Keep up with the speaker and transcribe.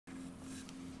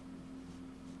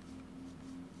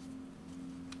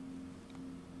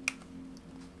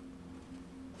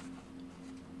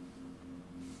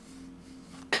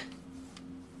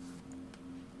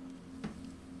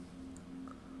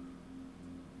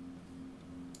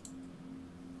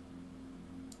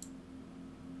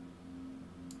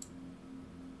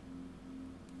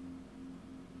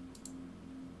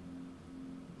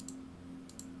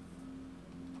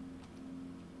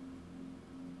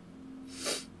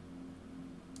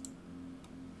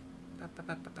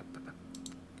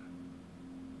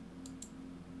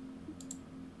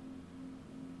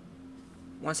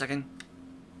1 second.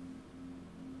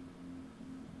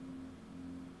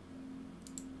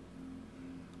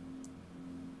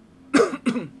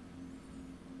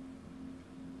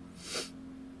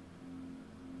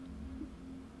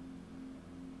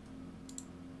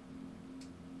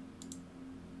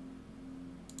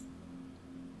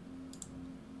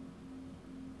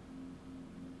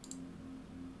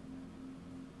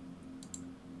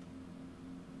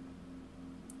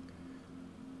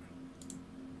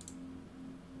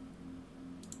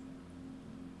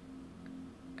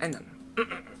 And then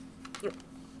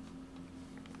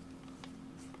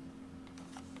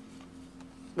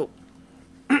oh.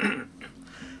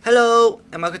 Hello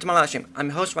and welcome to my live stream. I'm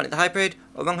your host, Runnic the Hybrid,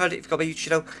 or Wrong Heard if you've got my YouTube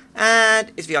channel,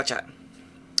 and it's VRchat.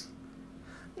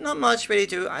 Not much really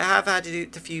to do. I have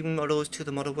added a few models to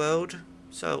the model world,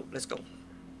 so let's go.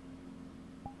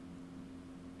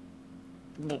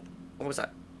 What was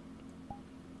that?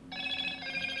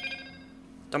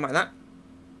 Don't mind that.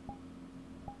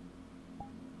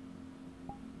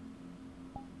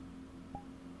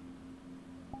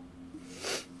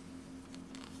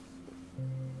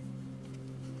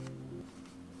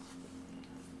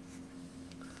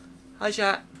 Hi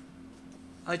chat.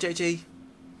 Hi JT.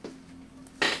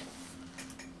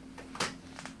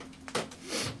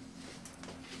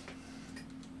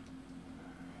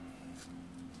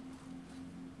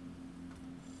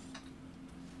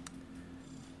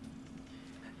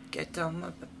 Get on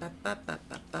my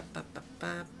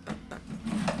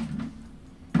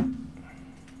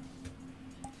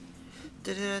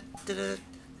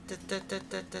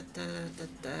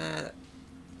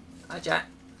Hi chat.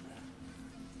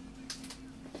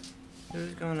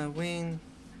 Who's gonna win?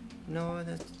 No,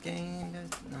 the game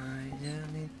that's not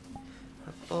really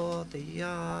for the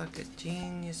arc, a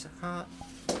genius, a heart.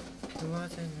 It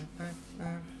wasn't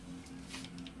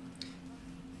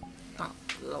oh,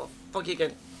 Lord, fuck you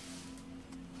again.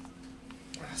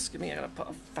 Excuse me, I gotta put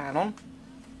a fan on.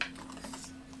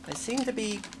 I seem to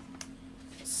be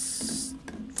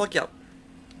fuck you up.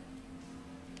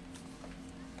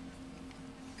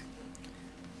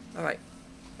 Alright.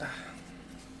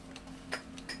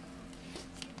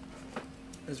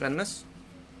 There's Venomous.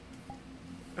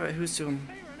 Alright, who's to him?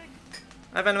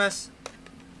 Hi, Venomous.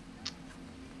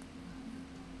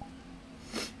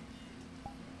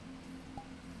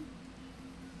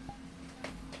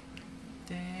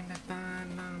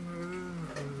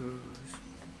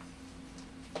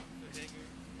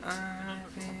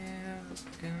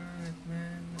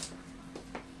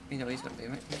 You know he's not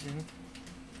doing it, isn't he?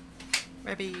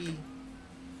 Maybe.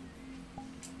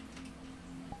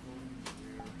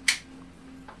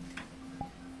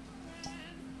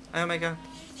 Hi, Omega.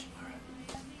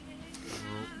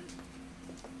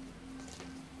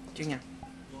 Junior.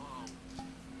 Wow.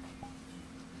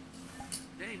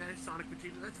 Dang, nice Sonic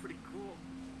Vegeta. That's pretty cool.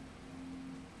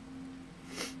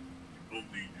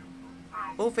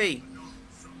 Wolfie.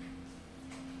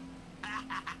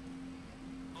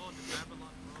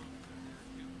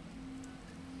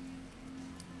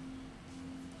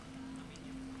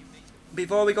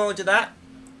 Before we go into that,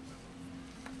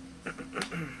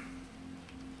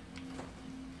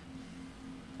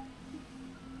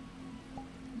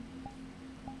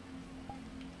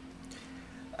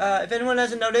 if anyone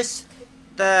hasn't noticed,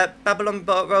 the Babylon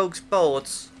Rogues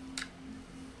boards.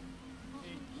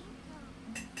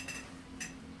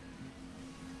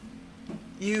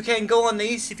 You can go on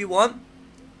these if you want.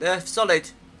 They're solid.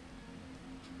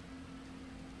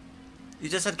 You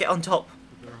just have to get on top.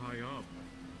 They're high up.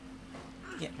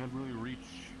 Yeah. Can't really reach.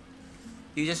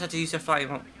 You just have to use your flying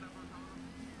one.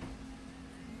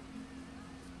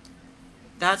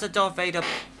 That's a Darth Vader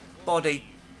body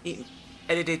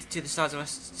edited to the size of a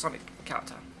Sonic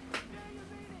character.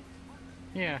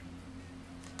 Yeah.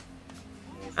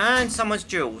 And someone's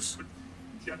Jules.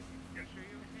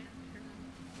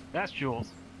 That's Jules.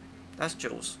 That's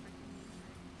Jules.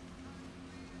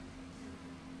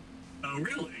 Oh,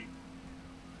 really?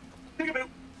 Think about.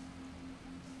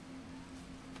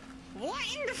 What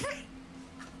in the frick?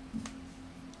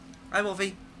 Hi,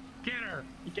 Wolfie. Get her!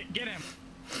 Get him!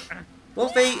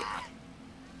 Wolfie!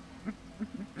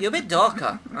 You're a bit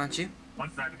darker, aren't you?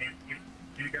 1 second,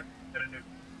 you get a new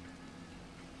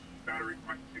battery.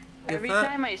 Every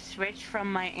time I switch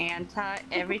from my I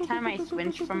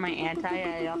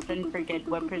often forget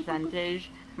what percentage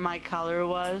my color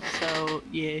was, so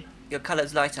yeah. Your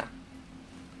colour's lighter.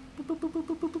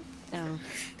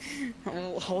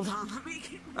 Oh, hold on, let me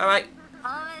get... Alright. Oh,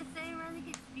 I say Runnic,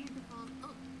 it's beautiful.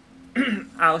 Oh.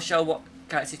 I'll show what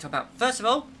galaxy top out. First of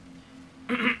all,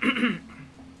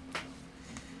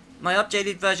 My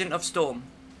updated version of Storm.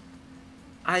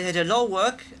 I had a lot of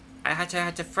work. I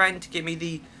had a friend to give me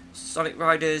the Sonic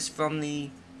Riders from the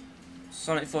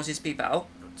Sonic Forces Speed Battle,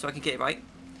 so I can get it right.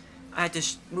 I had to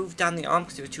move down the arm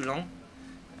because it was too long.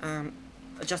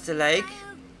 Adjust the leg.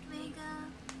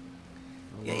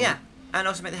 Yeah, and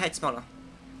also make the head smaller.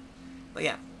 But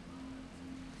yeah.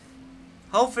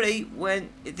 Hopefully, when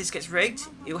this gets rigged,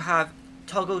 you'll have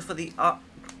toggles for the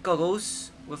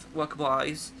goggles with workable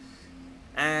eyes,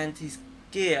 and his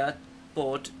gear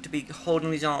board to be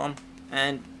holding his arm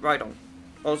and ride on.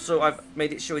 Also, I've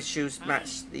made it sure his shoes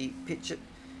match the picture,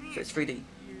 so it's 3D.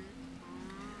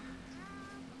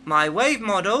 My wave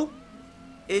model,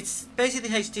 it's basically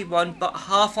HD1, but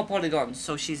half a polygon,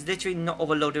 so she's literally not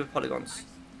overloaded with polygons.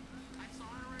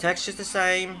 Texture's the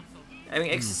same,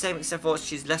 everything's the same except for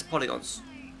she's less polygons.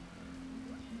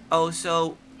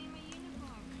 Also,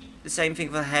 the same thing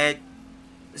for the head,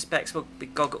 the specs will be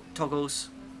toggles.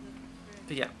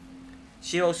 But yeah,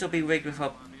 she'll also be rigged with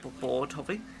her board,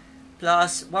 hopefully.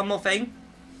 Plus, one more thing,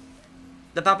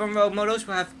 the Babylon Road models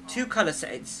will have 2 color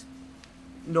settings.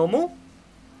 Normal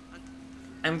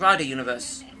and Rider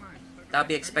Universe. That'll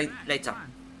be explained later.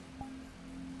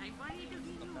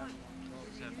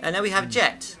 And then we have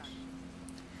Jet.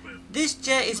 This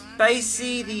Jet is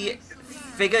basically the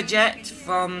figure Jet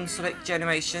from Sonic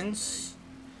Generations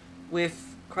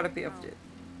with quite a bit of it.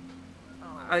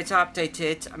 It's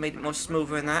updated, I made it more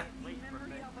smoother than that.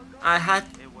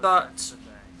 But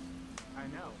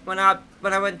when I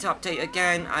went to update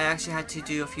again, I actually had to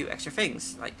do a few extra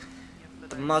things, like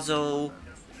the muzzle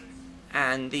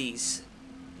and these.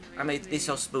 I made this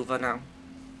all smoother now.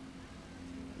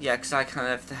 Yeah, because I kind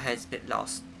of left the head's a bit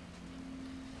lost.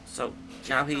 So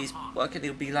now he's working,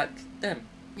 he'll be like them.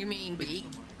 You mean beak?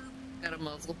 Got a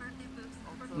muzzle?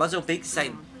 Muzzle, beak,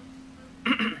 same.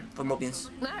 For Mobians.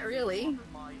 Not really.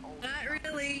 Not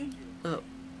really. Oh,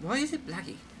 why is it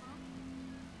blaggy?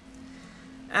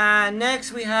 And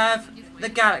next we have the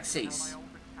Galaxies.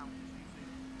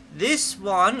 This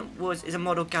one is a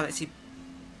model Galaxy.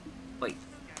 Wait.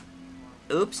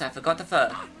 Oops, I forgot the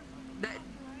fur.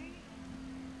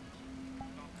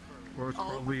 Or it's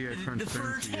probably a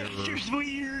transparency error. Texture's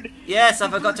weird. Yes, I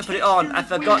forgot to put it on. I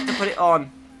forgot to put it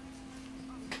on.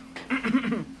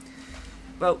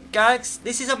 Well,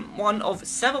 this is one of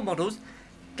several models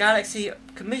Galaxy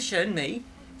commissioned me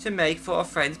to make for a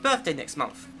friend's birthday next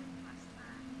month.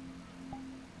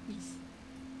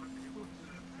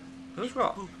 Who's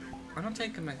Rock? I'm not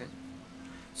taking my good.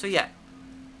 So yeah.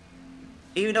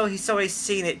 Even though he's already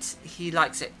seen it, he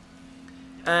likes it.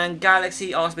 And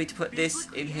Galaxy asked me to put this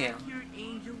in here.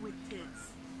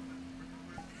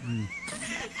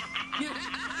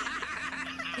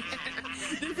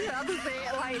 Did you have to say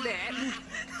it like that?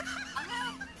 I'm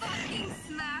gonna fucking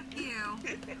smack you.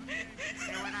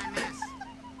 Say what I miss.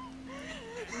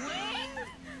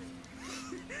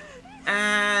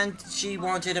 And she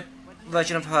wanted a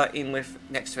version of her in with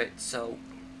next to it, so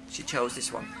she chose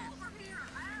this one.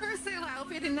 Her sailor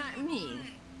outfit and not me.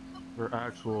 Her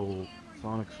actual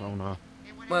Sonic Sona.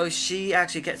 Well, she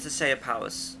actually gets to say her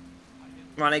powers.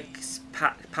 Runnic's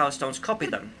Power Stones copy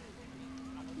them.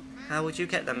 How would you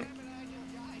get them?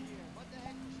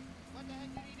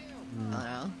 I don't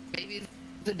know. Maybe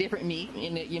it's a different me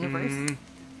in the universe.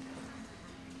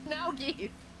 No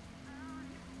gift.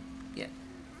 Yeah.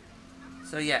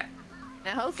 So yeah.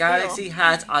 Now, Galaxy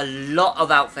has a lot of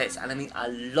outfits, and I mean a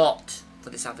lot, for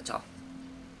this avatar.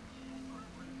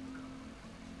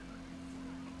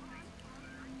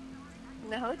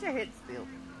 Now hold your head still.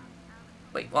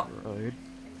 Wait, what? Right.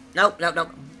 No, no, no.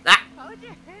 Ah! Hold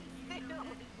your head still.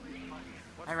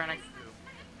 Hi, Runnic.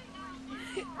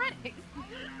 Runnic.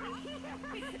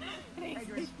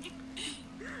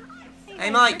 Hey,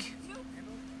 Mike.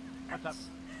 What's up?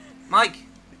 Mike.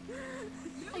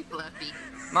 Hi, Fluffy.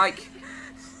 Mike.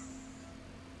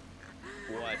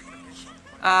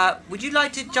 What? Would you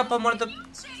like to jump on one of the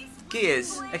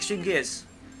gears? Extreme gears?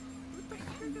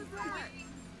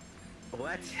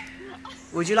 What?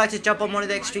 Would you like to jump on one of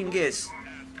the extreme gears?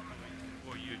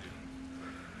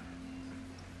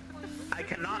 I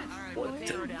cannot. What?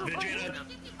 Vegeta,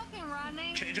 Fucking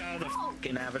running. change out of the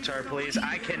fucking avatar, please.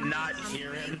 I cannot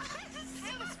hear him.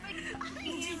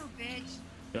 You bitch.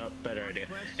 Oh, better idea.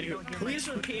 Anyway, please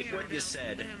repeat what you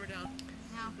said. No. No.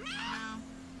 No.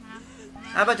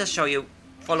 How about I just show you?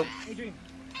 Follow.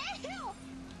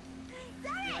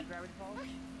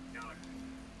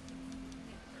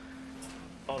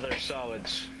 Oh, they're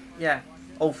solids. Yeah,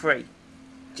 all three.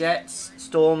 Jets,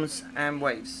 storms, and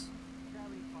waves.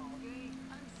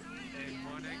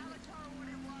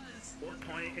 What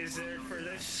point is there for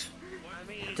this?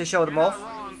 To show them off.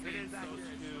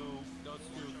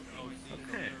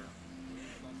 Okay.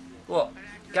 What?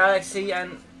 Galaxy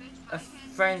and a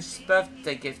friend's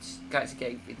birthday gift Galaxy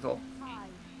gave before.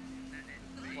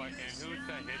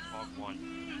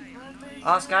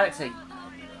 Ask Galaxy.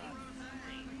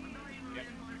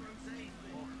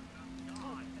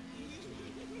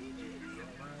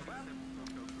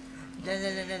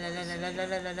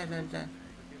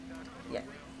 Yeah,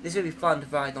 this will be fun to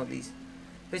ride on these.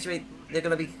 Basically, they're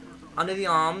gonna be under the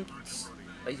arms,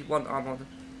 basically one arm on them,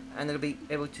 and they'll be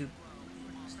able to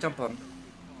jump on.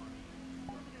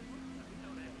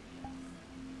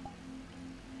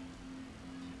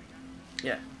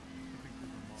 Yeah.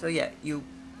 So yeah, you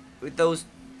with those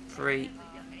three,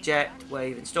 Jet,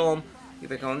 Wave, and Storm, you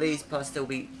pick on these. Plus, there will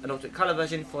be an alternate color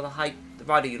version for the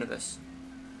Rider universe,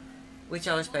 which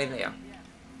I'll explain later.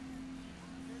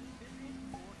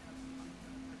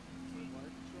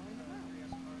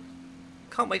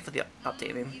 Can't wait for the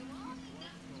update of him.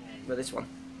 With this one.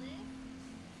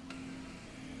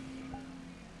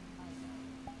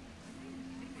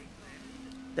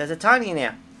 There's a Tiny in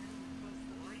here.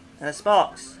 And a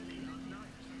Sparks.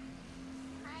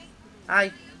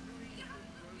 Hi.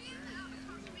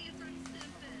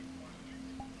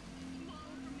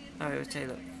 Oh,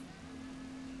 Taylor.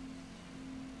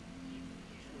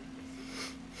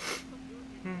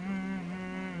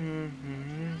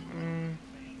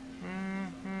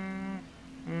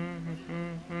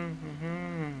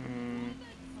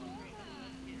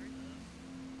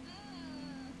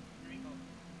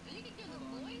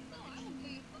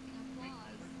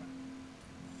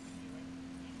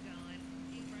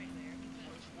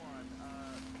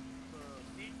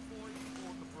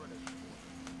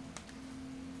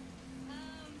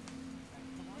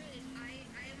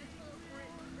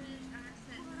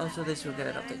 Also, this will get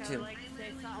an update too. I'd like to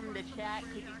say something to chat.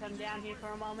 Could you come down here for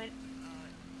a moment?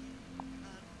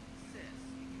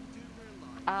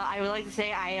 I would like to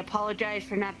say I apologize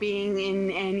for not being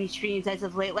in any streams as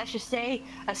of late. Let's just say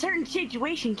a certain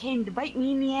situation came to bite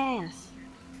me in the ass.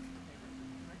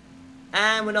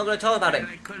 And we're not going to talk about it.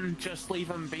 I couldn't just leave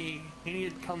him be. He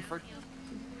needed comfort.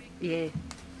 Yeah.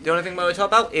 The only thing we're going to talk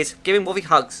about is giving Wolfie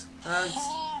hugs. Hugs.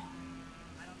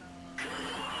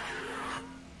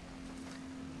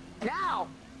 Now!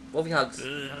 Wolfie hugs.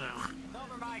 Over,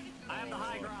 Mike. I have the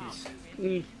high ground.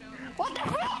 What the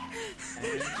fuck?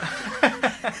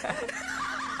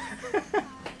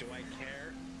 Do I care?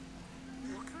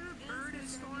 What kind of bird is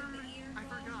Storm? I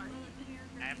forgot.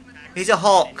 He's a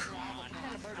hawk.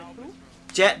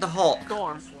 Jet the hawk.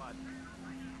 Storm.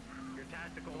 Your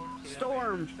tactical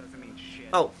Storm. doesn't mean shit.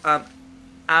 Oh,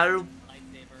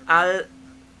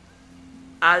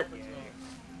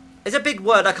 it's a big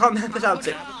word, I can't pronounce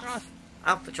it.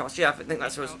 Albatross, yeah, I think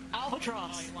that's what it was.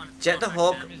 Albatross. Jet the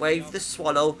hawk, Wave the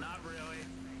swallow, Not really.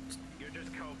 You're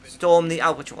just coping. Storm the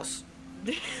albatross,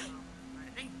 There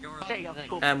you go.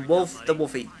 Cool. and Wolf the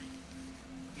Wolfie.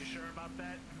 You sure about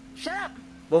that? Shut up!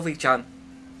 Wolfie-chan.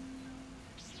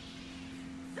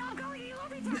 Stop calling me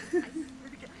Wolfie.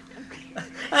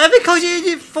 I haven't called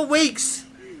you for weeks.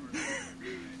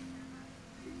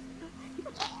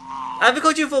 I haven't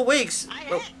called you for weeks.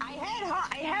 Well, I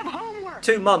have homework.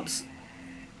 2 months.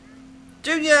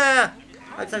 Junior! I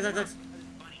have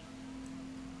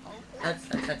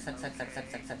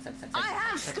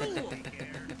school.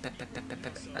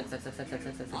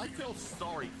 I feel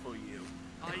sorry for you.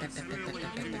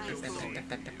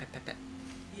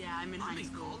 Yeah, I'm in high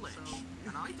school. So.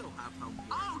 And I don't have homework.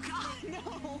 Oh God,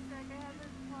 no!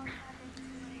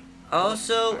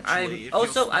 Also,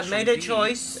 I made a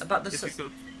choice about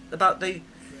the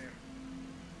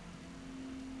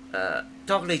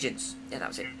Dog Legions. Yeah, that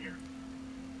was it.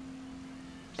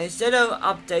 Instead of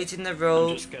updating the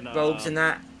robes and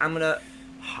that, I'm gonna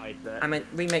Hide that.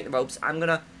 remake the robes. I'm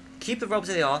gonna keep the robes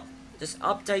as they are, just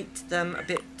update them a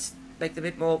bit, make them a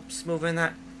bit more smoother and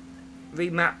that,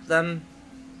 remap them,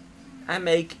 and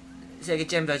make Sega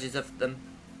Gen versions of them.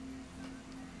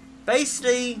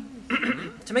 Basically,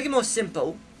 to make it more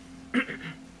simple,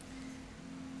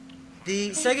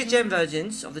 the Sega Gen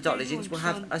versions of the Dark Legions will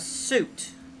have a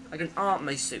suit, like an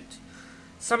army suit,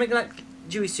 something like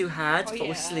Jurisu had, but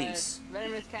with sleeves.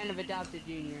 Venomous kind of adopted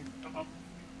Junior.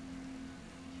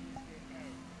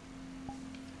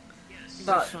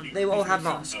 But they will all have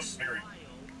masks.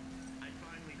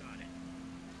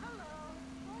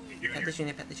 Pet the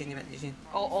Junior, pet the Junior, pet the Junior.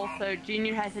 Oh, also,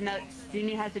 Junior has a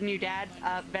new dad.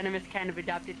 Venomous kind of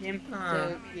adopted him.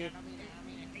 So yeah.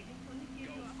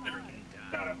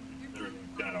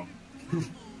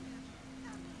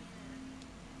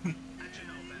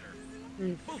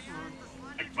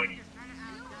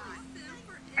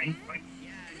 Fine, fine.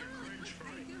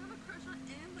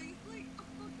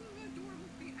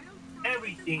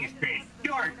 Everything is cringe.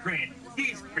 You're cringe.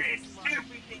 He's cringe.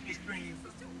 Everything is cringe.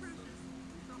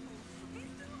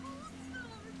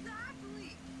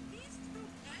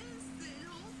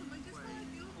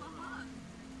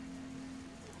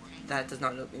 That does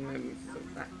not look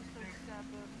that.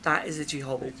 That is literally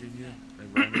horrible.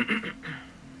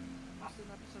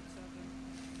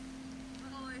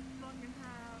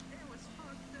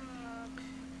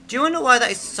 Do you know why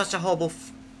that is such a horrible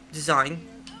design?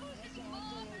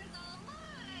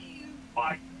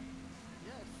 Why?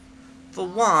 For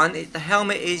one, the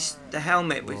helmet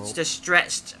which is just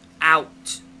stretched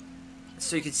out,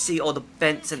 so you can see all the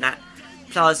vents and that,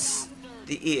 plus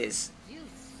the ears.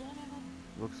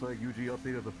 Looks like UG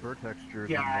updated the fur texture.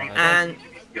 And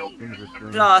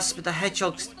plus, with the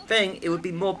hedgehog's thing, it would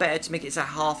be more better to make it as a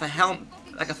half a helmet,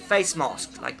 like a face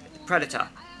mask, like Predator,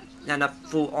 than a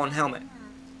full-on helmet.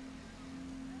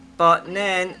 But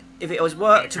then, if it was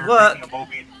but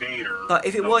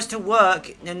if it was to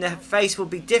work, then the face would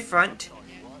be different,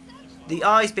 the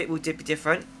eyes bit would be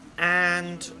different,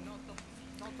 and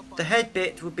the head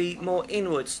bit would be more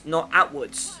inwards, not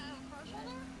outwards.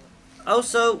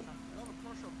 Also,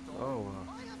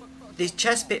 this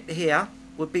chest bit here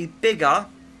would be bigger.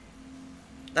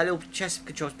 That little chest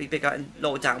controls would be bigger and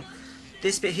lower down.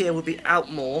 This bit here would be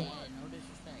out more.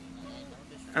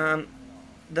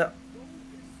 The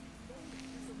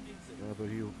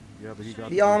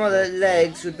arm of the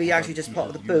legs would be actually just part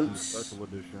of the boots,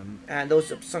 and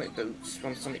those are Sonic boots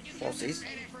from Sonic Forces.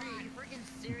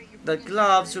 The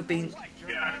gloves would be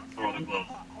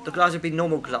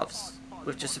normal gloves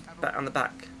with just a bat on the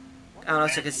back, and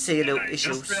also you can see a little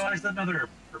issues. Just realized another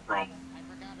problem.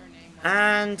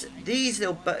 And these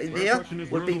little here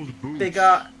would be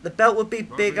bigger. The belt would be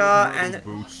bigger, and it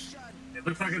looks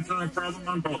like it's a problem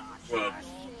on both gloves.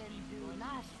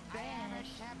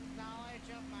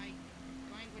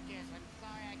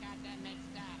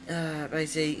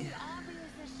 Basically.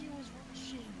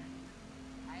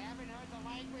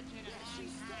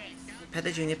 Pet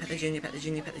the Junior, Pet the Junior, Pet the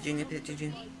Junior, Pet the Junior, Pet the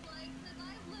Junior.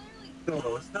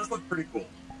 No, it does look pretty cool.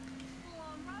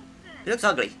 It looks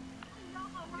ugly.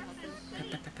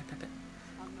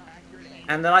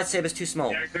 And the lightsaber's too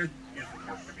small. Yeah, it could use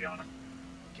more, to be honest.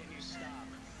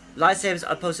 Lightsabers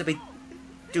are supposed to be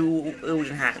dual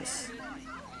wielding hands.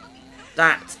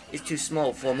 That is too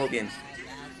small for a Mobian.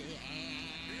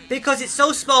 Because it's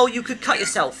so small, you could cut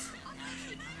yourself.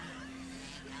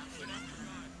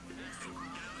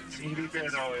 To be fair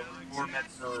though, it's more meant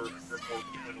for both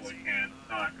humanoid hands,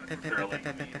 not necessarily.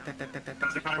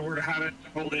 Because if I were to have it,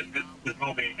 hold it with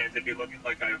Mobian hands, it'd be looking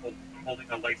like I'm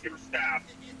holding a lightsaber staff.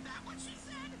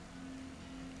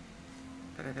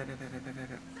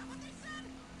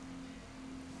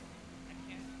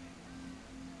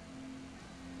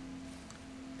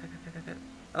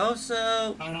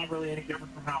 Also, not really any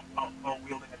different from how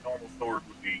wielding a normal sword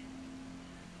would be.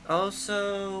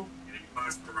 Also,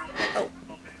 oh,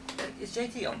 is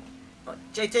JT on? Oh,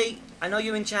 JT, I know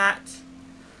you're in chat,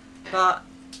 but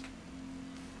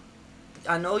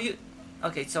I know you.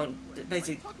 Okay, so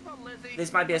basically,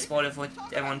 this might be a spoiler for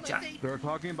everyone in chat. They're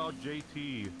talking about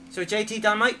JT. So JT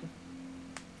Dynamite,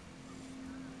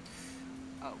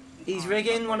 he's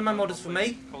rigging one of my models for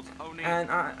me,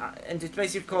 and it's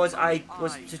basically because I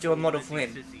was to do a model for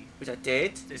him, which I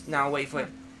did. It's now waiting for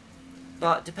him.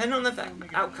 But depending on the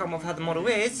outcome of how the model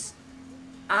is,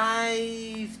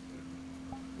 I've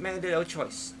made a little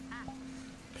choice.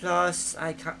 Plus,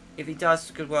 if he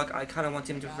does good work, I kind of want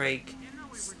him to rig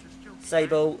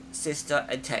Sable, Sister,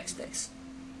 and Tex next.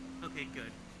 Okay,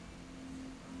 good.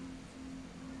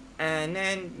 And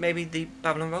then maybe the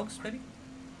Babylon Rogues, maybe?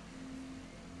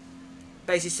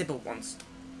 Basically simple ones.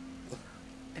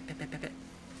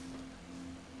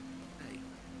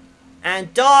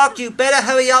 And Dark, you better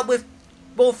hurry up with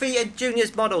Morphe and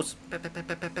Junior's models.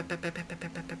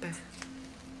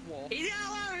 He's not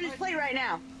allowed on display right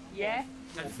now. Yeah?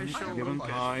 Official. Give him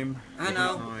time. I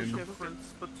know. The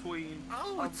difference between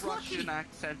a Russian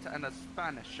accent and a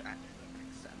Spanish accent.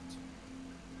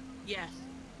 Yes.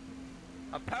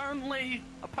 Apparently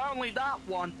that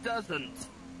one doesn't.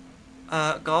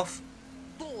 Golf.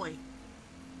 Boy.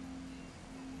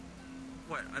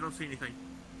 What? I don't see anything.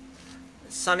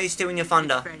 Sunny's stealing your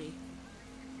thunder. Ready.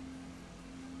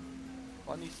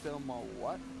 Bunny still more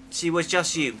what? She was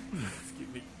just you. Excuse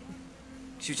me.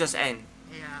 She was just N.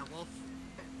 Yeah, well.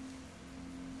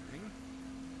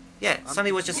 Yeah,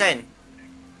 Sunny was just N.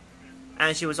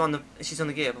 And she's on the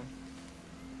gear.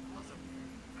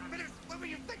 What were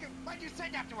you thinking? Why'd you say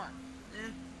that to her?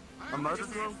 A murder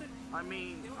drill? I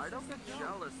mean, I don't get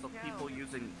jealous of people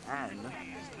using N.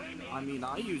 I mean,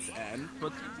 I use N,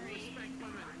 but...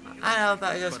 I know,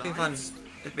 but it's been fun.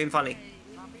 It's been funny.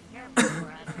 I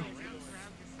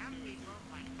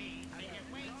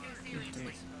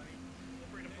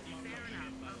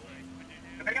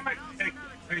think I might take.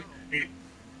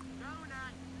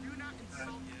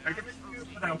 I can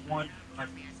just put out one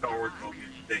Star Wars movie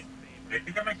thing. I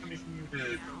think I might commission you to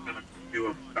kind of do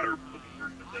a better looking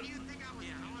version of this.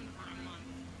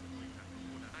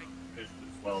 As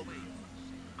well.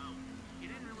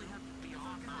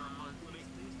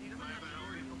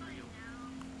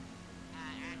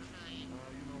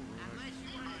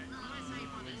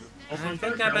 I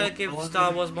think I better give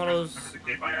Star Wars models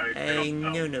a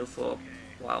no-no for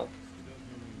a while.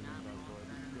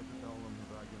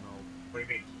 What do you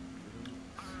mean?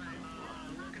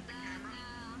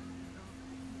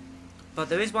 But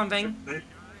there is one thing.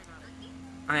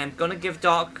 I am gonna give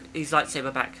Dark his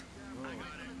lightsaber back.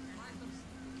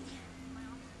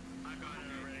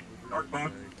 Dark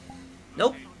Box?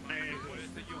 Nope.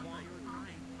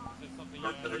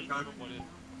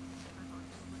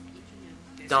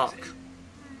 Dark.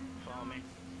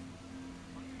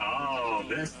 Oh,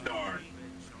 this dark.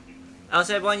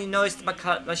 Also, everyone, you noticed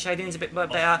my shading is a bit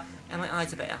better and my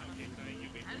eyes are better.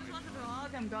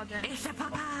 It's a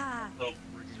papa. So,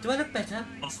 Do I look better?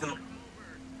 also,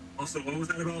 what was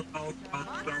that about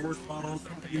Star Wars models?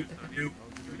 You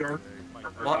dark?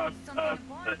 What?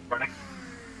 Runnic?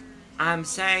 I'm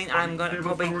saying I'm gonna Star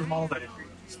probably Wars models I didn't read.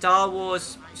 Star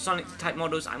Wars Sonic type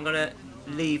models. I'm gonna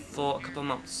leave for a couple of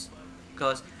months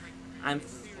because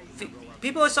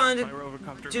people are starting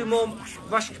to do more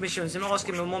rush commissions and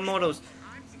asking for more models.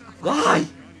 Why?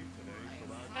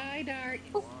 Hi, Dark.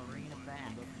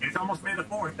 It's almost May the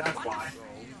 4th, that's why.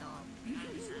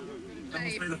 It's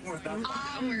almost May the 4th, that's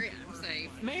why. Don't worry, I'm safe.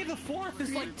 May the 4th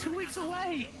is like 2 weeks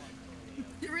away!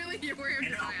 You're wearing You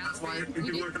know, that's why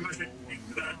people are commissioning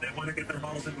that. They want to get their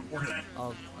models in before that.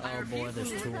 Oh boy, there's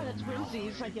two of them now.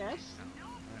 I guess.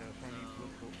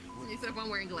 Except I'm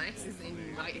wearing glasses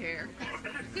and white hair.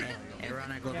 Hey,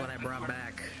 Runnic, look what I brought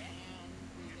back.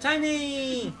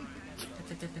 Tiny.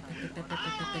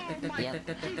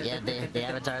 Yeah, the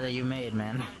avatar that you made,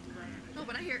 man. No,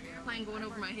 but I hear airplane going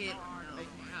over my head over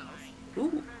my house.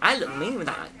 Ooh, I look mean with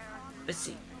that. Let's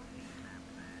see.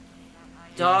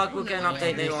 Dog will get an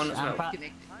update later on as well.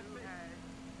 Connected.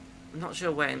 I'm not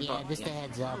sure when, Yeah, but just a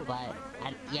heads up, but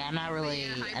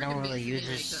I don't really use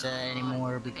this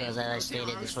anymore because as I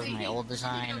stated, this was my old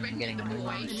design and I'm getting a new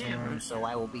one soon, so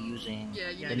I will be using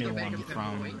the new one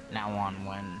from now on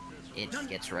when it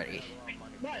gets ready.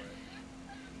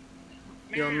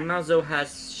 your muzzle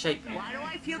has shape. Why do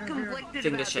I feel conflicted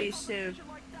Finger about shapes. these two?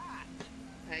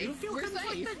 Hey, we're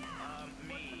safe.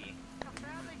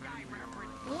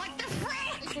 What the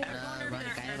frick?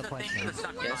 Runnic, I have a question.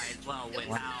 Yes.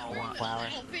 Want flower?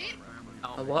 Outfit?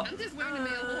 A what? I'm just wearing a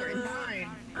male horn.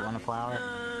 You want a flower?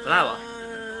 Flower.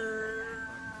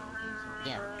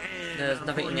 Yeah. There's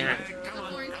nothing in your hand.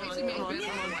 I'm wearing Casey Man's best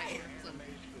on white.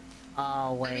 Oh I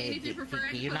mean, wait, if you prefer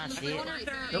can you not see it?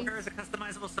 Nope. There is a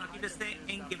customizable succubus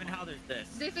thing, given how there's this.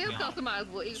 This is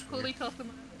customizable. It's fully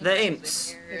customizable. The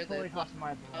imps. It's fully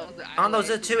customizable. Aren't those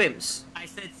the two imps? I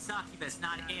said succubus,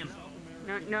 not imp.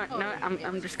 No,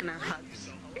 I'm just gonna hug.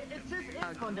 It says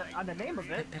imp on the name of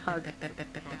it. Hug.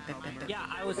 Yeah,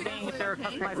 I was saying if there are No,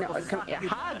 customizable come, yeah,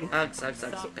 hug. Hugs.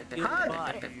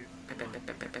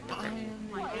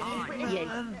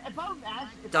 Yeah. If I was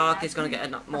asked, Dark is gonna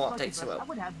get more updates as I well.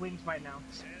 would have wings by now.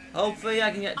 Hopefully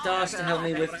I can get Dark to help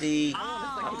me with the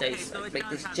updates, like make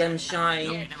this gem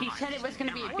shine. She said it was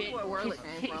gonna be a bit.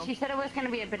 She said it was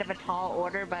gonna be a bit of a tall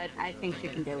order, but I think she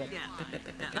can do it.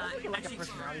 Like a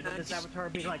personality with this avatar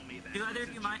be like, Do either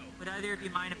of you mind? Would either of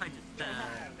you mind if I just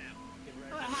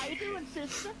how you doing,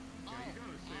 sister?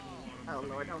 Oh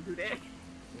Lord, don't do that.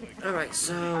 Alright,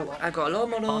 so I've got a lot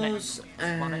of models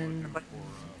and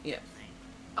yeah.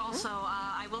 Also,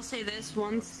 I will say this: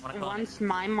 once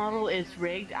my model is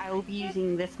rigged, I will be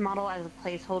using this model as a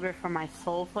placeholder for my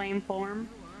Soul Flame form.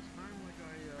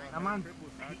 I'm on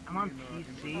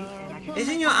PC. And I can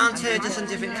Isn't your anti just a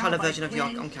different colour version of your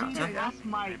own character? That's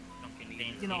my.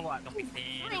 You know what?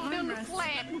 Bring them the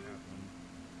flat.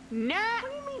 Nah.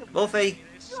 Wolfie,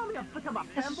 You want me to become a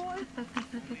fanboy?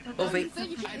 Wolfie, So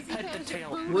you can't see Pet the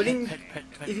tail. wouldn't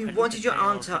if you wanted your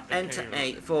aunt to enter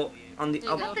A for on the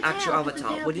actual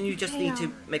avatar, wouldn't you just need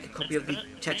to make a copy of the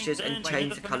textures and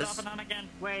change the colours?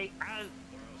 Wait,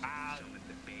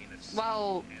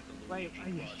 Well, wait, are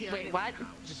you wait, what?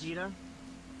 Vegeta?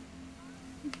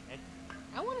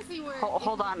 I want to see where.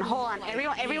 Hold on.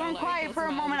 Everyone quiet for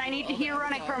a moment. I need to hear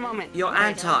Runnic for a moment. You're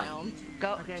anti.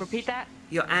 Go, repeat that.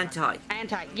 You're anti.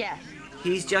 Anti, yes.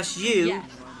 He's just you, Yes.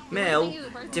 male,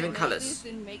 different colours.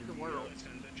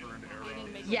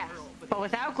 Yes, but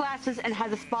without glasses and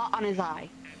has a spot on his eye.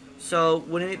 So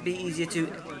wouldn't it be easier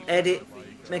to edit,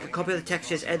 make a copy of the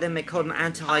textures, and then call them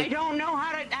anti? I don't know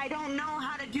how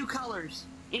to do colors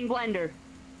in Blender.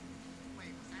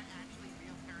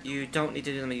 You don't need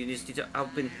to do them. You just need to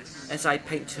open SI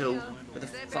Paint tool with a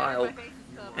file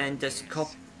and just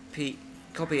copy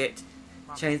it,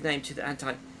 change the name to the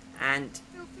anti, and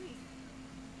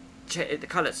change the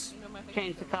colors.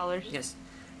 Change the colors. Yes,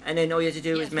 and then all you have to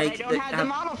do is make. I don't have the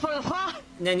model for the file.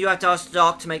 And then you have to ask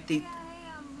Dark to make the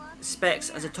specs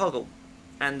as a toggle,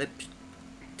 and the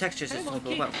textures as a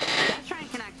toggle as well. That's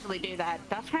can actually do that.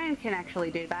 That's can actually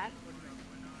do that.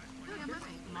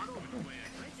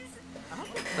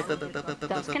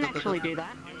 Dust can actually do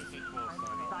that.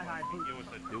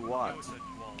 Do what?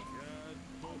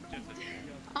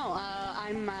 Oh,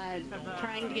 I'm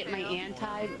trying to get my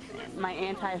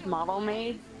anti's model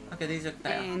made. Okay, these are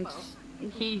better. And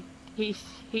he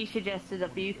suggested a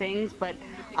few things, but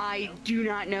I do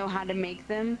not know how to make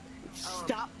them.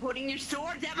 Stop putting your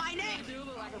swords at my neck!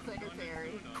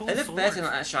 They look better than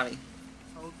that shiny.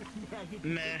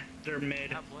 Meh, they're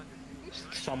mid.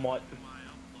 Somewhat.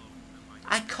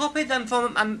 I copied them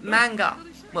from a manga.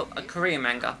 Well, a Korean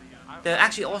manga. They're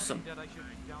actually awesome.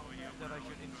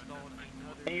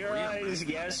 In your eyes,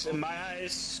 yes. In my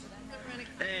eyes,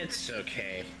 it's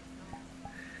okay.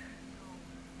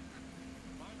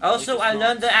 Also, I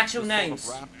learned the actual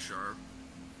names.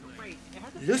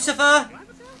 Lucifer,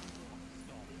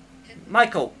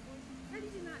 Michael.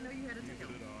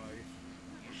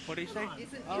 What do you say?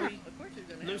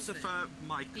 Lucifer,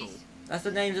 Michael. That's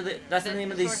the names of the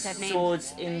name of these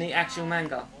swords in the actual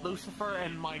manga. Lucifer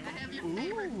and Michael.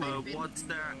 Ooh. What's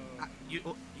their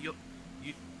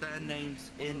their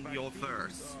names in your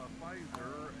verse?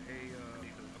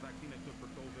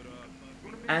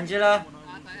 Angela,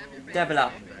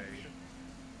 Devila.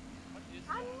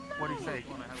 What do you say?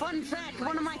 Fun fact,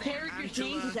 one of my characters'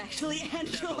 names is actually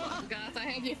Angela. Goth, I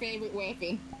have your favorite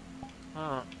weapon.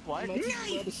 What? Much as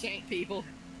you love to shank people.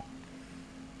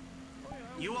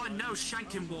 You are no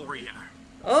shanking warrior.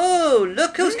 Oh,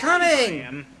 look who's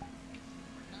coming!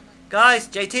 Guys,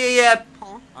 JT,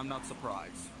 I'm not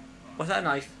surprised. what's that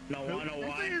knife? No, I know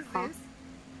why.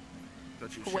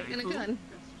 That you Wait, and a gun.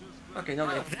 Okay, no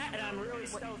knife. That and I'm really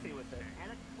stealthy with it.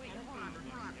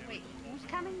 Wait, who's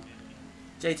coming?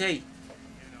 JT.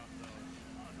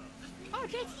 Oh,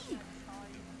 JT!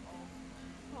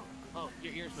 Oh,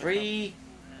 yours. 3,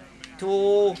 2,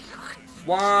 1.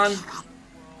 I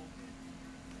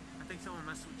think someone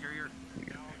messed with your ear.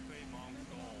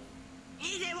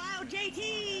 Easy, wild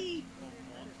JT!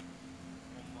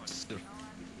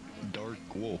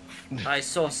 Dark wolf. I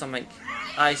saw something.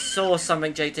 I saw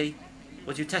something, JT.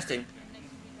 Was you testing?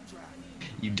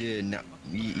 You did. No,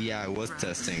 yeah, I was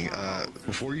testing.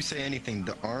 Before you say anything,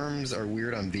 the arms are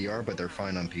weird on VR, but they're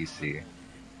fine on PC.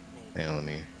 Let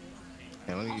me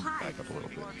back up a little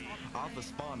bit. I'll have to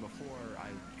spawn before I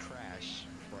crash,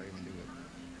 before I even do it.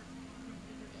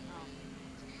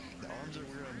 The arms are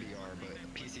weird on VR, but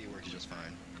PC works just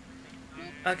fine.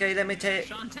 Okay, let me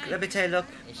take a look.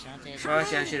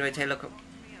 Right, yeah, should I take a look?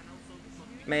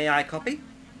 May I copy?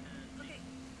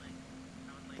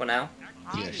 For now.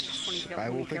 Yes, I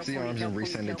will fix the arms and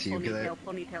resend it to you.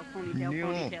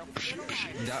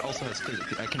 That also has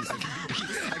physics. I can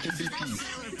be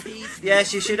peace.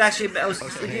 Yes, you should actually.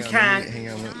 If you can, hang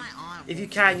on. if you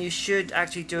can, you should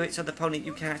actually do it so the pony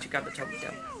you can actually grab the top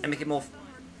down and make it more.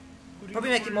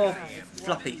 Probably make it more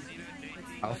floppy.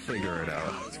 I'll figure it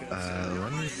out.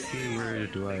 Let me see, where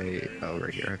do I... Oh,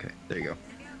 right here. Okay, there you go.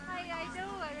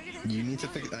 You need to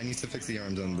fix... I need to fix the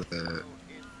arms on the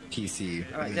PC.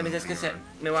 Alright, let me just get set.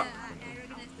 Me up.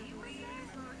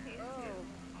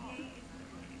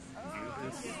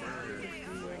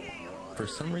 For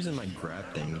some reason, my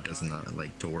grab thing does not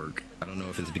like to work. I don't know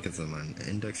if it's because I'm on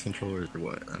index controller or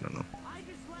what. I don't know.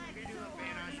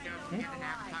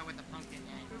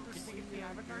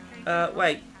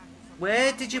 Wait.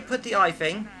 Where did you put the eye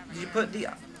thing? Did you put the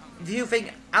view thing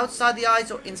outside the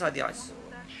eyes or inside the eyes?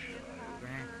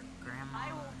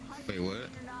 Wait, what?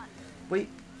 Wait.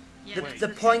 The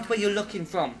point where you're looking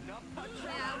from.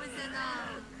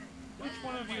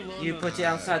 You put it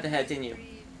outside the head, didn't you?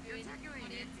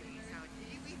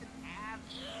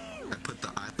 I put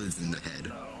the eyelids in the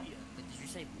head.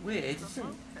 Weird. It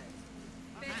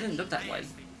didn't look that way.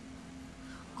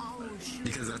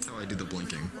 Because that's how I do the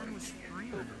blinking.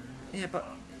 Yeah, but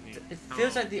It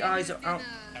feels like the eyes are out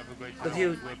of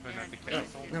you. Oh,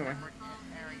 never mind.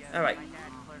 Alright.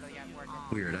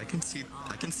 Weird. I can see.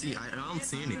 I don't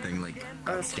see anything like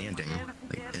outstanding,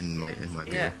 like in my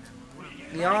view. Yeah.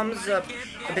 The arms are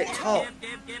a bit tall.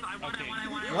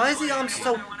 Why is the arms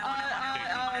so...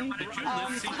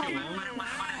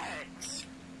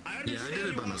 Yeah, I did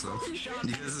it by myself.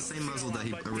 Because it's the same muzzle that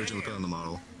he originally put on the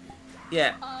model.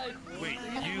 Yeah.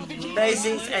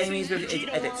 Basics, Amy's with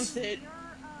edits.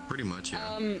 Pretty much,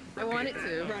 yeah. I want it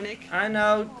to. Runnic. I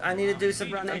know. I need to do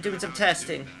some. I'm doing some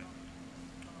testing. I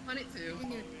want it to.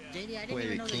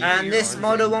 Wait, And this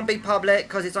model won't be public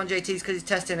because it's on JT's because he's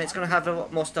testing. It's gonna have a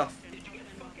lot more stuff.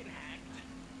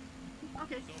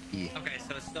 Yeah. Okay,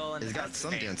 so it's still in. It's got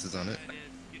some dances on it.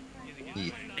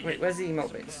 Yeah. Wait, where's the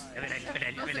emote bits? I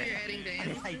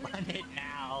want it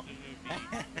now.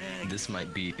 This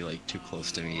might be like too close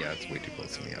to me. Yeah, it's way too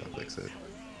close to me. I'll fix it.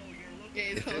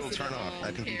 If it will turn off,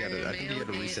 I think you gotta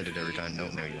reset it every time. No,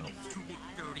 you don't.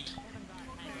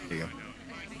 There you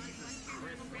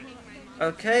go.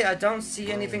 Okay, I don't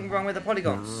see anything wrong with the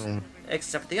polygons,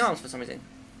 except the arms for some reason.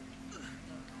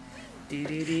 Yeah, I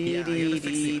gotta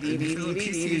fix it. If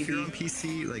you're on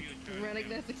PC, like,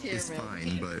 it's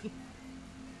fine, but...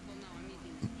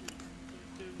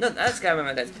 No, that's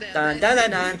cameraman dance. Dun dun dun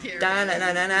dun dun dun dun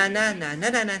dun dun dun dun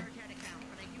dun dun.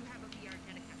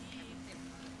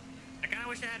 I kind of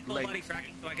wish I had full body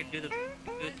tracking so I could do the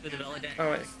Vela dance. All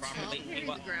right. Properly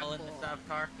while in the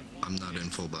car. I'm not in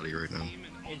full body right now.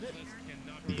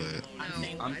 But...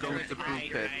 I'm going to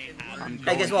poop it.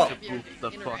 Hey, guess what? To poop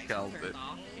the fuck out of it.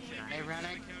 Hey,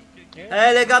 Runnic.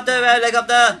 Helicopter,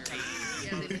 helicopter!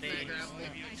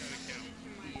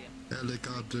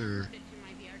 Helicopter.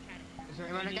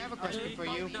 Runnic, I have a question for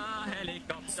you.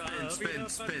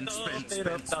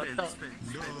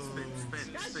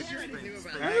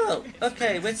 Oh,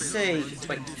 okay, let's see.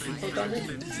 Wait, hold on.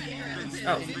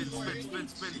 Oh.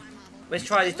 Let's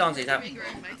try these dances out. Can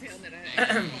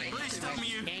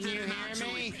you hear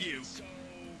me?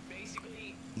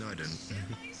 No, I didn't.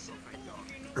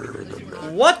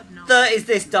 What the is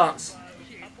this dance?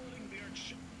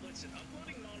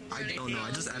 I don't know,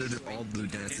 I just added all the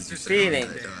dances you said Feeling.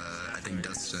 that, I think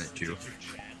Dust sent you.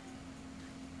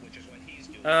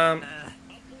 It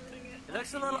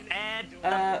looks a little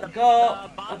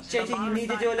JT, you need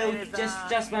to do a little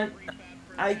adjustment.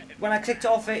 When I clicked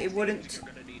off it, it wouldn't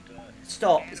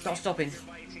stop. It's not stopping.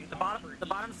 The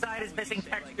bottom side is missing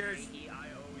textures.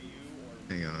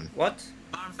 Hang on. What?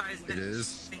 Bottom side is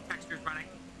missing textures, Runnic.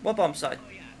 What bomb side?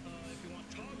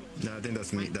 No, I think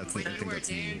that's me. I think that's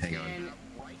me. Hang on.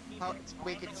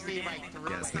 We can see like the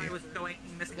Yeah, it's me.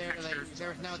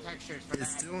 There's no textures for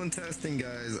It's that. still in testing,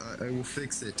 guys. I will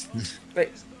fix it.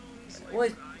 Wait.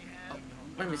 What?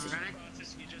 Let me see.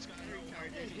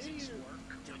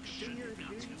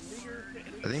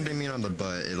 I think they mean on the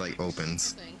butt. It like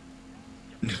opens.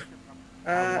 It's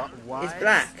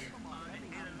black.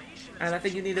 And I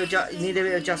think you need a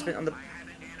little adjustment on the.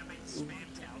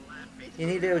 You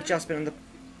need a little adjustment on the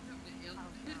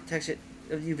texture.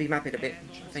 UV map it a bit,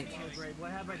 I think.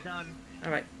 What have I done?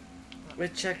 Alright. We'll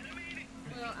check.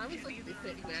 Well, I was looking to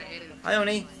say that I added. Hi,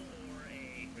 Oni.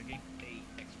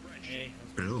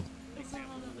 Hello.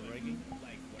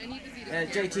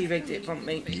 JT rigged it from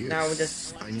me. Yes. Now we're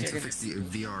just. I need to fix the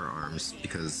VR arms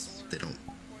because they don't.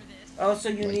 Also,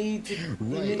 you need to.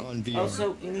 on VR.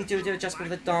 Also, you need to do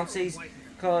adjustment of the dances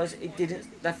because it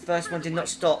didn't. That first one did not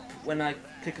stop when I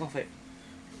click off it.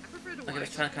 Okay,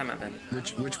 let's try and climb out then.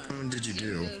 Which one did you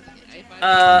do?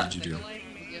 Uh. What did you do?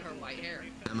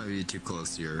 That might be too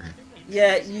close to your.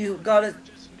 Yeah, you gotta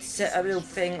set a little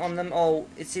thing on them. Oh,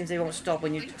 it seems they won't stop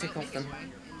when you tick off them.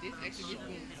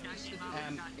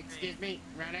 Excuse me,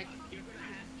 Runnic.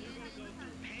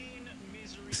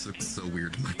 This looks so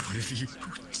weird in my point of view.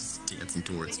 Just dancing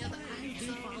towards me.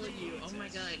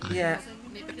 Yeah,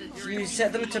 you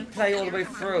set them to play all the way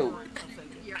through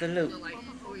the loop.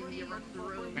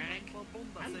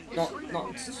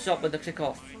 Not stop with the click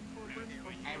off.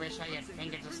 I wish I had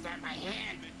fingers to start my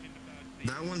hand.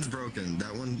 That one's broken.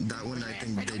 That one. I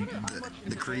think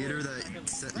the creator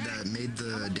that made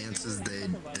the dances. They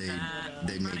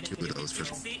made two of those for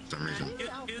some reason. Do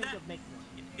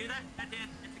that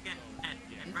dance again.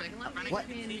 What?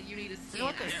 You need a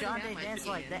What the Sean they dance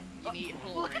like that? You need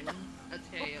horns, a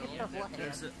tail.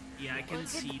 Yeah, I can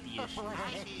see the issue. I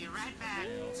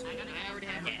already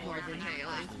have a horn, a tail,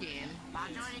 and skin.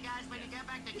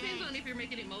 Depends on if you're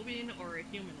making it Mobian or a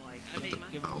human-like. I made my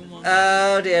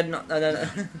Oh dear, no. I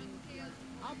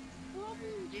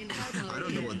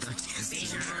don't know what that dance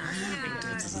is. What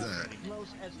dance is that?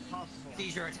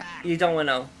 Seizure attack. You don't want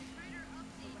to know.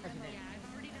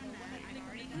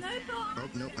 Oh,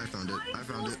 nope, I found it. I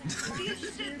found it.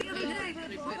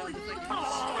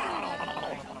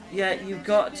 Yeah, you've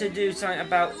got to do something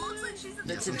about...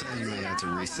 Yeah, sometimes you may have to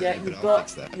reset Yeah, it, but I'll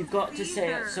fix that. you've got to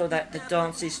say it so that the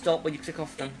dances stop when you click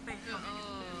off them.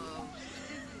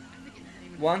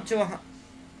 1 to 100.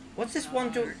 What's this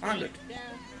 1 to 100?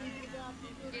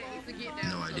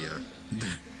 No idea.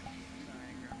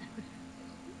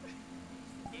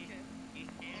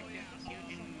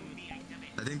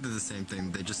 I think they're the same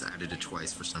thing. They just added it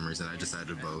twice for some reason. I just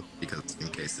added both because in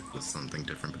case it was something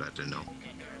different, but I didn't know.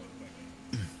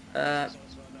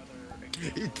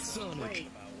 It's Sonic.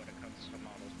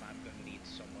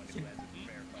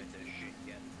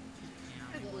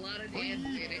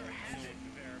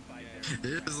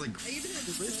 It is like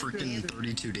freaking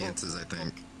 32 dances, I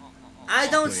think. I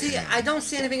don't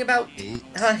see anything about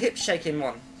her hip shaking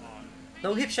one.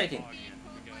 No hip shaking.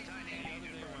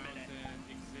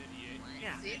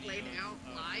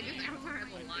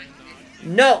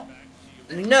 No,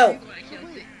 no.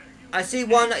 I see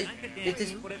one. It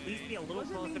is.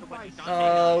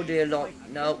 Oh dear Lord,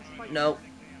 no, no.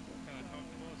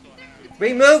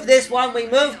 Remove this one.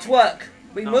 Remove twerk.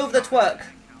 Remove the twerk.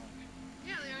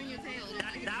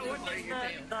 That one is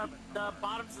the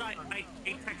bottom side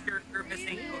a texture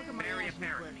missing, very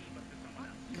apparent.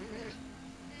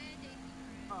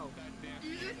 Oh.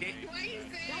 Why you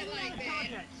say it like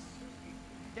that?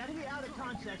 Gotta be out of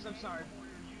context, I'm sorry.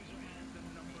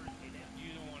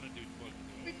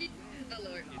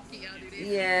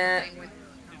 Yeah.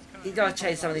 You gotta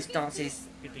change some of these dances.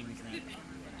 Yeah,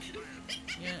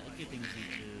 a few things need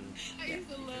to... I used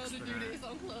to love to do this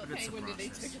on Club Penguin, and they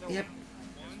took it over. Yep.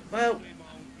 Well,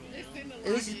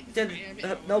 at least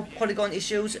no polygon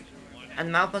issues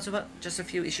and mouth of it. Just a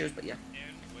few issues, but yeah.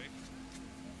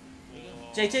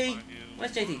 JT,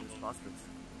 where's JT?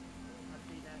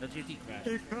 The JT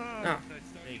crashed. Oh.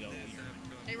 There you go.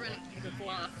 Hey, Runnic, you can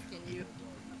fluff, can you?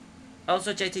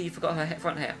 Also, JT, you forgot her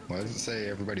front hair. Why does it say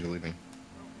everybody's leaving?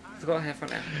 Forgot her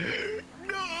front hair.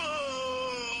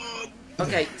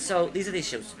 Okay, so these are the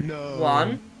issues. No.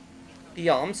 1, the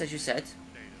arms, as you said.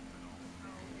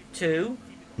 2,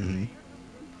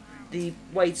 the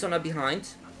weights on her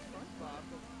behind.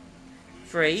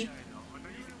 3,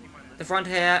 the front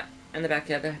hair and the back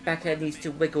hair. The back hair needs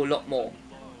to wiggle a lot more.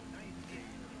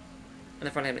 And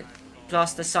the front hair.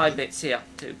 Plus the side bits here,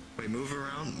 too. Wait, move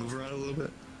around a little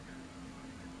bit.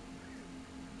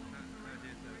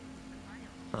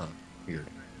 Huh, weird.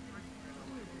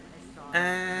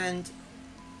 And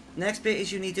next bit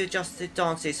is you need to adjust the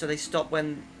dances so they stop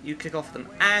when you click off them.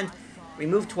 And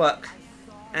remove twerk.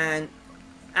 And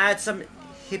add some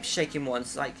hip shaking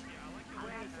ones like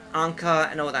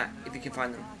Anka and all that, if you can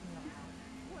find them.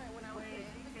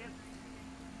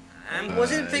 And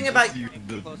was it the thing about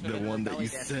the one that you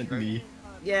sent me?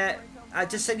 Yeah, I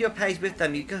just sent you a page with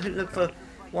them. You can look for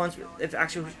ones with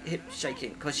actual hip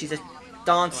shaking because she's a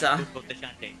dancer.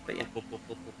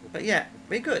 But yeah,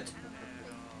 very good.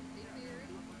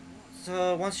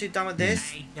 So once you're done with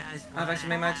this, I've actually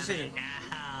made my decision.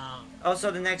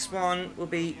 Also, the next one will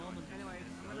be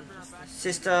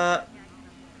Sister,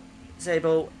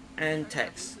 Zabel, and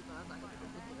Tex.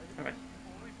 Alright.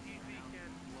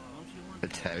 The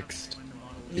text.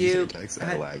 You. Text?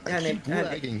 Her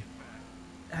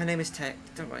name is Tex.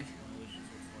 Don't worry.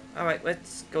 Alright,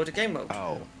 let's go to game mode.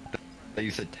 Oh, you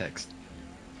said text.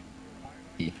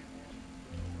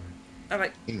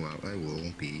 Alright. Meanwhile, I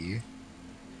will be.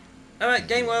 Alright,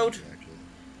 game mode.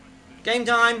 Game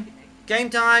time. Game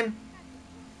time.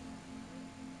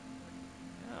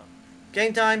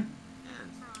 Game time.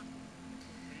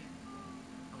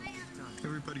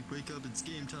 Everybody wake up, it's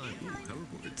game time. Ooh,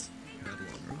 hoverboards. Battle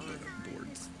on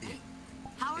hoverboards.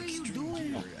 How are you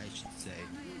doing? I should say.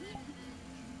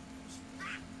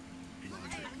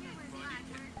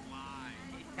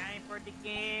 Time for the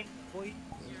game, boy.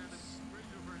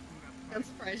 I'm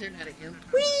surprised you're not an imp.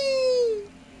 Whee!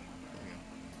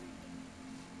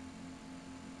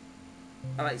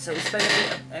 Alright, so we spend a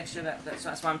bit of extra,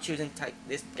 that's why I'm choosing to take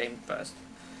this game first.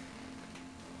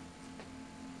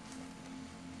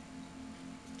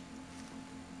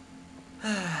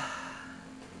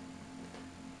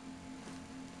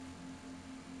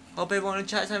 Hope everyone in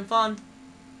chat's having fun.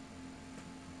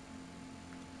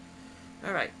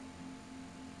 Alright.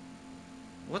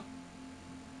 What?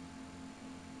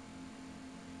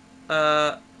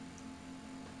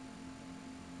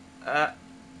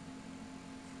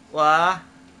 What?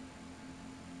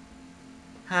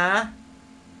 Huh?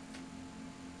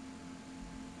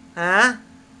 Huh?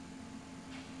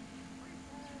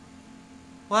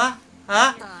 What?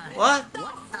 Huh? What?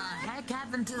 What the heck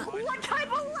happened to... What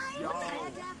type of light? What the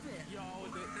heck happened?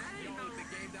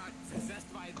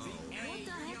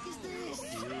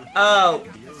 Oh.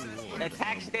 The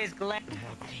text is glitch.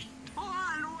 Hold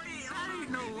on, wait, that ain't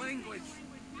no language.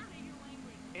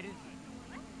 It is.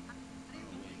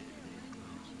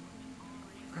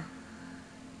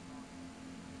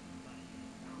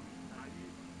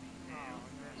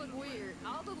 Look weird.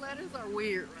 All the letters are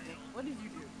weird. What did you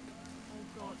do?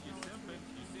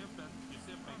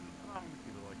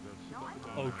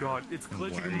 Oh god, it's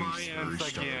glitching my ends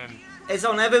again. It's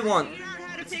on everyone.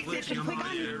 How to fix it. Just click on.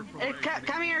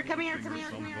 Come here. I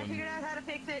figured out how to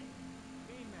fix it.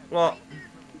 What?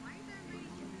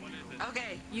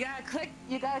 Okay, you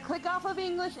gotta click off of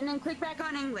English and then click back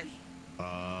on English.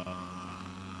 Oh,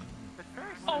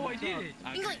 I did it!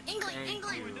 English.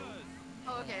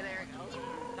 Oh, okay, there it goes.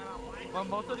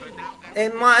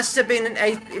 It must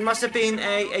have been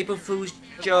a April Fool's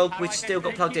joke which still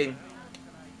got plugged in.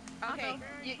 Okay,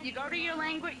 you go to your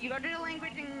language. You go to the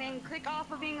language and then click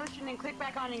off of English and then click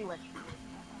back on English.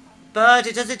 But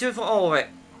it doesn't do it for all of it.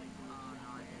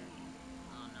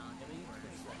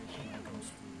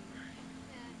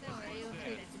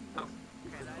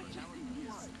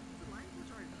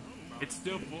 It's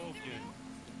still broken.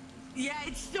 Yeah,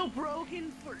 it's still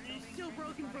broken for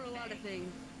a lot of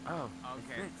things. Oh,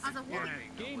 okay. Yeah,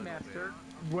 Game Master,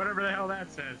 whatever the hell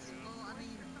that says.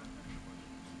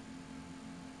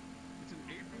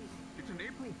 It's an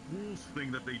April Fool's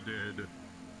thing that they did.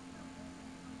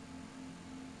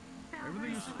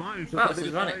 Everything is fine, so they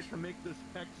decided to make this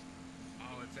text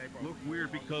look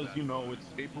weird because, you know, it's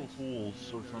April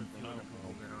Fool's or something. I don't know.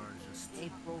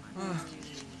 April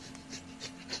Fool's.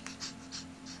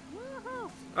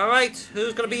 Alright,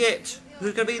 who's gonna be it?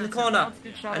 Who's gonna be in the corner?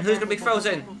 And who's gonna be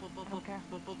frozen?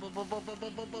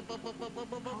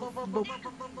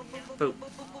 Boop.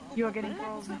 You are getting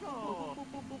frozen.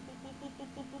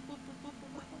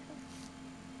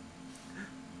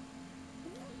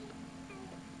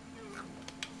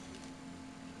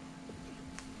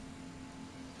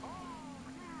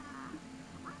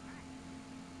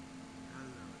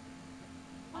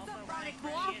 What's up, Runnic?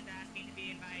 asking to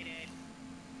be invited.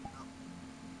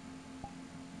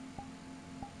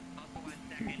 Also, 1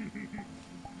 second.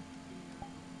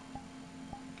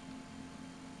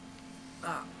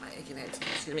 Ah, my aching head.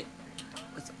 Excuse me.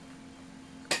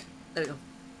 There we go.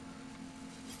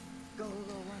 Go, run.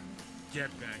 Get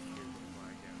back here before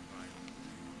I get fired.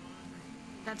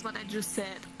 That's what I just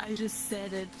said. I just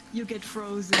said it. You get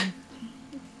frozen.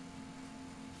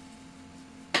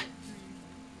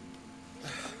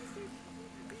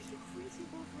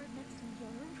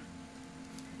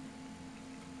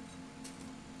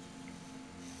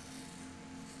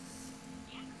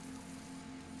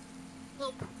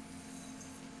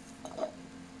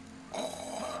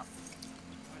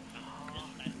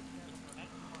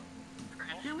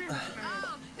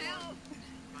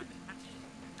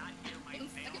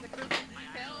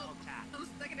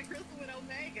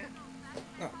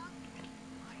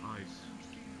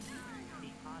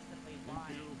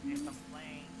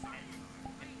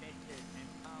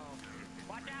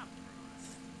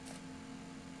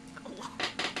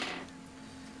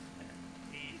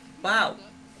 Wow.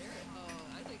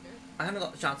 I haven't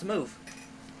got the chance to move.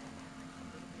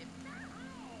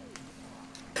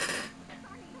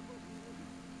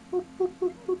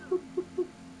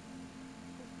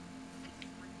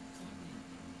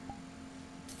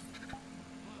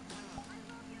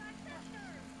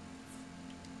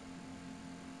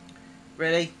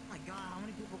 Really? Oh my god, how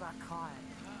many people got caught?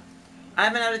 I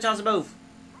haven't had a chance to move.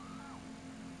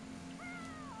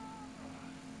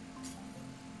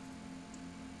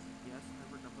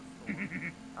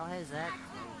 Oh, hey, Zach.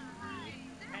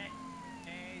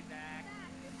 Hey, Zach.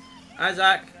 Hi,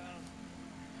 Zach.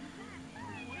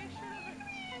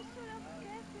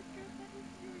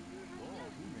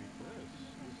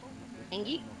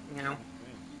 Angie? No.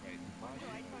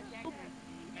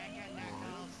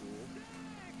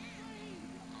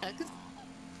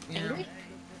 Angry?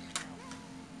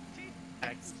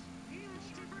 X.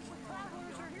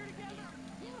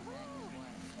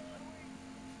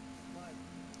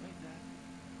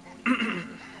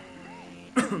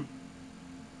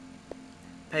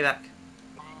 Payback.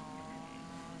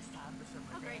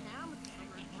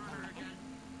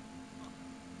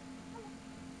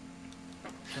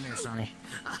 Come here, Sonny.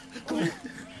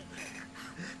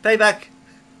 Payback.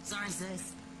 Sorry,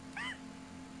 sis.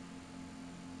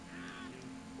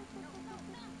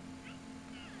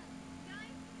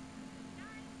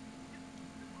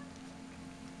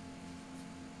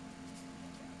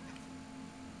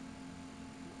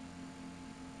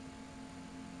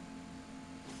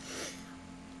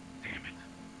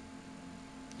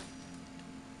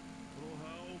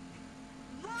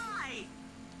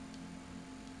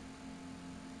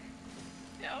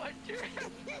 I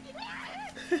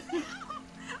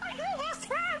almost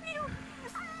have you!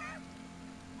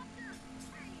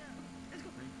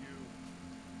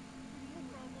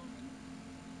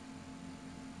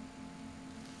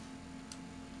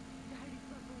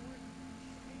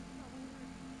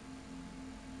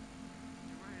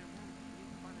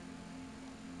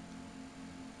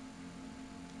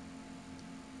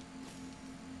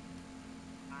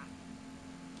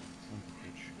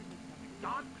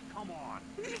 God, come on!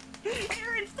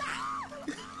 Aaron, stop!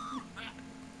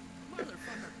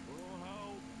 Motherfucker!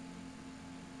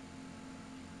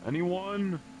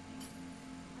 Anyone?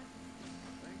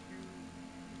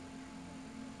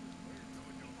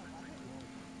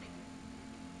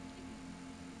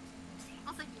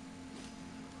 I'll take you.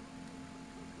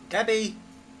 Gabby!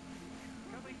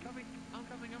 Coming. I'm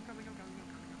coming.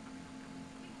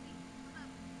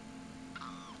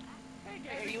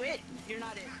 Hey, are you it? You're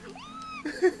not it.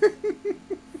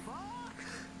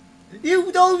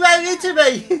 You don't ran into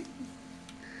me!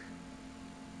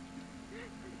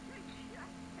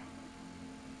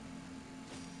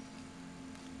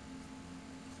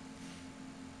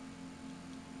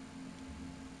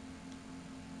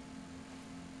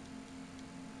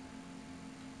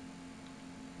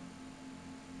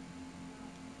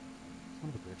 Son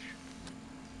of a bitch.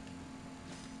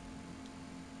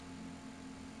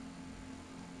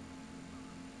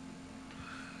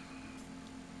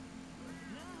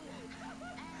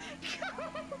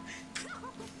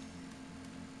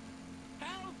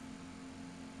 Help!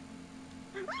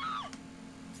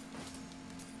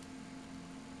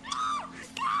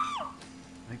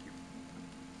 Thank you.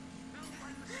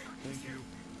 Thank you.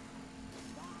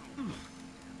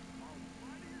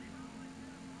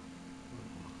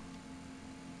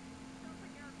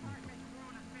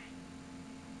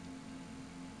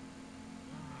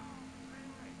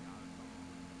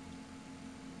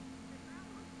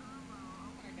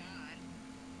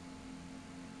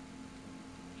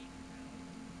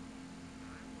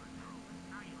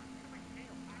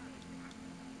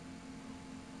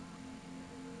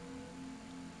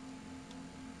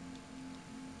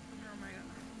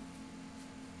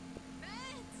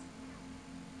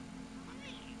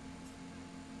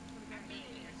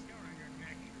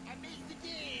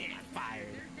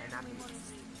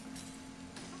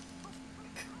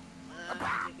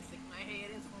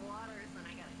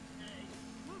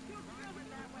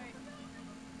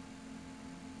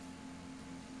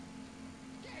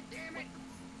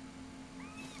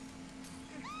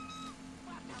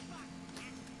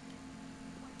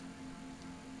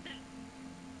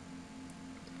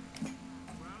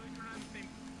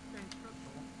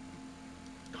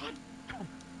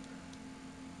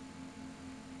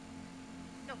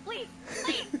 No, please,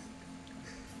 please.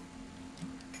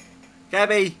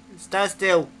 Gabby, stand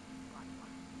still.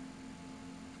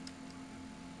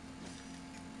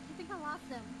 I think I lost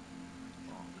him.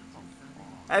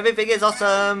 Everything is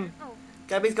awesome. Oh.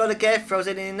 Gabby's gonna get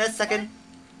frozen in a second.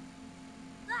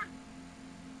 Ah.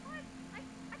 What? I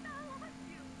thought I lost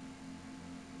you.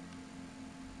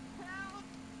 Help.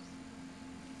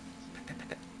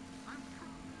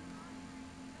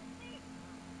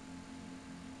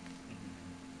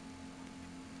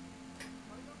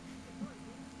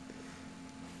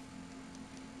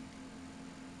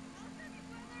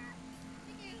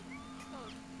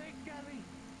 Thanks, Gabby.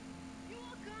 You're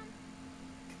welcome.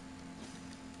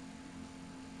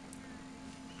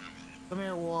 Come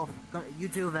here, Wolf. You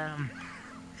too, Venom.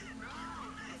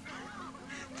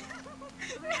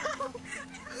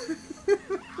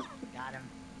 Got him.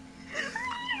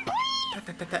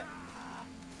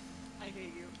 I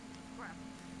hate you. Crap.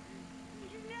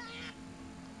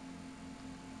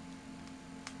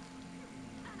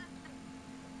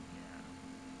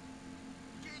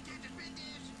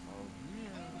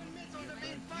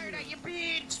 Fired at you,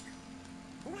 bitch!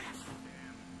 I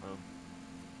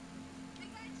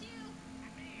got you.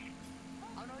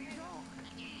 Oh no, you don't.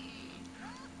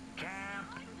 Camp.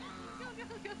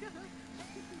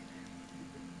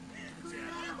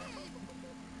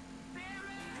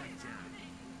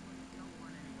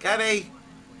 Gabby!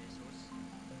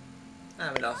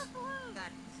 Ah, we lost.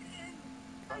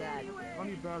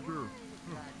 Honey Badger.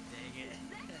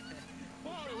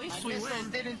 Well, at My least we missiles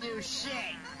win. didn't do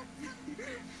shit.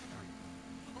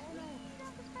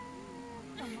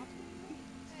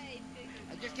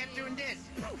 I just kept doing this.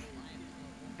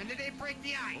 And then they break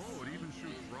the ice. Oh, it even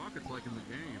shoots rockets like in the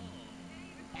game.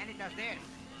 And it does this.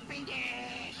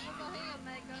 Bingish!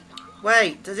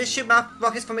 Wait, does this shoot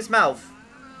rockets from its mouth?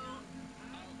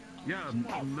 Yeah,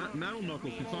 Metal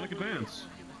Knuckles from Sonic Advance.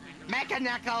 Mecha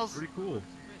Knuckles! Pretty cool.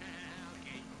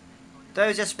 There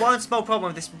is just one small problem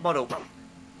with this model.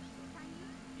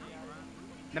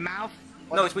 The mouth?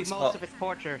 No, it's weak most spot. of its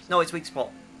porters. No, it's weak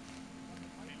spot.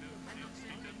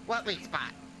 What weak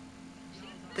spot?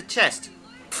 The chest.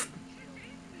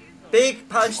 Big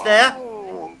punch there,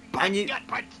 and you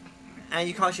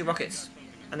can't shoot rockets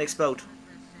and they explode.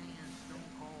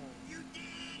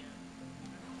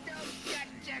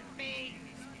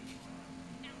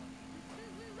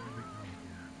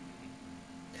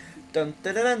 Dun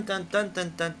dun dun dun dun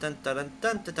dun dun dun dun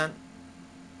dun dun dun.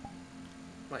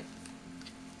 Right.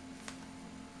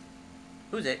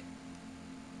 Who's it?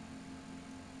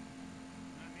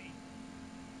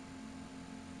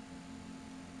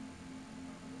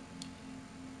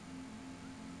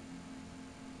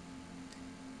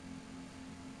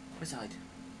 Where's hide?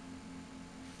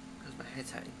 Because my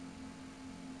head's hurting.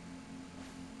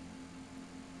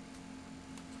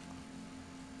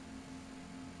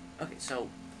 Okay, so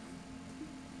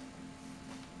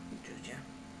yeah.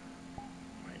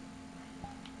 Right.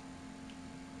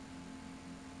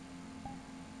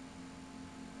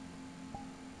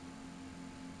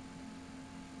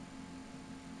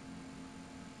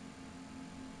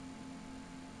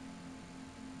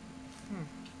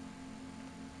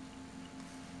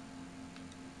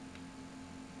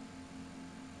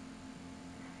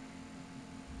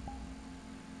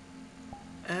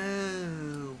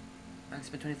 Oh, Max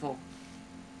been 24.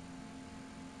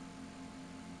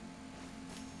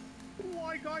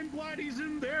 Like, I'm glad he's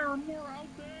in there and we're out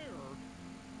there.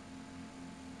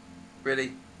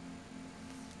 Really?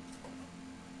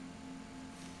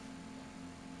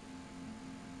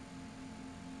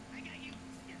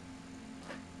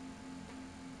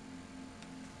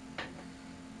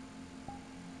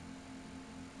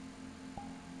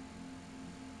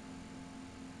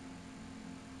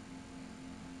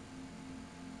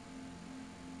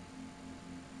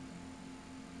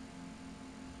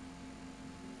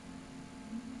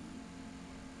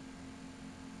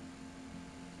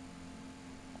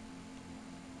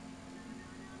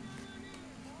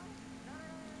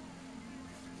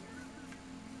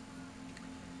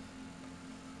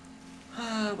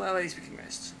 Well, at least we can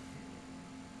rest.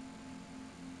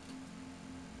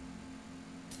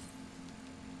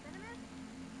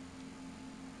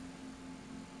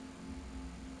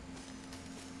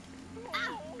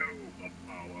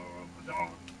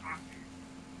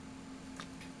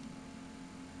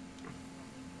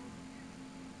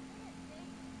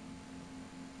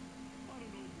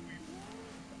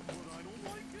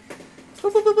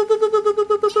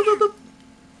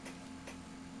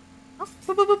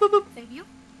 Thank you.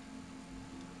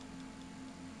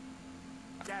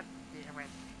 God damn it.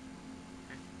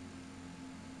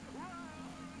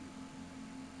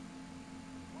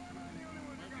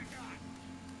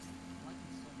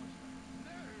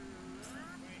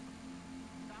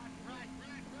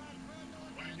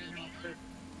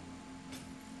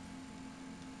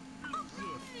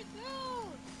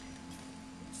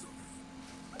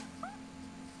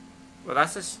 Well,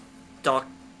 that's just dark.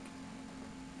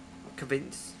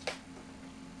 Convinced.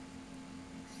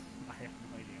 I have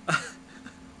no idea.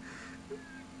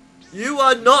 You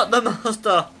are not the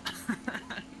master.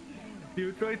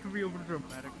 You try to be over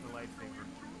dramatic the lightsaber.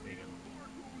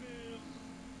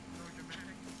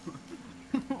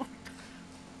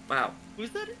 Wow. Who's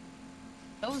that?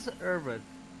 That was Urban.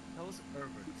 That was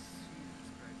Urban.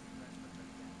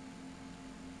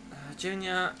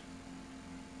 Junior.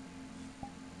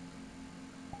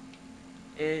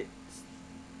 It's...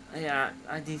 Yeah,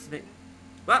 I need to make...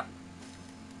 What?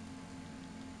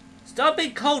 Stop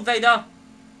being cold, Vader!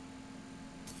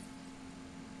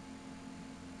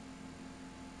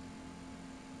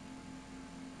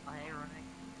 Oh, hey, Runnic.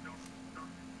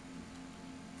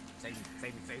 Save me,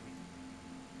 save me, save me.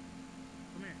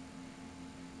 Come here.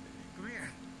 Come here.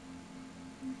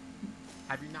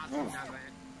 Have you not seen that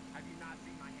man? Have you not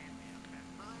seen my hand,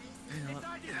 man? It's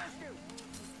on you.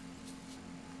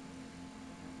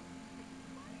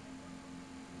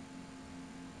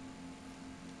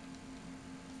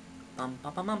 Bum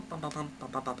bum bum bum bum bum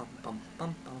bum bum bum bum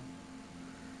bum bum.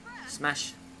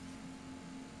 Smash.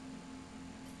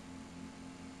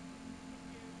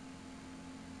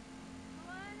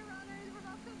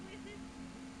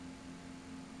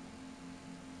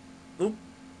 Oop.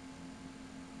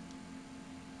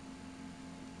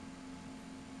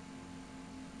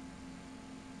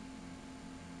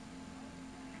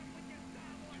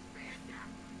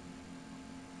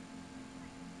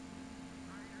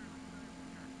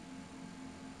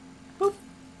 Boop.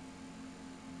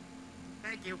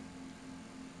 Thank you.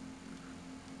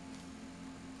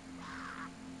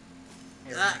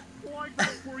 Ah. Like,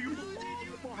 that's where you belong,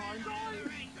 behind us.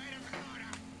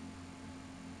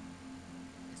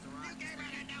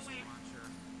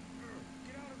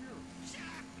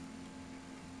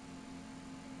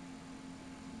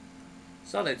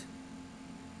 Solid.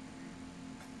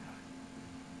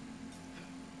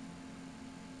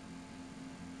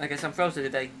 I guess I'm frozen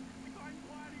today.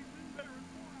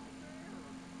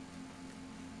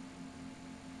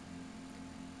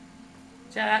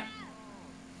 Chat,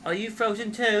 are you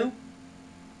frozen too?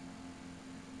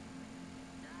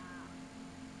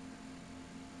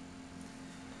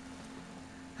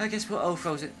 I guess we're all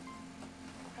frozen.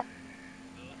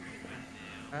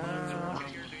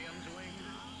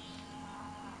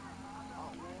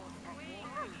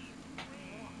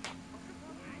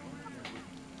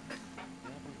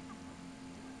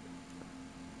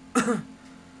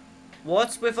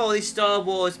 What's with all these Star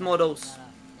Wars models?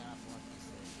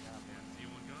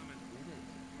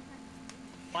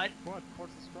 What? What? Force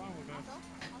is strong with us.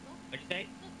 Okay.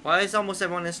 Why is almost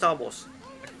everyone in Star Wars?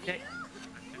 Okay.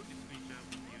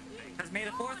 Because May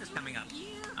the 4th is coming up.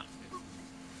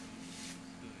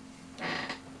 Oh.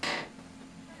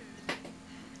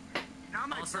 Now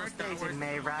my Also, birthday's Star Wars in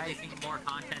May, is right? releasing more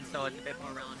content, so it's a bit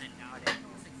more relevant nowadays.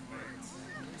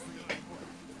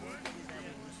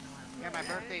 Yeah, my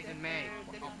birthday's in May.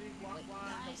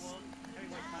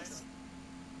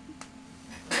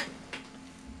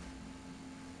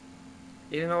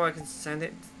 Even though I can send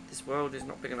it, this world is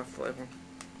not big enough for everyone.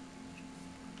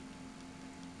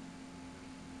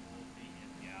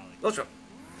 Ultra.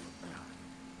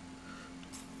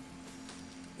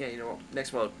 Yeah, you know what?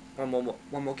 Next world. One more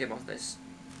game after this.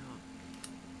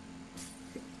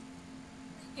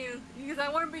 Because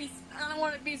I don't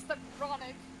want to be stuck with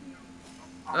Runnic.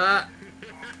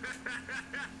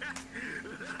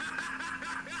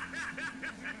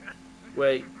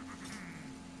 Wait.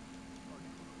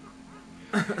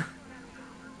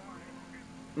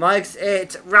 Mike's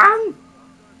it. Run!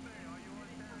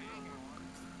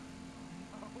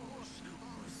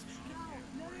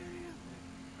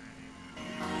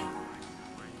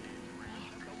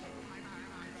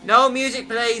 No music,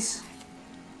 please.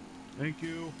 Thank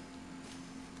you.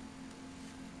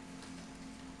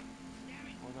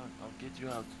 Hold on, I'll get you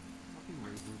out. Fucking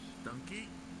ravers. Donkey?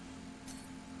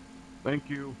 Thank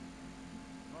you.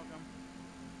 Welcome.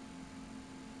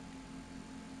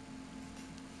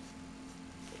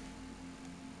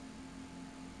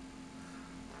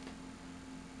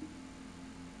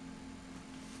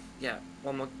 Yeah,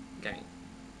 one more game.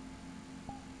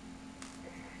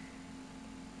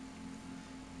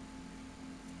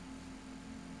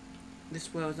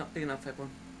 This world's not big enough for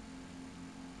everyone.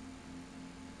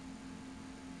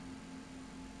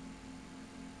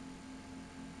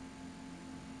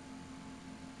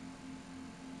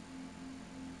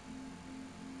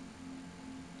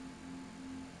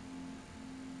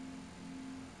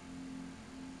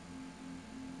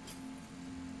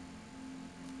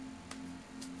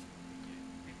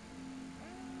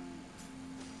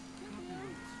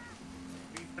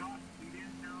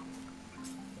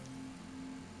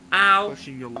 Ow!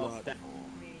 Pushing your lot.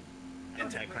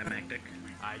 Anticlimactic.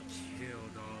 I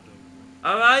killed all the...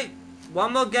 Alright,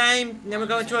 one more game, then we're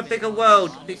going to a bigger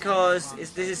world because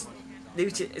this is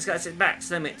it's got its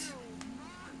max limit.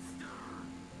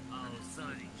 Oh,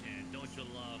 Sonny-chan, don't you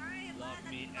love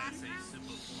me as a super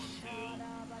form too?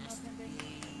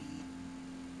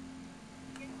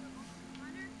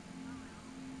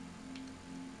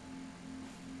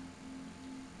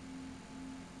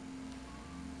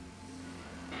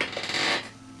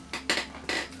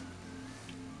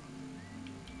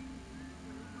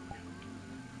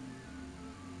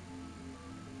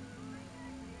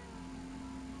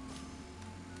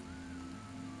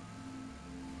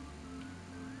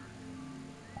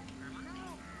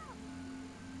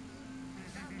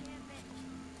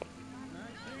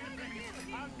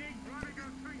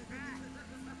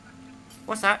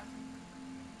 What's that?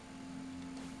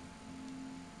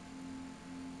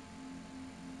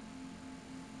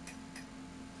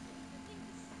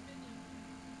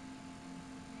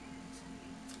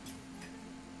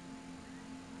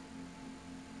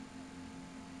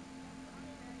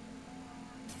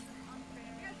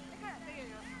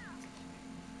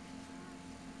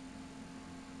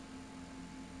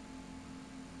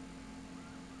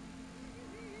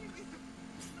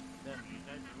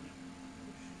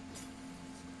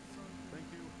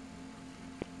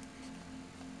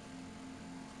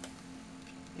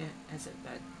 Yeah, is it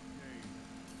bad?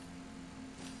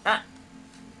 Ah!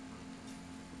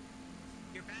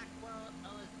 You're back, well,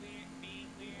 being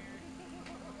weird.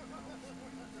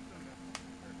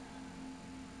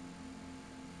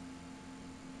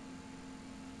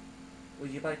 Would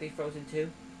you like to be frozen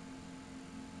too?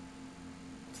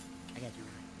 I got you.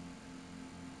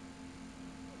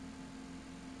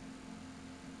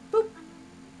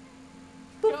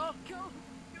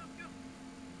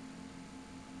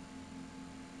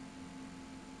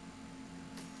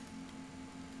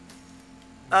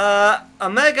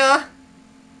 Omega.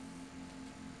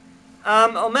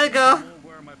 Omega.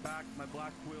 Where my black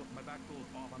wheel is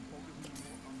off. I'm focusing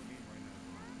more on the game right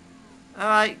now. All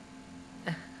right.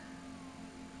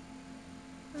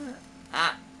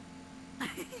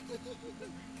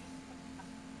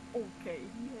 Okay,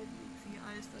 he had mixing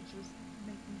eyes that just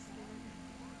make me scared.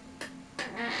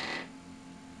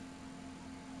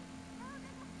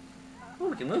 Oh,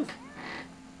 we can move.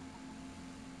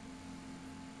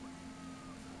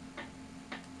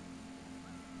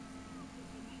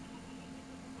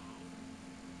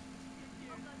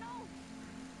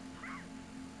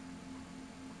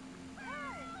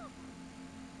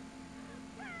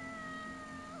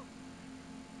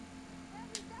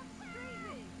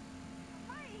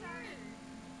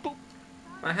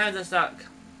 My hands are stuck.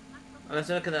 Let's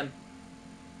look at them.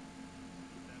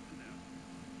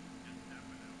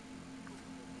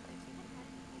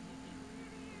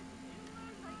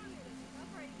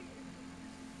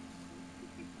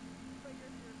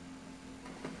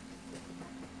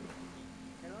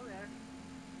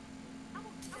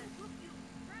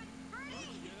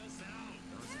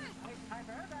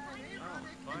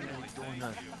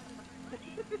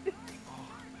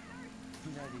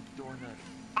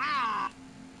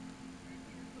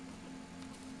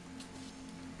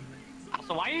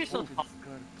 So why are you so tall?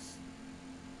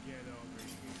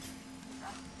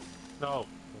 No.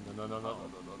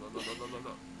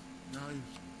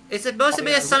 It's supposed to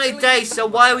be a sunny day, so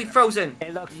why are we frozen?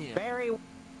 It looks very.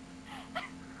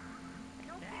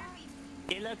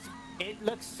 It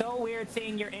looks so weird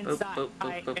seeing your inside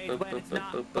when it's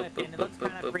not, but and it looks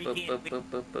kind of freaky. What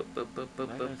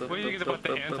do you think about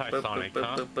the anti-sonic,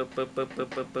 huh?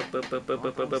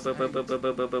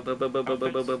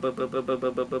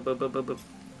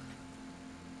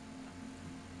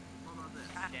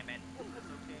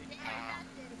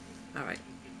 Alright.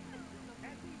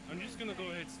 I'm just gonna go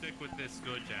ahead and stick with this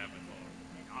good Javin.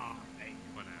 Oh, hey,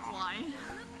 Why?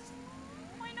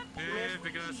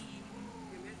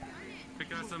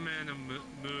 Because I'm in a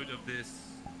mood of this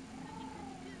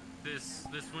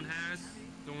one has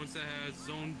the ones that has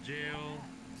zone jail,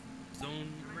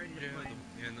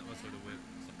 and also the whip.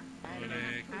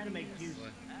 How to make juice.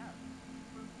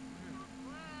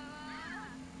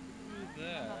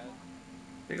 That.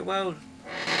 Bigger world.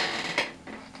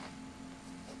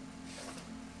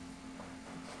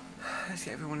 Let's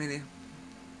get everyone in here.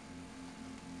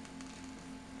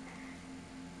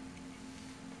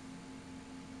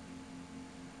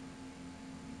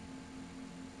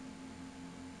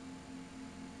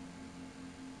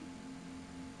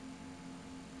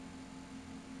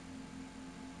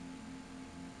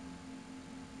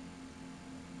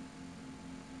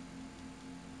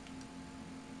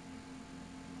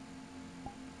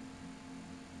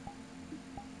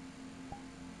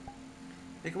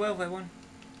 Big well, everyone.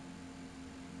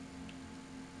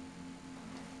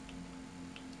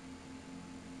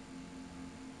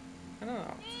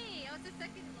 Hello. Hey, I was the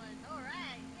second one. All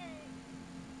right.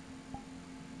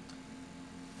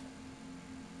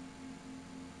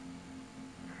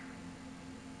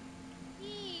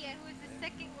 Yay. I was the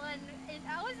second one, and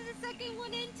I was the second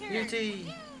one intern.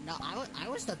 Beauty. No, I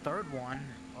was the third one,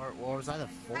 or was I the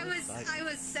fourth? I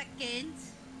was second,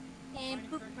 and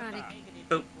Poop Runnic.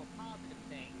 Boop.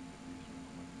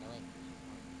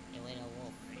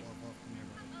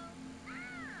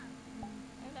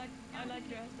 I like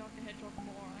you as Dr. Hedgehog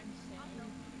more, I'm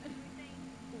saying.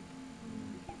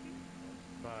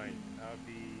 Fine, I'll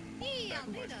be Hey, back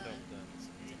when my Almeida.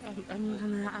 stuff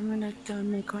done. I'm gonna go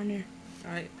in my corner.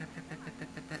 Alright.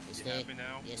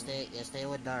 You stay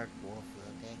with Dark Wolf,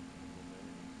 okay?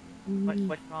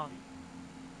 What's wrong?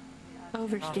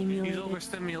 Overstimulated. He's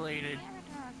overstimulated.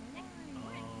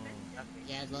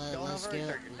 Yeah, let's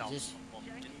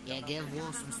give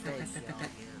Wolf some space.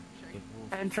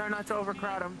 And try not to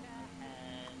overcrowd him.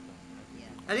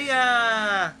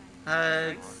 Aliyah!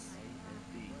 Hugs.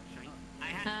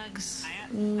 Hugs.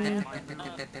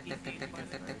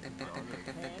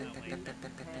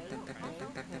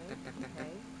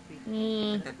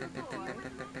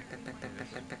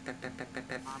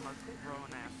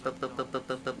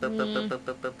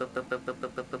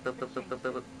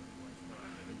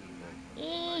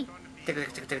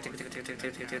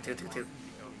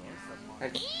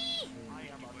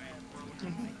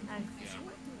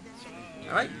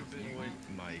 Alright.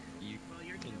 Mike, you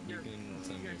can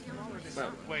send me.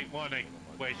 Well, Wait, warning.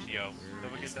 Ratio.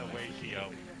 Don't forget that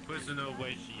ratio. Personal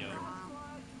ratio.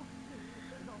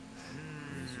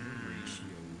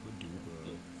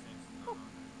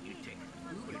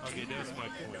 Okay, that's my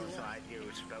point.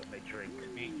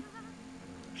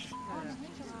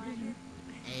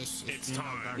 It's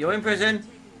time. You're in prison.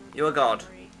 You're a god.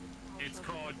 It's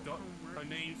called her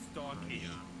name's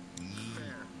Darkia.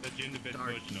 The gender best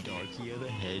version of Darkia the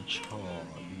Hedgehog.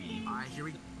 Alright, here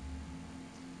we go.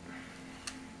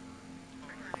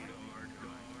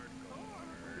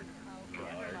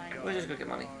 We'll just go get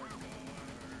money.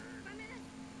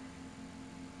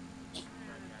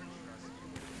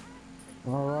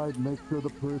 Alright, make sure the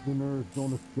prisoners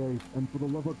don't escape, and for the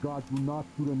love of God, do not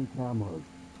shoot any cameras.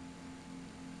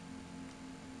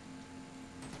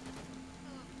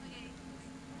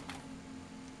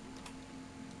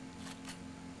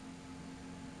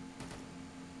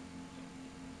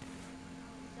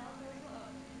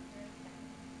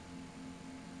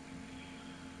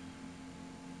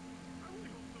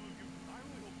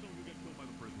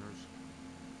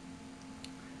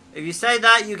 If you say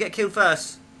that, you get killed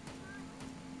first.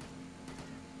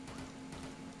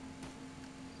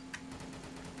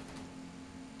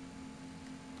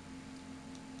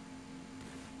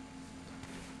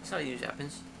 That's how it usually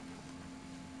happens.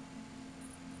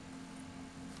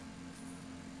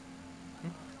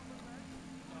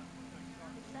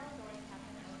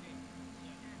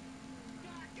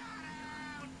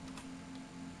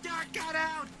 Dark got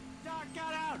out! Dark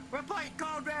got out! Repeat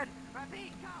code red!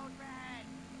 Repeat code red!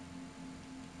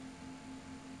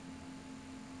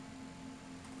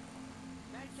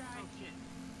 That's right.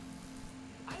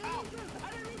 I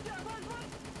didn't mean to! Run!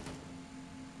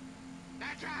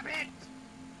 That's right,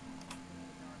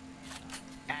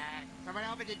 someone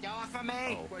open the door for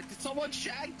me! Oh. Wait, did someone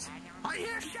shout? I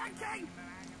hear shouting!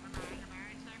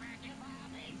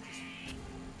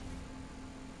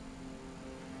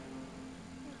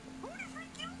 Who the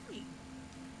freak killed me?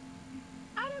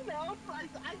 I don't know.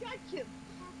 I got killed.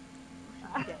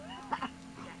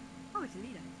 Oh, it's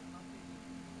Anita.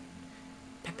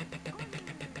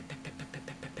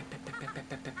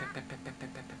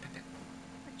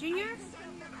 Junior?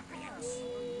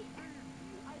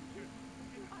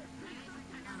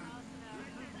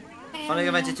 Funny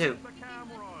Adventure 2.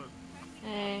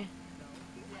 Hey.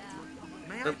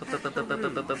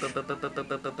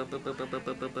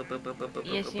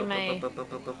 Yes, you may.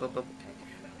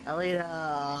 Alita.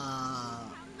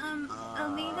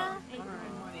 Alita?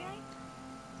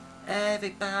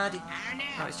 Everybody.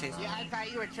 Oh, it's changed. Yeah, I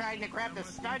thought you were trying to grab the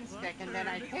stun stick and then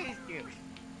I tased you.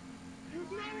 No,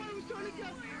 I was trying to go.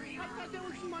 I thought there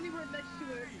was some money right next to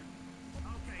it.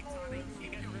 Okay, Tommy, you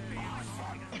get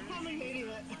I'm an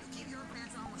idiot. Keep your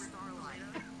pants on with Starlight.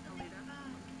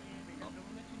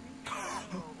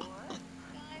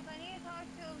 Guys, I need to talk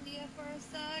to Alita for a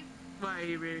sec.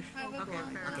 Baby.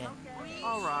 Okay.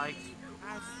 Alright.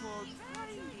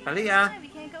 Aliyah. We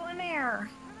can't go in there.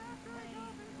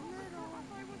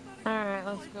 Alright,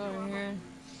 let's go over here.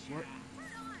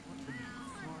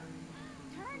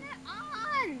 Turn it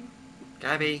on!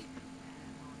 Gabby.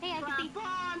 Hey, I can see.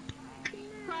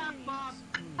 Clap Bob.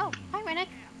 Oh, hi, Runnic.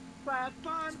 Clap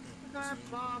Bob. Clap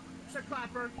Bob. The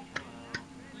clapper.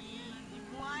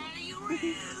 Why are you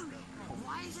rude?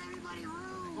 Why is everybody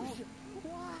rude?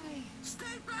 Why?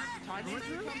 Stay back! Tiny,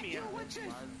 come here.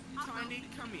 Tiny,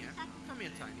 come here. Come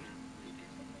here, Tiny.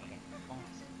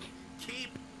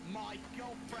 Keep my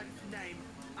girlfriend's name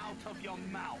out of your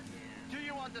mouth. Do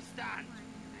you understand?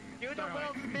 Do the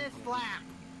Will Smith slap.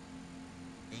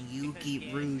 And you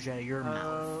keep Rouge out of your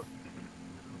mouth.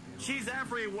 She's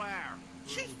everywhere.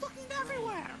 She's fucking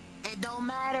everywhere. It don't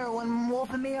matter when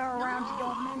Wolf and me are around, you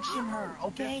don't mention her,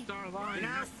 okay? You know,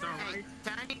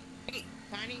 hey,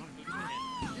 Tiny,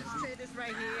 just say this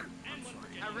right here.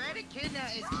 A red echidna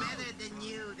is better than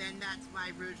you, then that's why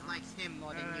Rouge likes him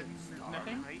more than you.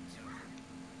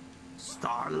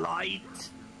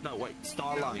 Starlight. No, wait.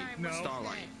 Starlight. No.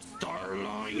 Starlight.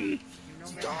 Starlight.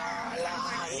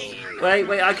 Starlight.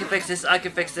 Wait, I can fix this. I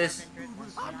can fix this.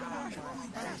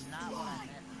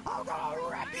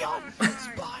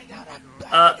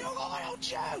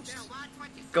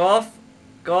 Go off.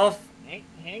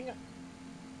 Hang on.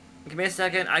 Give me a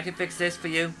second. I can fix this for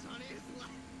you.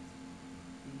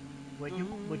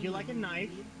 Would you like a knife?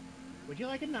 Would you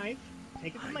like a knife?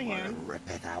 Take it from my hand. Rip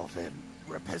it out of him.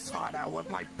 Rip his heart out with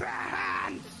my bare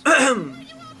hands.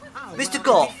 Mr.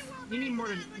 Goff. You need more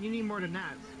than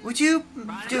that. Would you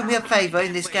do me a favour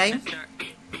in this game?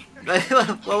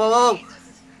 Whoa.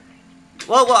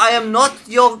 Whoa, I am not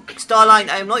your Starline.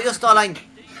 I am not your Starline.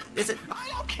 Listen. I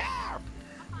don't care.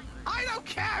 I don't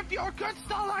care if you're a good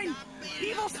Starline,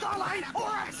 evil Starline,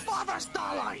 or ex-father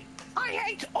Starline. I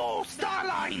hate all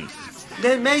Starlines.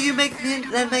 Then may you make me an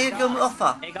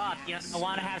offer. Hey, God, you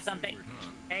want to have something?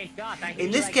 Hey, Hey, Scott, I hear In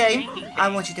you this like game, spanking I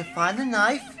things. want you to find the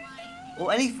knife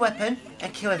or any weapon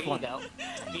and kill everyone. Here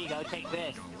you go, take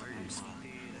this.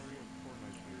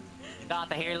 Scott,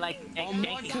 I hear you like On one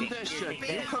spanking things. condition, Here, you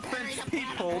take this. convince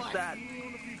people that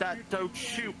don't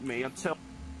shoot me until.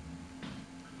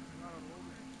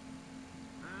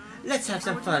 Let's have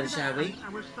some fun, shall we?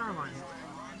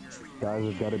 Guys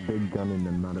have got a big gun and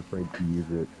I'm not afraid to use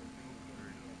it.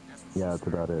 Yeah, that's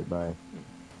about it. Bye.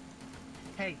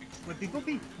 Hey, would people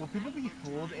be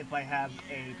fooled if I have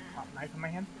a pop knife in my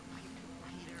hand?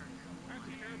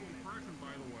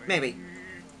 Maybe.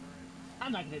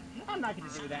 I'm not gonna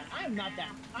do that. I am not that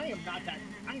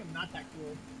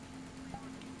cool.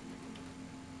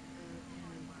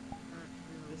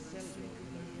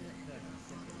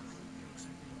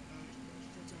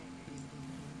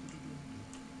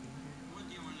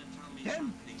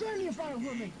 Tell me about a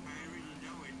woman.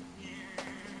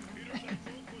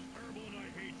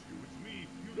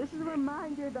 This is a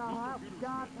reminder to help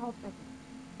God help us.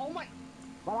 Oh my!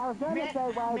 What I was going to say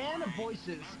was... Man of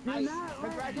voices. Do not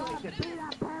Congratulations.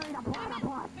 let Perry the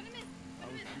Platypus.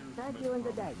 Thank you and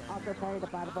good day. Also, Perry the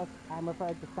Platypus, I'm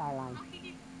referred to Starline.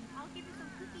 I'll give you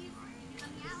some cookies.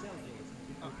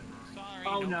 Sorry,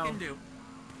 oh no. Can do.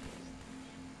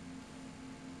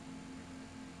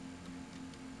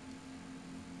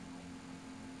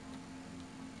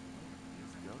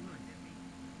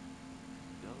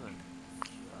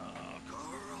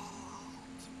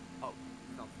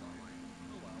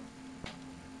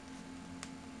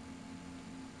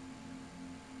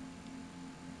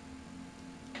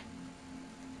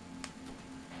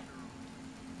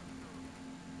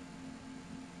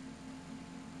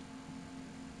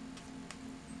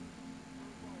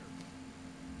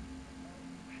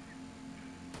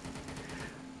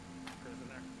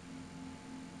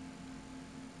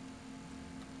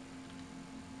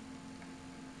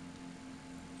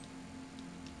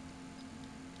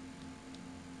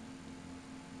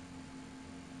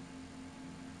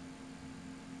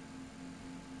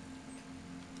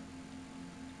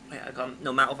 Wait, I can't.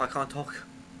 No matter if I can't talk.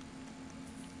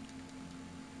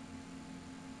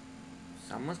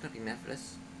 Someone's gonna be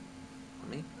Methodist. For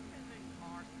me.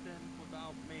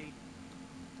 Without me.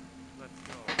 Let's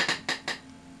go.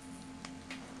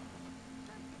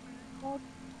 That's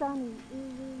sunny.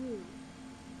 Ooh.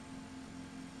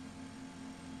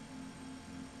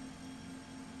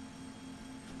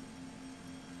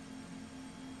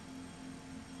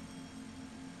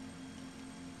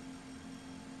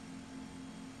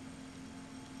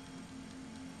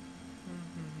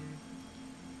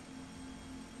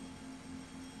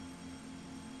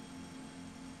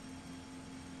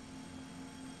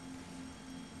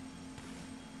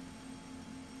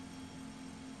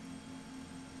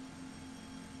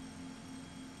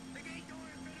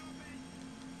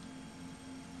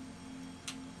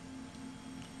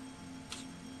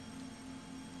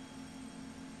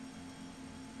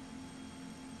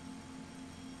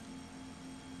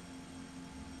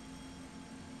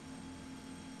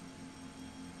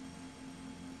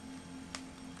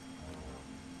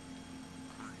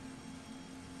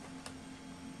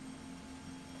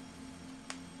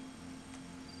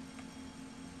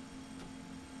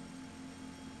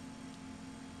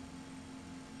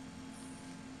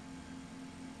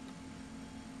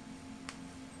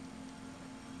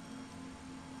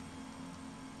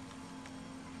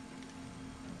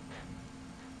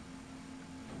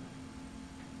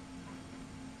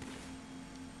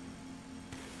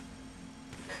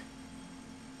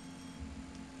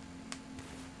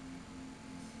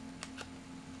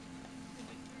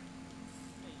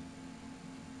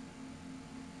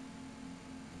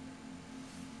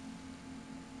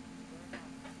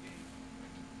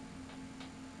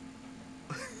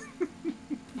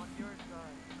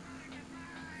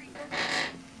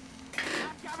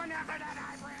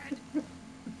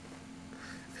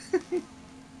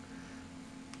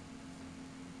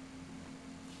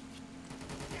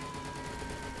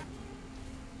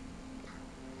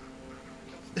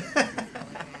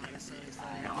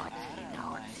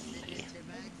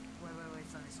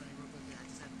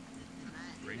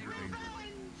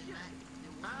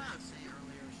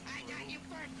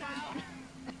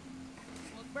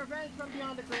 Revenge from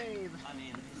beyond the grave. I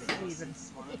mean, Even.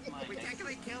 we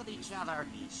technically killed each other.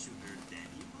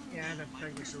 Yeah, that's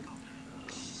technically true.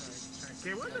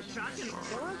 There was a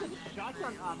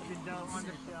shotgun option though on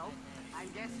the shelf. I'm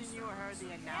guessing you heard the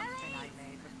announcement I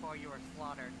made before you were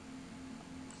slaughtered.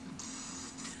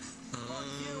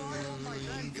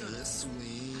 I'm gonna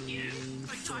swing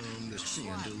from the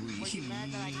chandelier.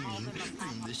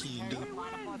 From the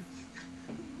chandelier.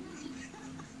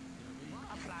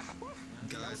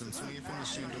 Guys, I'm swinging from the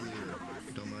chandelier.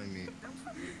 Don't mind me.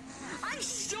 I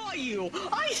saw you!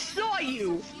 I saw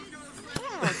you!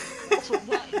 Fuck!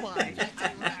 Why?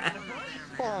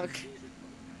 Fuck.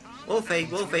 Wolfie,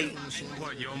 Wolfie.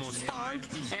 What, you almost died?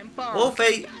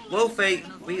 Wolfie, Wolfie,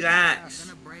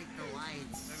 relax.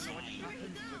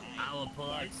 Our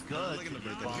part's good. Dog the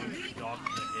hedgehog.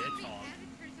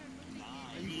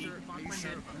 Are you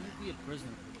sure? Be a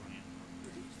prisoner.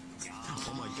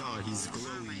 Oh my god, he's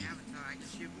glowy.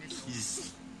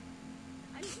 He's...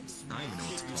 I don't even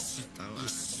know what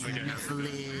to do.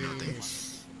 Nothing.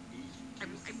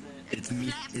 It's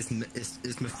me. It's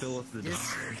Maphilith the Dark.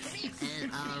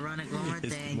 And Runnic, one more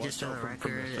thing, just for the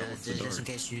record, just in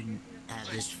case you have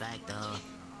this fact,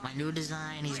 my new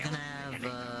design, he's gonna have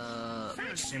a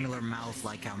similar mouth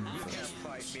like how Memphis.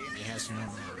 He has similar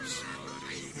mouths.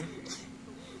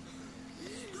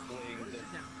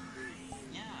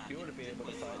 You would have been able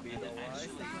to find me, though, why?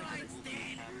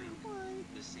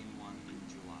 The same one in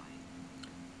July.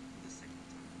 The second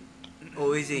time.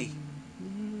 Oh, is he?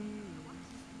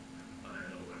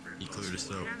 He cleared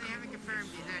us out. They haven't confirmed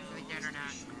he's actually dead or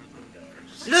not.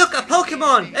 Look, a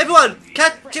Pokemon! Everyone,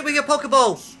 catch it with your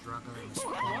Pokeball!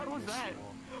 What was that?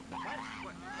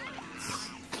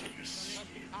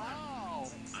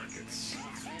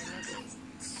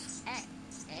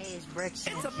 Hey, it's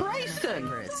Brixton. It's a Bryson!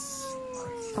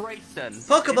 Bryson.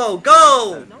 Pokeball,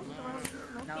 go!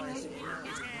 No, it's...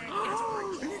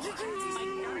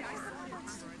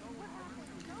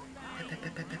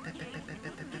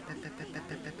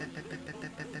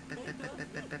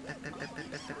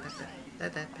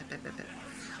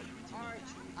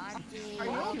 Are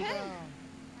you okay?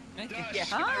 Yes,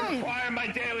 I require my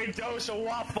daily dose of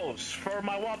waffles for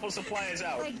my waffle supply is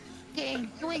out.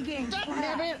 Gang,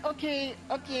 Damn it, okay.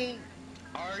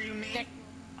 Are you me?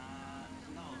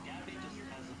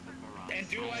 And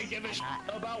do I give a shit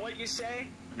about what you say?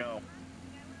 No.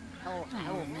 Oh,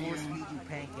 I will force feed you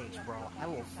pancakes, bro. I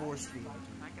will force feed you.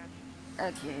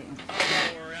 Okay.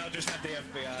 Don't worry, I'll just have the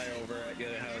FBI over at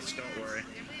your house, don't worry.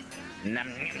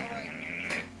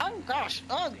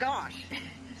 Oh gosh.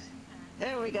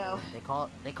 There we go.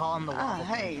 They call him the waffle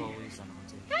hey. for a reason.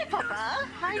 Hey, Papa.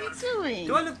 How you doing?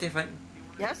 Do I look different?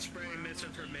 Yes.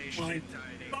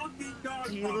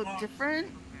 Do you look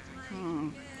different?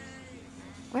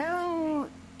 Well,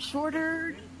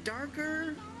 shorter,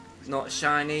 darker. Not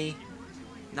shiny.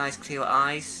 Nice clear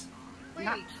eyes.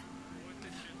 Wait.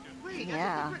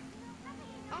 Yeah.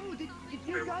 Oh, did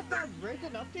you got that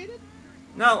written updated?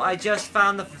 No, I just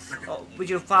found the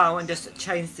video file and just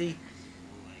changed the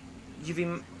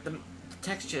UV the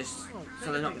textures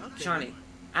so they're not shiny,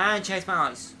 and changed my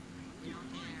eyes.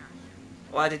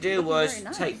 What I had to do was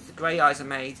take the grey eyes I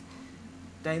made,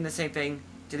 then the same thing,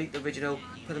 delete the original,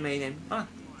 put the main in. Ah.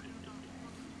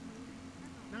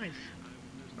 Nice.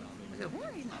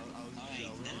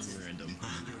 Random.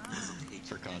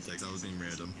 For context, I was being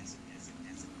random.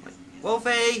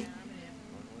 Wolfie!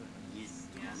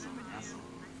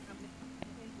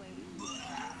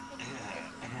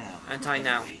 Anti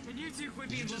now.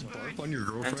 Did you just barf on your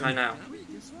girlfriend? Anti now.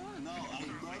 No, I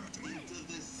barked into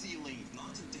the ceiling,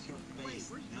 not into your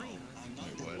face. No, I'm not.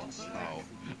 What?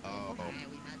 Oh. Okay,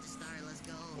 we got to start. Let's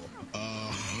go.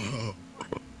 Oh.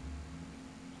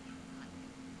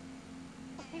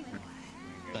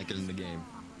 Back in the game.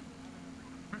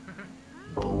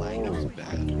 The lag was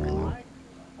bad.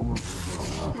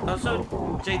 Also,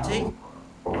 JT,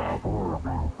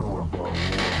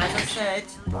 as I said,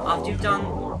 after you've done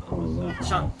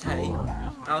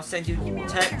Shantae, I'll send you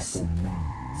Tex,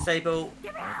 Sable,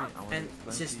 and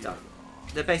Sister.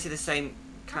 They're basically the same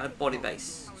kind of body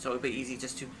base, so it'll be easy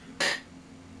just to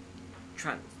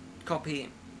copy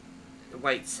the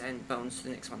weights and bones to the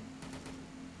next one.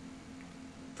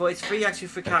 For its three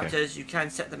characters, you can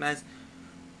set them as,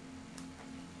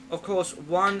 of course,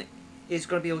 one is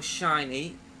going to be all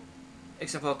shiny,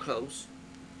 except for clothes.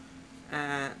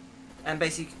 And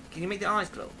basically, can you make the eyes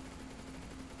glow?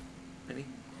 Maybe.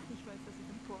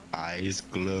 Eyes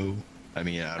glow. I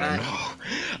mean, I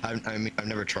don't know. I've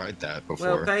never tried that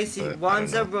before. Well, basically,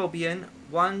 one's a Robian,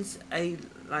 one's a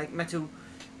like metal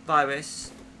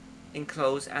virus in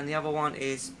clothes, and the other one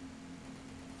is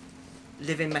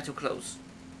living metal clothes.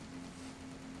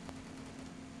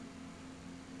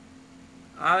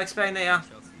 I'll explain later.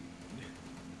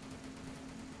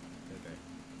 Okay.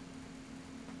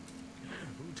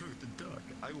 Who took the duck?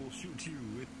 I will shoot you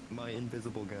with my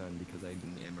invisible gun because I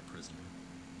am a prisoner.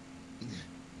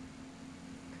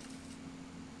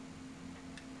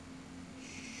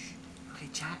 Okay,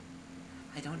 chat.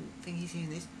 I don't think he's hearing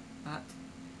this, but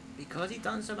because he's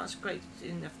done so much great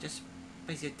enough, just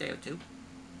basically a day or two,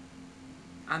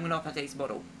 I'm gonna update his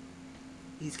model.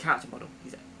 His character model.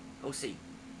 He's OC.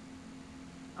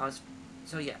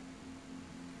 So yeah.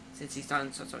 Since he's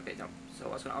done so okay, so I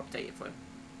was gonna update it for him.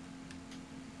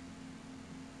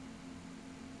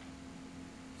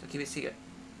 So keep it secret.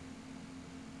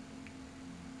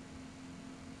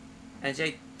 And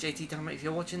JT, tell me if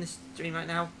you're watching this stream right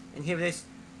now and hearing this,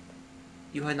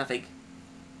 you heard nothing.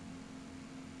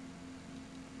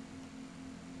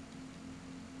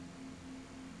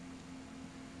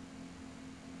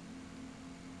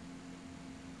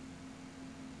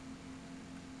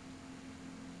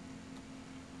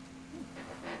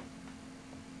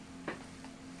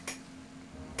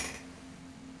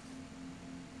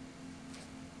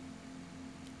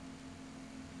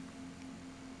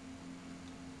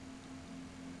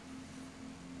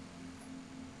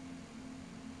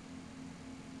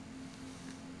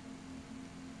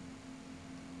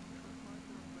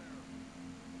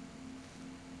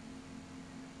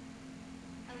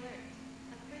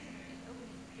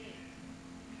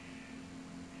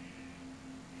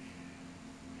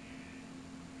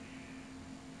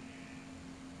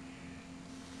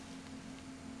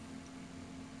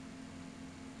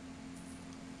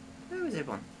 Where is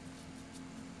everyone?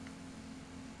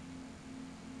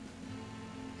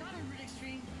 Got a Runnic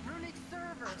stream. Runnic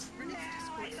server. Runnic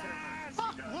Discord server. It's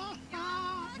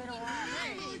been a while.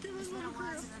 Hey, it's been a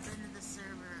while since I've been to the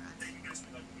server.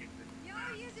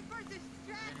 Y'all use it for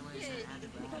distraction.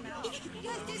 You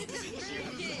guys did it to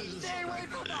distraction. Stay away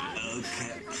from that.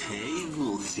 Okay,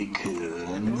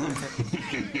 Wolfie-kun.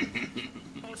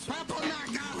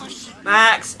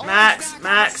 Max.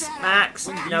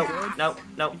 No.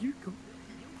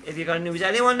 If you're gonna use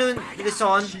anyone doing this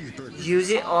on,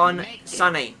 use it on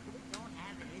Sunny.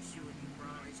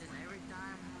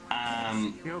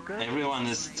 Everyone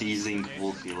is teasing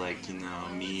Wolfie, like, you know,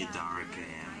 me, Dark,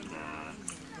 and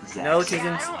Zach. No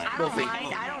teasing Wolfie.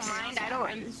 I don't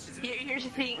mind. Here's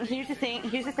the thing,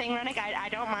 Runnic. I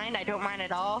don't mind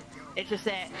at all. It's just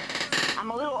that I'm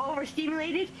a little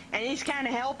overstimulated, and this kind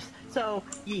of helps. So,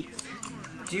 yeah.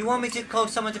 Do you want me to call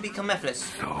someone to become Methodist?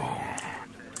 You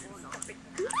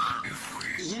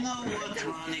know what,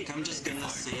 Runnic? I'm just gonna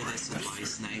say this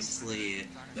advice nicely.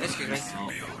 Excuse me.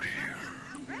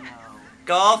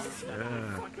 Golf.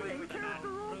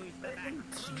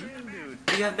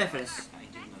 Do you have Methodist?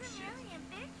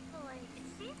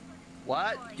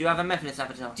 What? Do you have a Methodist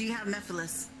avatar? Do you have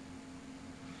Mephiles?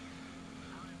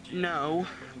 No.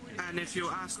 And if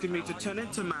you're asking me to turn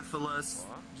into Mephiles,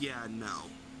 yeah, no.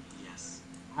 Yes.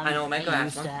 I know Omega has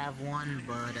used one. to have one,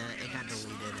 but it got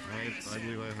deleted. I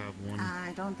believe I have one.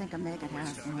 I don't think Omega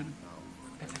has one.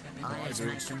 Oh, it's an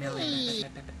extra million.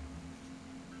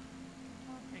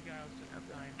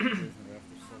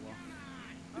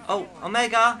 Oh,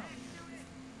 Omega.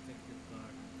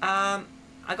 I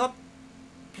got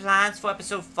plans for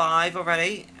episode 5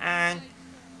 already, and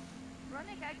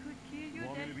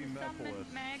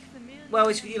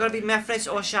well, you're gonna be Methodist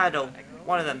or Shadow,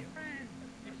 one of them.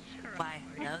 Why,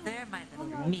 hello there, my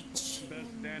little meat.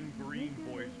 Best Dan Green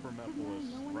voice for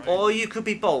Mephiles, right? Or you could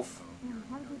be both.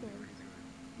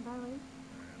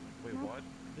 Wait, what?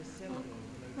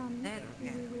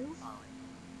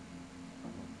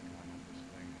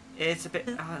 It's a bit.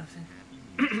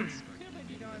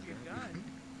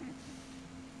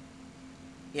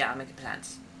 Yeah, I'm making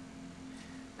plans,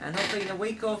 and hopefully in a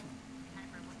week or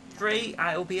 3,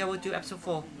 I will be able to do episode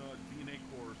 4. DNA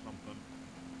core or something.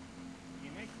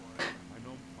 I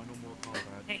know more combat.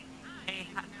 Hey,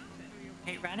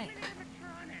 Runnic.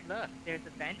 Look, there's a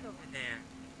vent over there.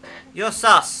 You're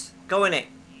sus. Go in it.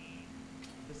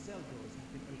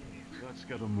 Let's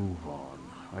get a move on.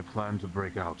 I plan to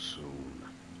break out soon.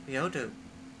 We all do.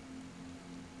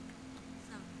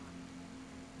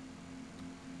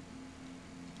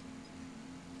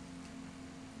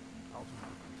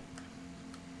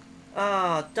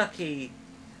 Ah, Ducky,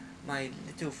 my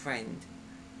little friend.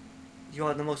 You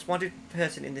are the most wanted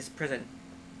person in this prison.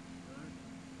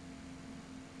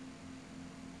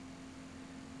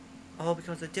 All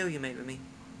because of the deal you made with me.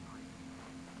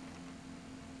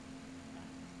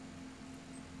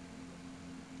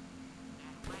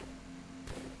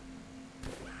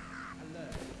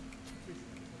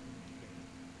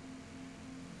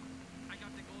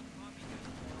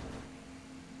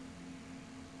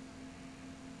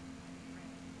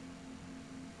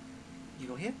 You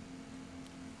go here?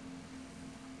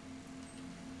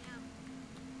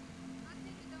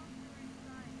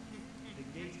 The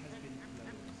gate has been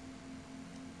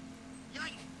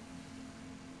closed.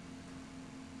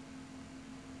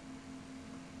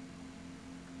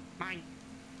 Mine.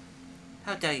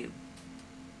 How dare you?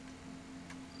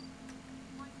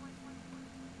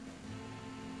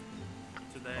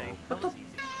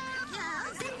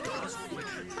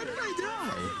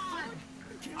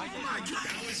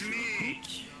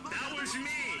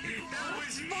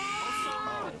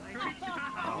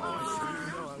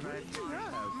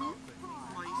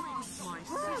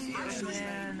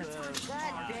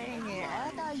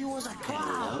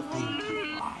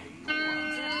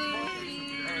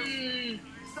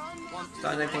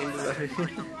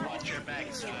 Watch your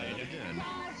backside again.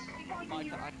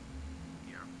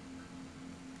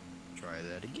 Try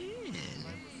that again.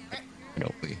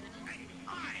 Don't we?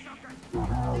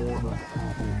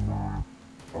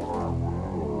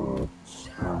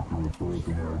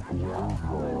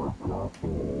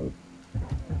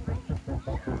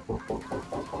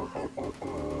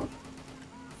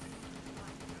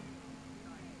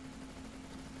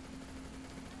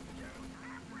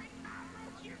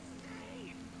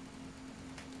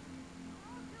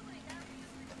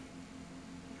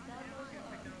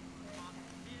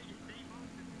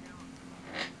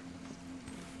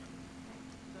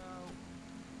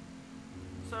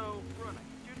 So, Runnic,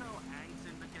 do you know Ang's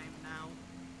in the game now?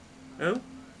 Who?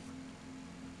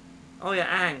 Oh yeah,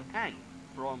 Ang. Ang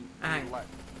from Ang. I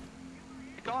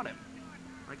got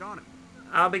him.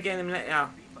 I'll be getting him later.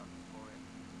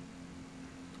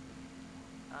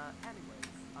 Anyways,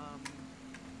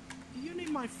 do you need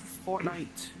my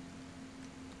Fortnite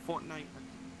account?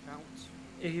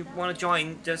 If you want to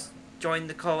join, just join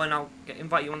the call and I'll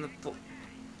invite you on the.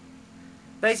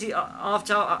 Basically,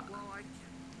 after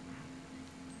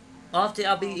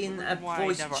I'll be in a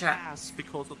voice I never chat. asked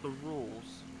because of the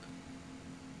rules.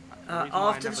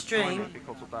 After the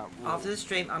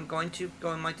stream, I'm going to go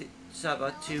on my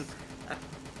server to.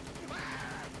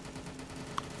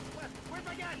 Where's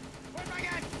my gun? Where's my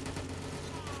gun?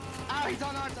 Oh, he's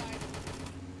on our side.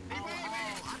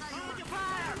 Hold your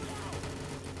fire!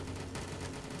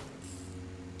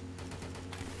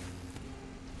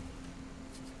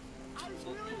 I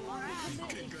really want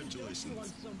to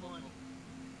Congratulations.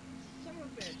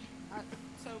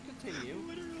 So continue.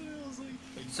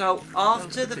 So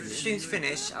after the stream's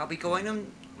finished, I'll be going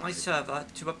on my server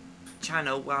to a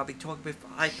channel where I'll be talking with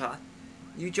Hyper.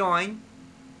 You join,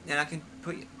 then I can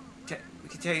put. We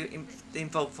can tell you the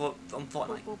info on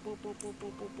Fortnite.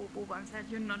 I'm sad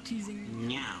you're not teasing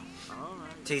me. Yeah.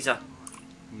 Alright. Teaser.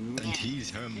 And tease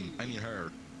him. I mean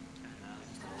her.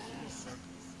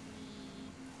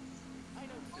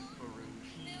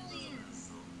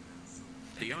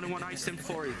 The only one I sim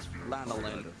for is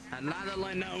Lanolin, and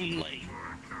Lanolin only.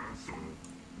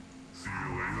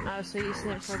 Oh, so you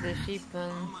sent for the sheep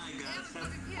then?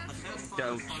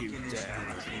 Don't you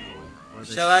dare.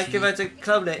 Shall I give her to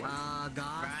clone it? Yeah,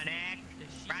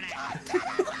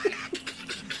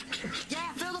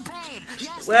 feel the pain.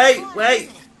 Yes. Wait.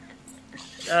 Wait.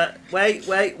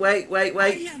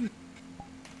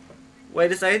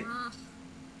 Wait a second.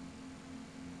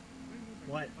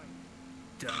 What?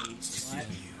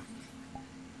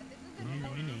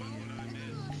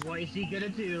 What is he gonna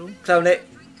do? Clone it.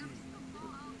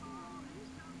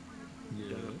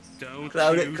 Don't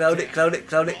Clone you it. Clone it. Clone it.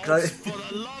 Clone it. Clone it. For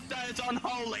the love that is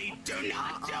unholy, do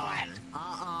not do it!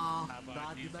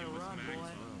 God, you better run,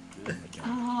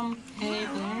 boy. Hey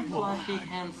there, fluffy,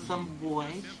 handsome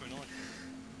boy.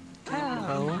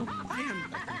 Hello.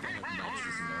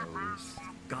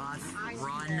 Goth,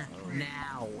 run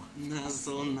now.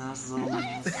 Nuzzle.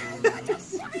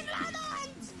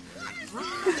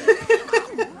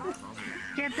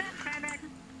 Get that panic!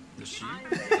 The sheep?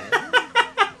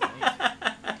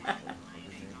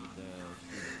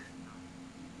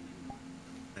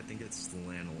 I think it's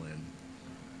lanolin.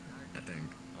 I think.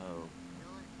 Oh.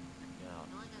 Yeah.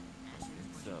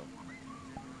 So.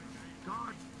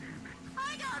 God damn it. I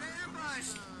got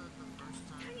ambushed!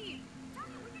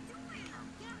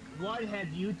 What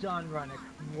have you done, Runnic?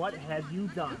 What have you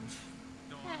done?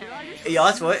 He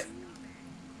asked for it.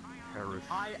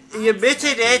 He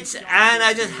admitted it, and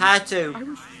I just had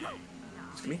to.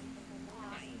 Excuse me.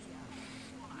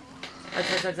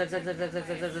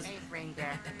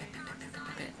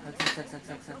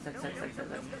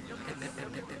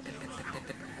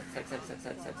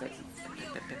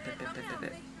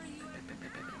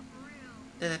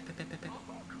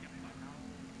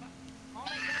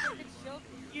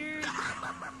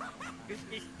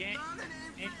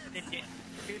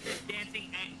 Dancing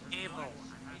able.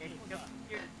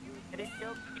 It is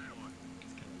so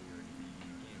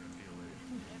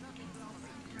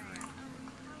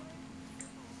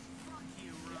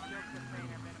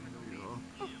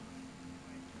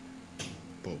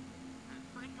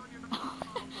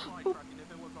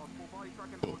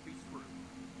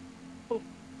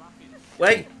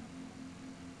Wait.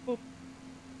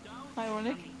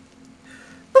 Ironic.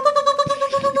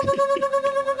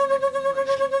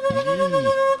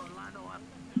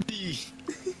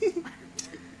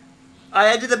 I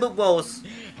ended the book walls.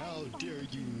 How dare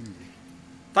you?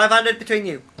 500 between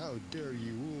you. How dare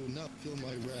you? Will not feel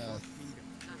my wrath.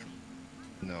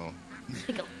 No.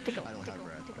 Tickle. I don't have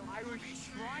wrath. I was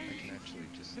trying I can actually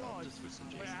just switch some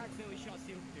but I accidentally shot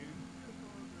Seal 2.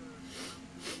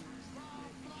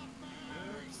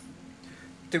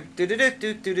 Do do do do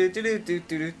do do do do do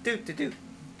do do do do.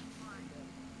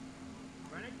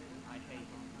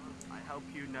 I hope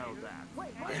you know that.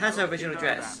 It has an original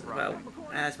dress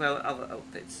as well other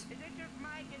outfits.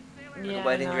 The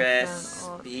wedding dress,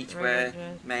 beachwear,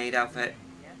 maid outfit,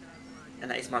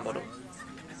 and that is my model.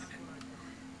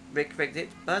 Rick rigged it,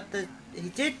 but he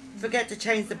did forget to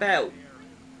change the belt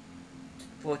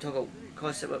for toggle,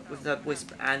 cause with the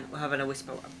wisp and having a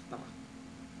whisper.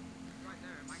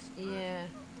 Yeah.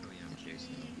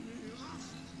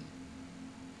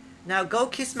 Now go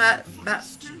kiss Matt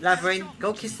Laverin.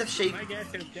 Go kiss the sheep.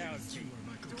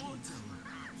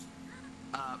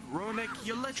 Runnic,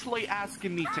 you're literally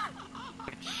asking me to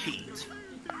cheat.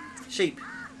 Sheep.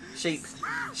 Sheep.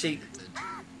 Sheep.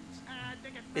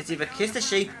 It's either kiss the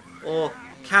sheep or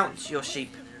count your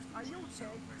sheep.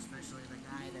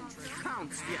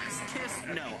 Pounce, yes. Kiss,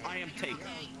 no. I am taken.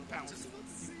 Pounce.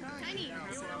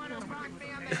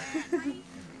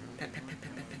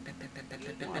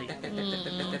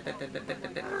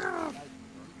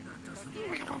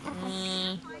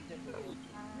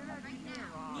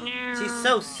 She's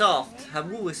so soft. Her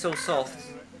wool is so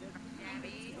soft.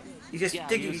 You just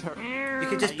dig. You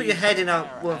can just put your head in her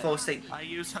wool and fall asleep. I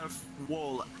use her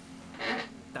wool.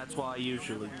 That's what I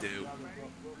usually do.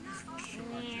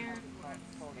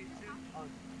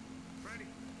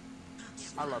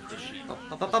 I love this sheep.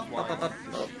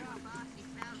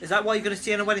 Is that what you're going to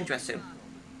see in a wedding dress soon?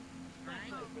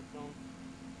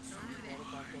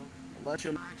 Unless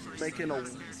you're making a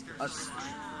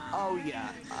oh yeah,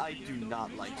 I do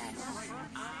not like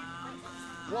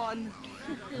one,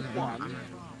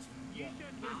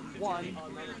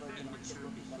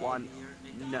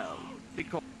 no.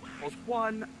 Because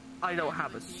one, I don't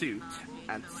have a suit,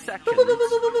 and second...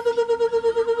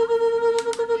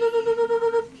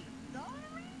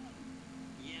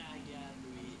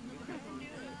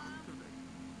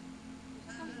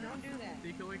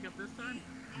 You can wake up this time?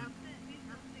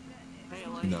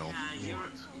 No.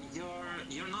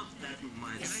 You're not that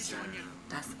much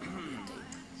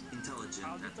intelligent.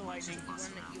 I'll get the lightning.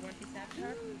 You want the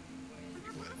Snapchat?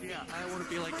 Yeah, I want to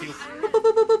be like you.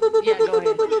 Yeah, go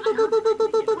ahead. Wait,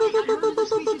 I heard this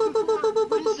speech before.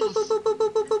 What is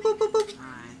this?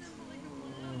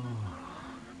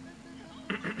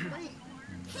 Wait.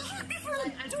 Before the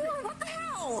door, what the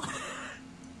hell?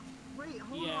 Wait,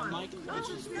 hold Yeah, on. Mike,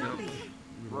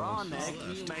 Runnic,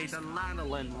 you made a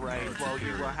lanolin raid while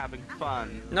you were having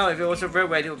fun. No, if it was a real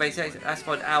raid, it would basically ask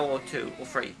for an hour or 2 or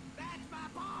 3.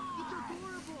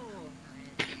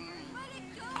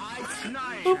 I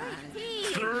sniped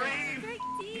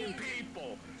 3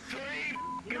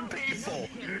 people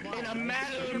in a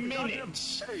matter of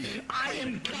minutes. I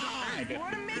am God.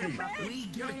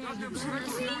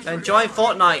 Enjoy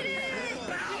Fortnite.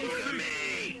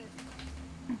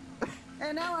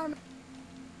 And now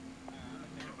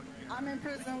I'm in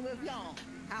prison with y'all.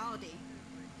 Howdy.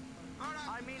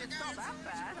 I mean, it's not that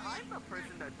bad. I'm a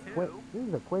prisoner too. Wait, this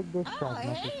is a quick discharge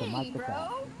message from Mike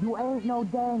Patel. You ain't no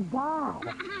dang god.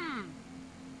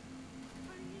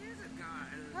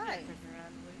 Hi.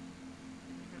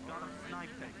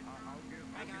 Sniping. I'll give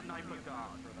Sniper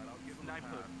God. I'll give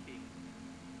Sniper King.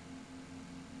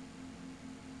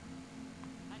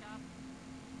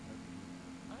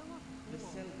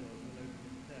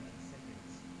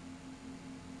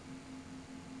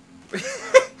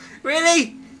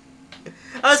 Really?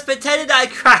 I was pretending that I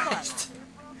crashed.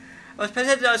 I was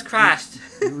pretending I was crashed.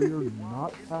 You're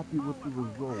not happy with the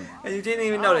result. And you didn't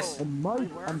even notice. And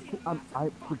Mike, I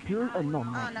procured, and no,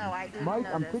 I didn't Mike,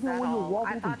 I'm taking one of your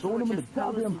waffles and throwing them in the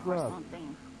goddamn trash.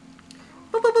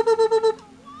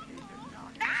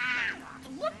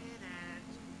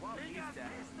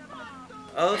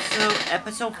 Also,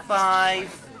 episode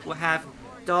 5 will have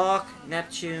Dark,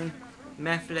 Neptune,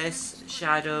 Mephiles,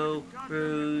 Shadow,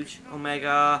 Rouge,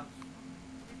 Omega,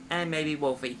 and maybe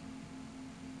Wolfie.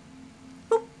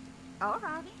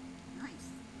 Alrighty. Nice.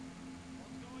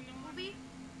 Movie?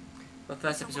 But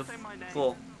first, episode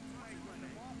 4.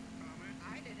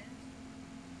 I didn't.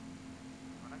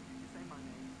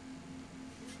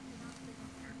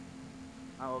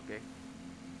 Oh, okay.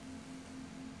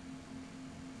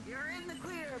 You're in the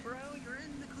clear, bro. You're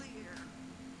in the clear.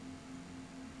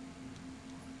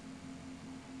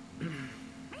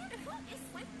 Man, the fuck is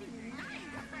sleeping nice.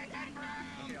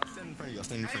 Okay, I'll stand in front of you. I'll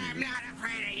stand in front of you. I'm not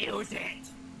afraid to use it.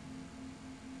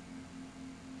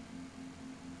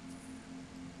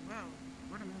 Whoa,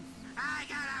 what am I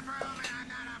got a broom and I'm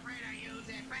not afraid to use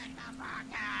it. Back the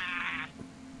fuck up.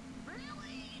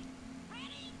 Really?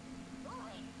 Ready? Go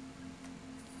ahead.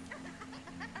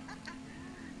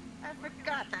 I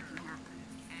forgot that can happen.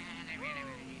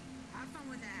 Have fun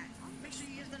with that. Make sure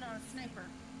you use using on a sniper.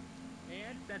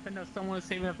 And that's enough. Someone is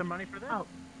saving up the money for this. Oh.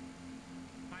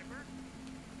 Piper.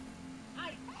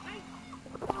 Hi.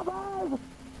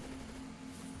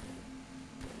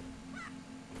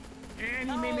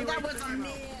 And he made me that wait was for a him.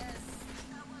 miss.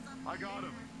 I got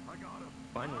him.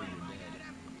 Finally, you're dead.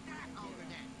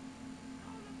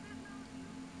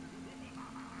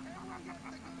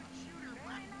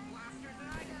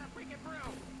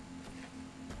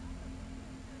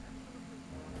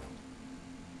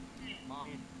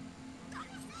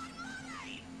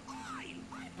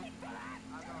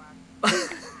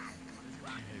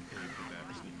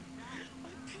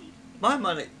 My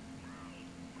money.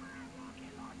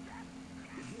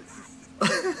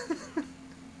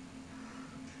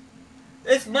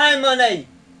 It's my money.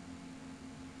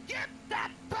 Give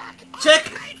that back. Check. I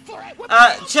paid for it with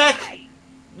Check. money.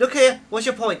 Look here. What's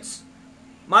your points?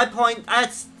 My point.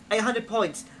 That's 800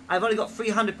 points. I've only got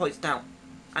 300 points now.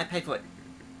 I paid for it.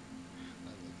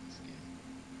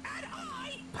 And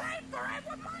I paid for it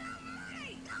with my own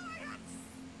money.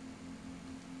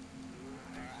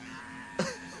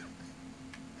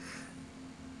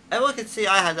 Everyone can see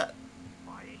I had that.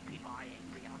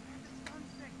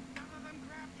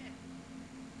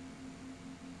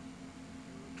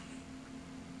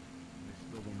 They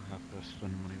still don't have to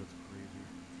spend money. That's crazy.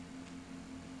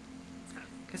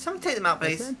 Can someone take them out,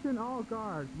 please? Attention all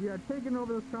guards. We are taking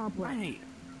over this complex. I hate it.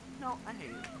 No, I hate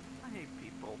it. I hate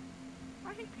people.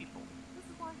 I hate people. This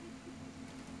is why I hate people.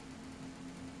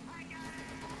 I got it.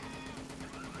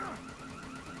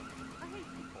 I hate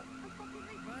people. I fucking hate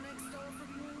people. Runnic stole from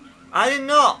you. I did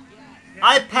not.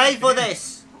 I paid for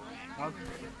this. You're paid.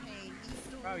 He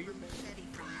stole Oh, the you- machete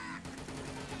from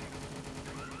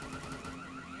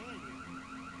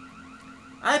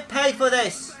I paid for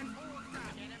this.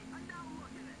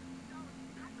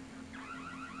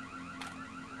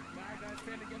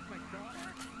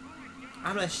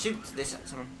 I'm gonna shoot this at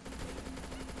someone.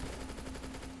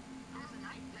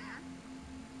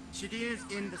 She is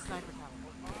in the sniper tower.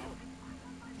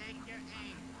 Take your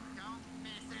aim. Don't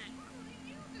miss it.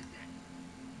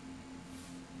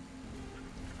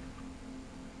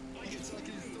 So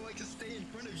I can stay in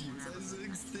front of you. So I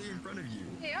can stay in front of you.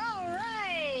 Hey, all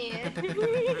right.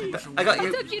 I got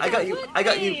you. I got you. I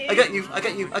got you. I got you. I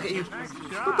got you. I got you.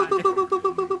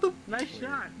 Nice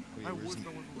shot. I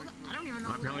don't even know.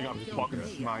 I apparently got fucking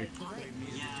sniped. Yeah,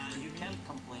 you can't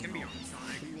complain all the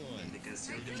time because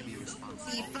you're going to be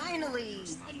responsible. He finally.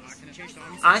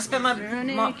 I spent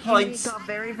my points. got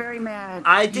very, very mad.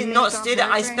 I did not steal it.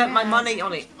 I spent my money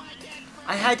on it.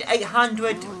 I had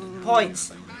 800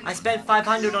 points. I spent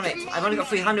 500 on it. I've only got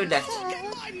 300 left. Look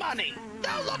at my money.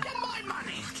 Now look at my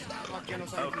money.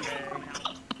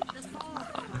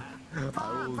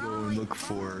 I will go and look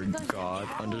for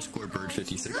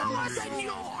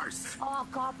God_bird56. Oh,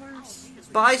 coppers.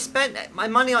 But I spent my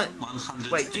money on.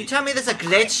 Wait, do you tell me there's a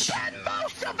glitch?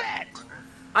 Most of it.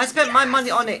 I spent my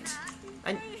money on it,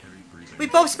 and we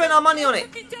both spent our money on it.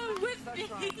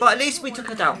 But at least we took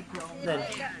her down. Then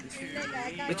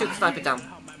we took the sniper down.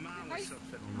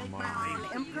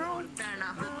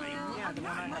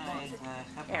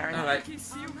 Alright.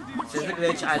 So there's a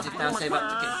glitch. I just now save up to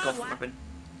get the golf weapon.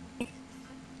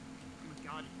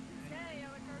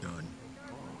 Done.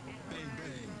 Bang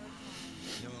bang.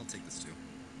 You know, I'll take this too.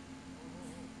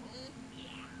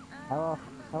 Hello,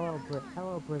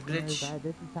 prisoners. Glitch.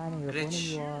 This is Tiny reporting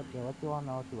Glitch. you all to let you all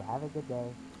know to have a good day.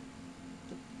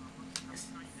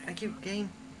 Thank you, game.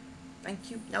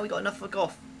 Thank you. Now we got enough for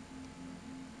golf.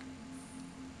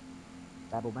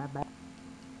 Babble, bab, bab.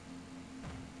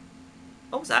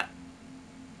 What was that?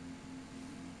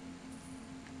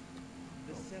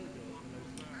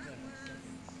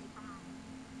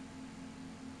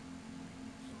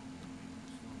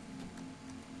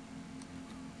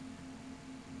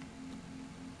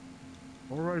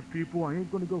 Alright, people, I ain't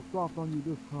gonna go soft on you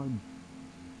this time.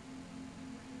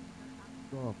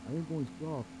 Soft. I ain't going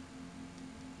soft.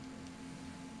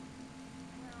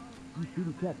 You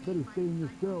shooting cats better stay in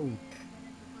your cells.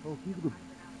 Oh, keep it.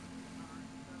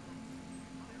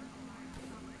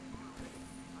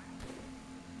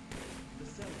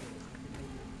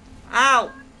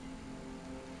 Ow!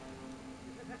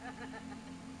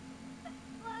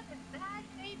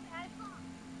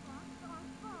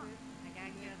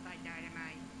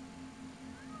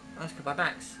 Let's go by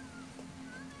backs.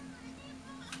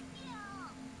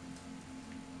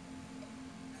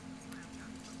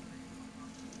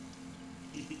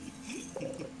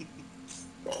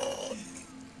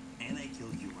 And I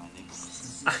killed you,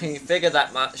 Runnic. I figured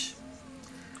that much.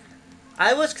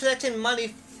 I was collecting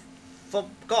money for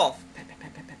golf.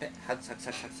 Hugs.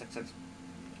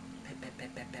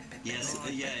 Yes,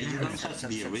 yeah, you're not supposed to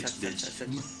be a rich bitch.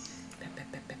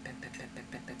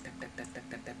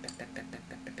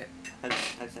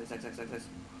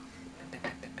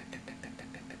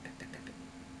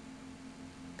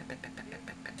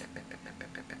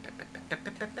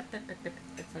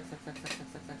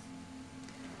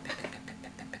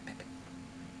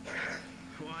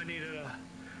 Well, I needed a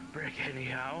break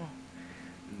anyhow.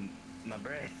 My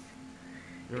breath.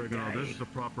 There we go. This is a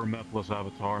proper methless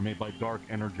avatar made by Dark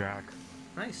Enerjack.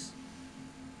 Nice.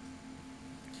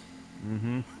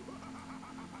 Mm-hmm.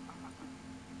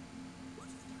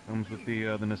 Comes with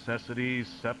the necessities,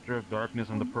 Scepter of Darkness,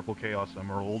 and the Purple Chaos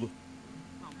Emerald.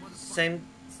 Same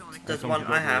does the one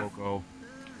I have.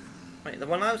 Wait, the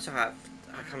one I also have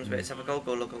comes with itself a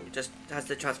Go-Go logo. It just has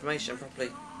the transformation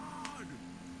properly.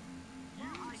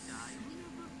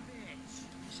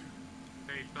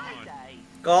 Hey, Dawn.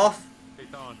 Goth. Hey,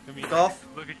 Dawn, come here. Goth.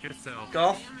 Look at yourself.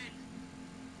 Goth.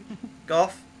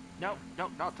 Goth. No,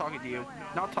 not talking to you.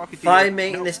 Not talking to you. Find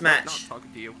me in this match. Not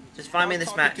talking to you. Just find me in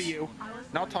this match. To you.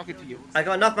 Not talking to you. I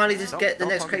got enough money to get the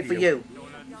next crate for you.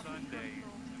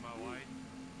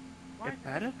 It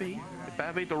better be. It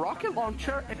better be the rocket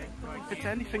launcher. If it's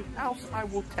anything else, I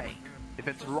will take. If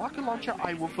it's a rocket launcher,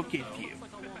 I will forgive you.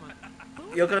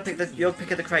 You're gonna pick the. You're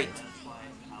picking the crate.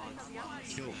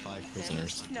 Kill 5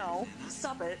 prisoners. No,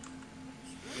 stop it.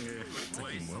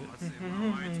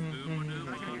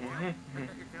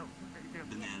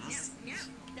 Bananas?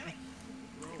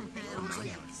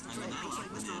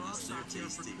 Bananas, they're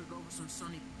tasty.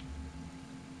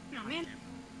 No, man.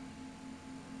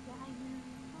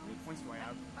 Points do I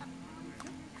have?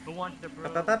 Who wants the bro?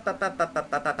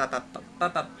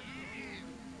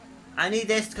 I need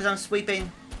this because I'm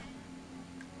sweeping.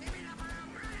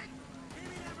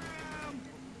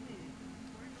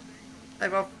 Hey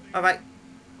Rob. All right.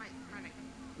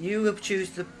 You will choose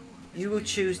the. You will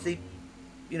choose the.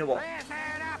 You know what?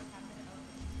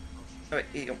 Alright,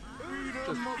 here you go.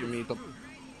 Just give me the.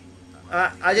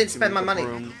 I didn't spend my money.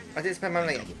 I didn't spend my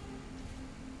money.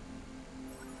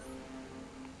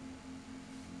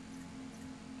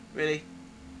 Really?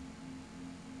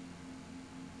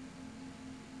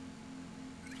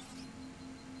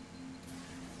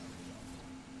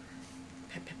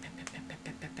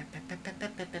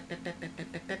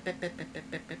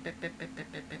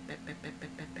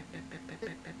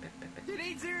 Did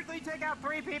he seriously take out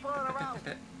 3 people in a row?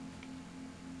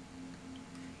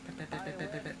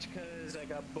 Because I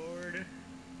got bored,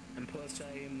 and plus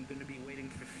I am going to be waiting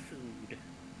for food.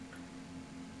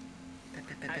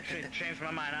 Actually, to change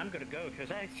my mind, I'm going to go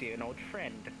because I see an old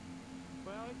friend.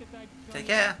 Well, Take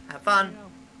care. Have fun.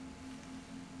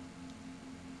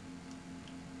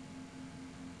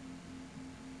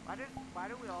 Why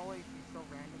do we always be so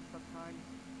random sometimes?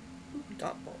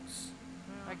 Dotbox.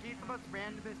 Like, he's the most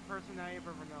randomest person I've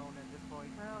ever known at this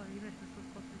point. Well, even if this was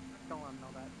supposed to... Don't let him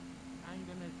know that. I'm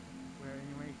gonna swear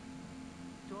anyway.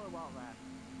 Sure, well, that.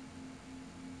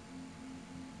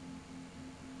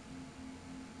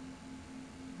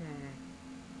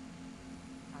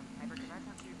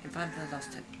 If I'm the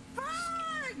last tip.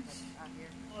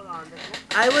 Hold on.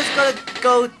 I was gonna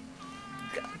go.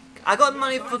 I got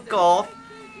money for golf.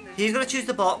 He's gonna choose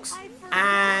the box,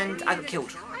 and I got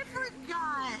killed. I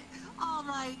forgot. Oh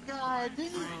my god,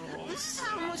 this is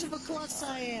how much of a klutz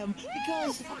I am.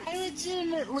 Because I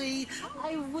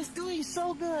was doing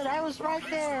so good. I was right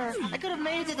there. I could have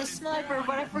made it to the sniper,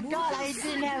 but I forgot I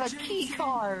didn't have a key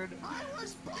card.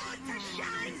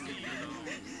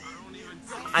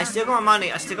 I still got my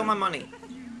money. I still got my money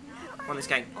on this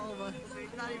game.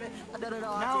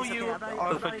 No, you.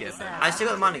 Oh, forget that. I still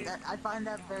got the money. I find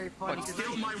that very funny.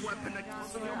 Steal my weapon again.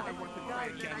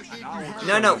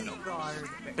 No.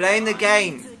 Blame the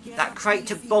game. That crate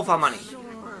took both our money.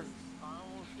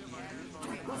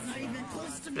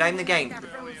 Blame the game.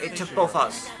 It took both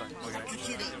us.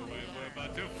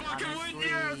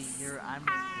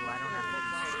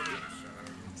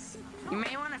 You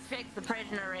may want to fix the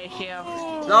prisoner ratio.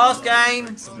 Last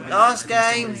game. Last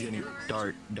game.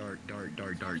 Dart.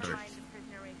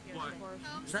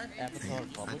 Is that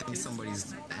avatar I think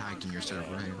somebody's hacking your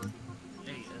server.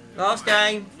 Last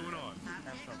game.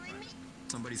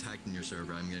 Somebody's hacking your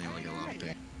server. I'm getting like a lot of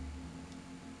ping.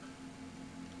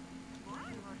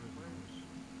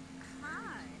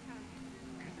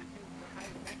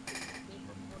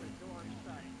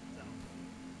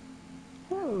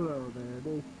 Hello there,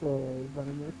 this is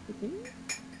Runnic.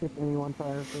 If anyone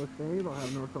tries to escape, I'll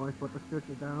have no choice but to shoot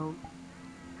you down.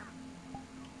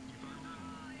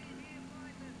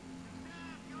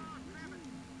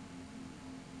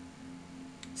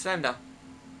 Slender.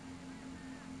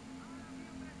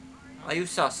 Are you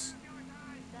sus?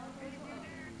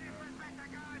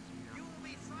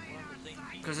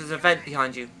 because there's a vent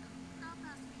behind you.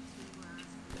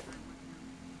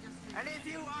 And if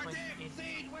you are to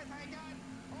proceed with a gun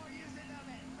or using of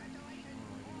it, ventilation.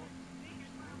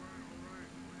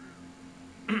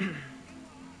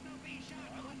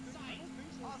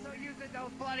 Also using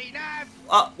those bloody knives.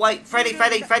 Oh, wait, Freddy.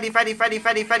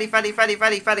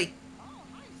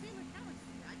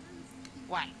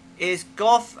 What? Is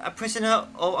Goth a prisoner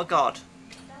or a god?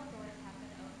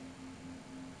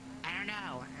 I don't know.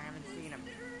 I haven't seen him.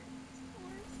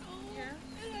 Yeah,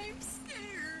 and I'm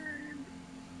scared.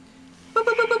 I'm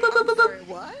sorry,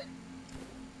 what?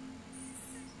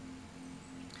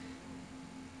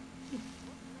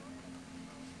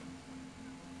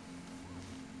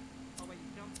 Oh wait,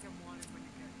 you don't get wanted when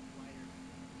you get lighter.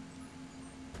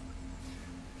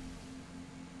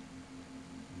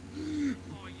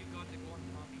 Oh, you got the one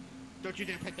copy. Don't you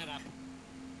dare pick that up.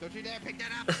 Don't you dare pick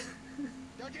that up.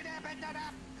 Don't you dare pick that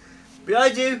up.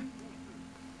 Behind you.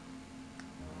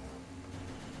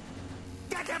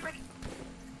 Get up it.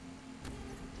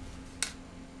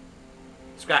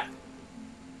 Scrap.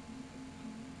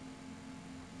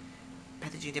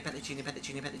 Pet the junior, pet the junior, pet the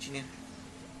junior, pet the junior.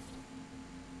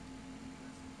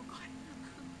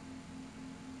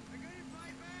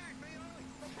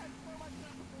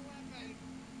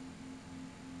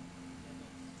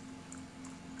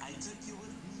 I took you with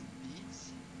me, bitch.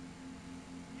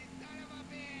 You son of a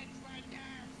bitch, right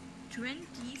there.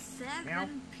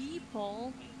 27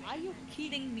 people? Are you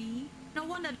kidding me? No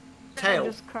wonder Tail.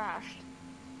 just crashed.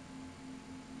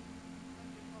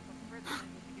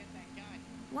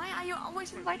 Why are you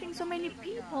always inviting so many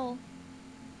people?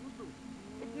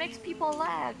 It makes people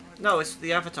lag. No, it's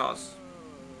the avatars.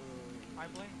 I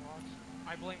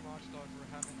blame Rockstar for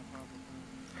having a problem.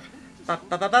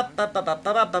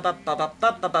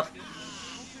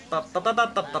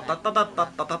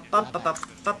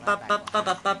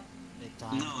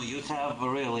 No, you have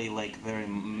really like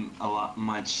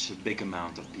much big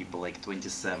amount of people, like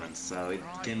 27. So it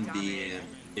can be an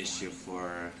issue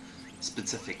for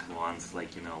specific ones,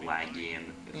 like laggy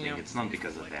and Yeah. It's not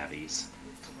because of avies.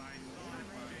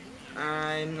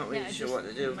 I'm not really Yeah, sure what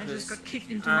to do I just because got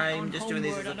kicked into my own I'm just doing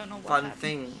this home as world. I don't know a what fun happened.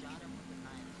 thing.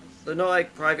 They're not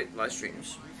like private live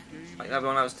streams, like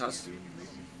everyone else does.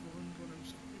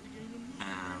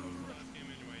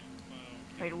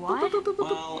 Wait, what?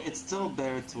 Well, it's still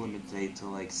better to limit it to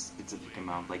like specific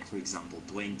amount, like for example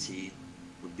 20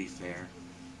 would be fair.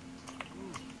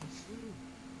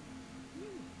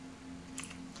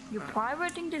 You're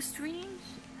privating the streams?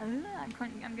 I'm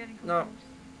getting confused. No.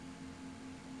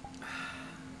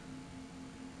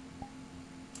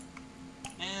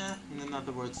 In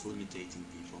other words, limiting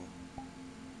people.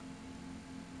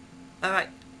 Alright,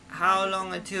 how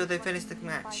long until they finish the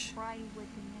match?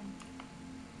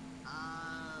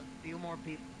 Few more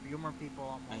people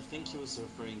almost. I think he was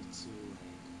referring to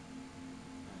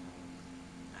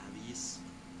avies.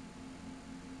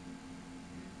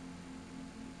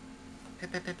 Hey,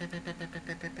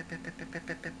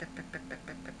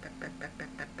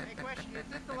 question, is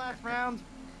this the last round?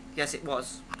 Yes, it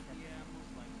was.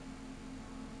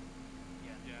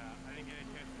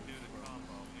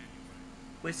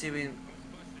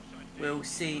 We'll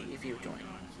see if you join.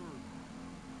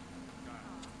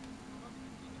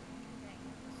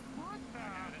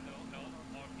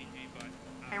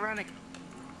 Hey, Runnic,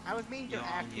 I was meaning to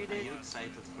ask you Are this. you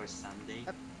excited for Sunday?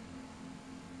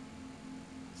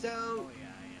 So,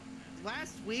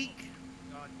 last week,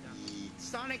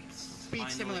 Sonic Speed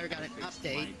Simulator got an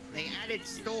update. They added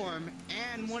Storm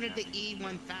and one of the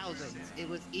E1000s. It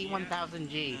was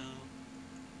E1000G.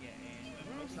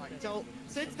 So,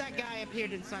 since that guy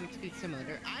appeared in Sonic Speed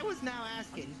Simulator, I was now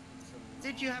asking,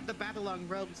 since you have the Battlelong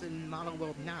Robes in Model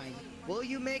World 9, will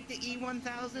you make the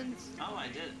E1000s? Oh, I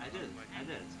did,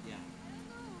 yeah.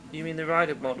 You mean the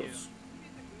rider models?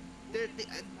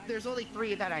 There's only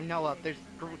 3 that I know of. There's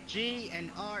G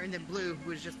and R and then Blue,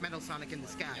 who is just Metal Sonic in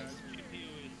disguise.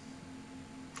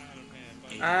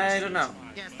 I don't know.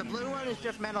 Yes, the blue one is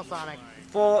just Metal Sonic.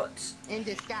 In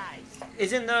disguise.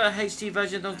 Isn't there a HD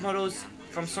version of those models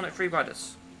from Sonic 3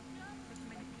 Riders?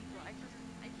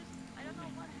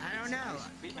 I don't know.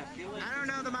 I don't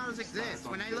know the models exist.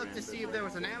 When I looked to see if there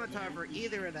was an avatar for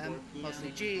either of them,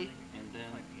 mostly G,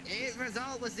 the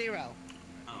result was 0.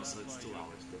 Oh, so it's 2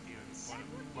 hours difference.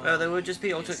 Well, they would just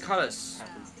be alternate colors.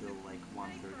 Happens till like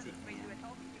 1:30 p.m.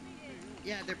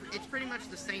 Yeah, it's pretty much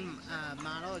the same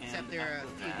model, except there are a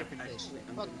few differences.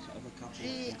 Well,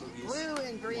 G, blue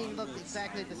and green look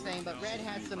exactly the same, but red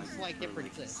has some slight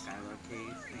differences.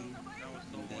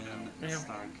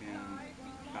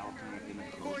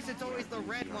 Of course, it's always the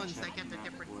red ones that get the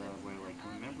differences.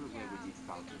 Remember where we did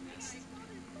Falcon Mist?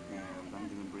 and I'm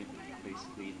gonna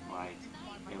basically invite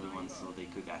everyone so they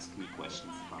could ask me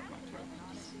questions about my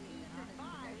characters.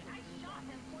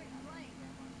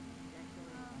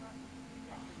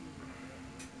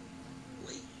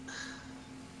 Wait.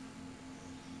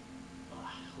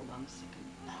 Hold on a second.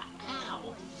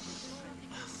 Ow!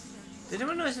 Did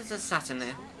anyone notice there's a Saturn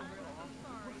there?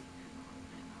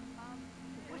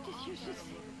 What did you just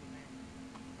say?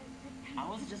 I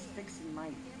was just fixing my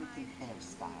freaking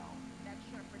hairstyle.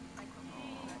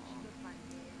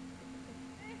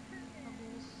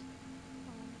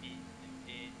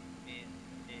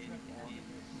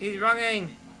 He's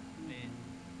running!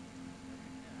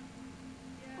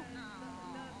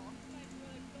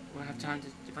 We'll have time to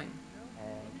define.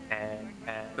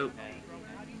 Oh.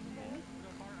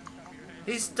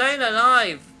 He's staying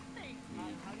alive!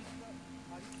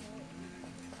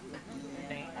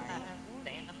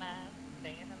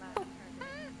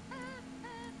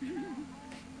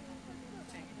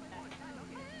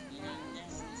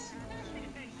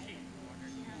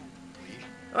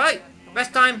 Alright,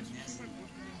 rest time!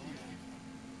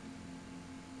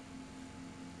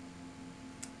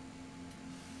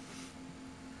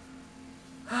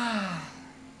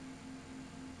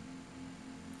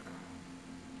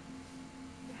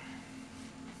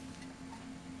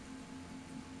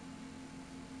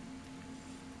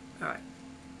 Alright.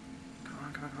 Come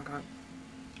on, come on, come on, come on.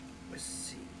 Let's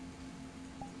see.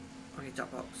 Okay,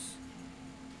 top box.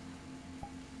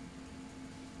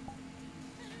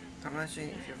 Come on, see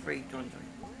if you're free, join.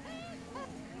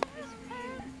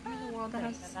 The world that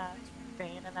has...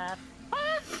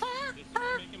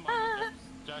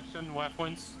 Jackson, left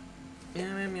wins.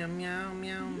 Meow, meow, meow, meow,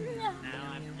 meow.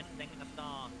 Now I'm just thinking of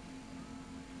song.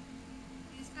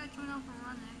 You just gotta join off for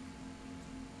Runnic.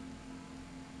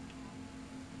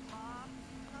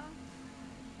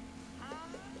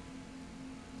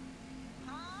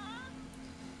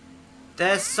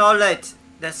 They're solid.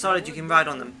 They're solid. You can ride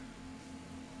on them.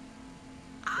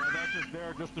 Yeah, that's just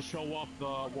there just to show off the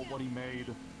what he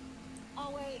made.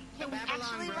 Oh wait, can we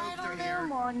actually ride on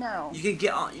them or no? You can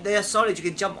get on. They are solid. You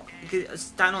can jump. You can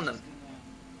stand on them.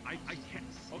 I can't.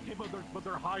 Okay, but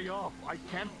they're high up. I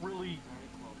can't really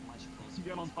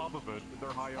get on top of it. They're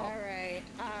high up. All right.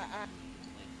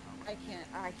 I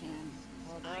can.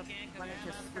 Hold up. Let me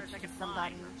just switch to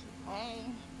somebody. Hey.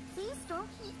 See, Storm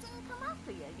Heat didn't come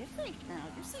after you. You're safe now.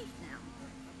 You're safe now.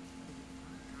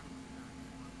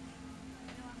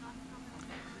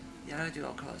 Yeah, I do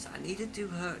all colours. I need to do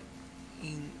her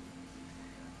in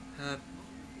her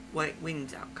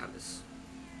winged out colours.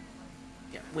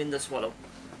 Yeah, Wind the Swallow.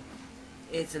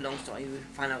 It's a long story. You'll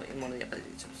find out in one of the ability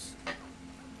tools.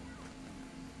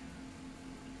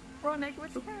 Runnic,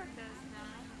 which character?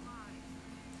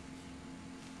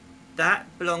 That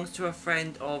belongs to a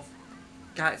friend of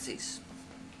Galaxy's.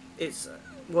 It's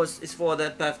for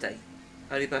their birthday,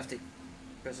 early birthday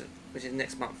present, which is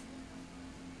next month.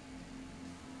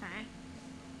 Okay.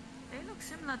 They look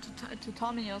similar to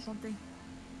Tommy or something.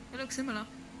 They look similar.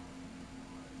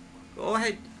 All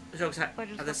head dogs have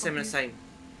just the got similar confused. same.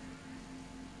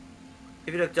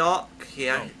 If you look dark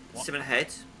here, Oh, what? similar head.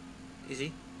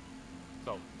 Easy.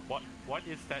 So, what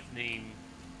is that name?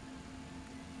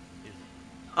 Is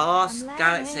Ask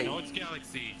Galaxy. No, it's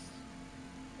Galaxies.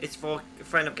 It's for a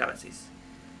friend of Galaxy's.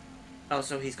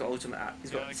 Also, he's got ultimate.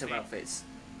 He's got some outfits.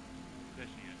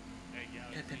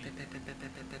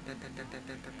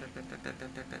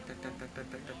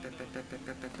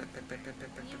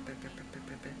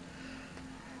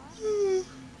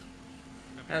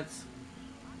 That's.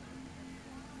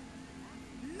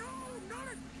 No, not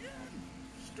again!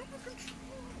 Stupid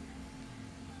control!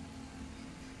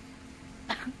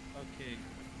 Okay.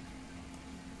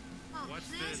 Oh, What's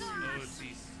there's this? Oh,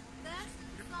 cease. That's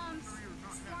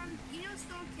Storm. You know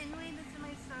Storm Kinway that's in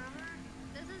my server?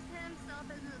 This is himself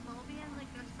as a Mobian,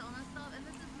 like a Sona stuff, and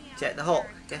this is me. Jet the Hawk.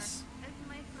 Yes. This is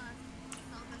my son,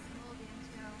 self as a Mobian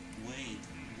too. Wait,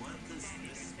 what does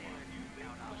this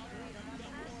one?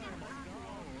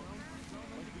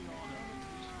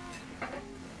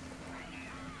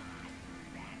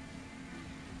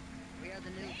 We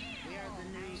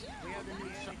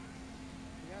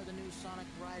are the new Sonic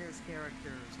Riders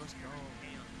characters. Let's go.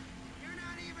 You're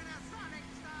not even a Sonic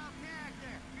style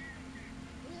character.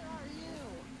 Who are you?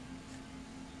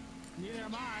 Neither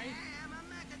am I. I'm a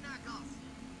Mecha Knuckles.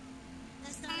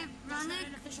 That's not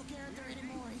an official character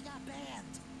anymore. He got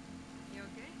banned. You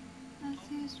okay? I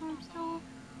see Storm's still.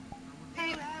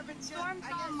 Hey, Storm's I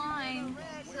guess online.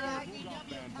 Who So. got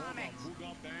banned? Who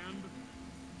got banned?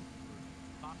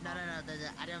 No,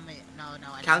 I didn't mean. No,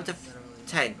 I Count didn't to literally.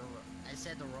 10. I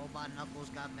said the robot Knuckles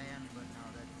got banned, but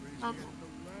no,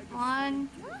 Oh. 1,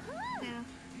 2, 3,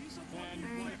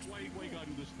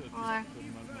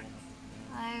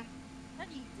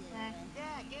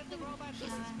 4, 5,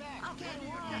 6, 7.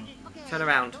 Turn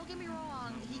around. Don't get me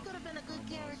wrong. He could have been a good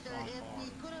character if he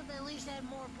could have at least had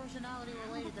more personality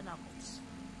related to Knuckles.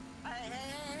 Man,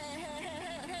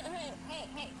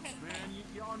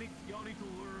 y'all need to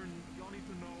learn. Y'all need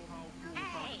to know how cool the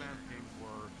South Dance games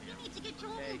were. You need to get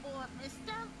your overboard,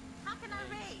 mister. How can I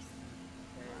race?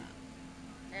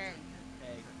 Hey.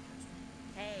 Hey.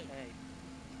 Hey.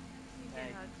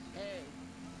 Hey. Hey.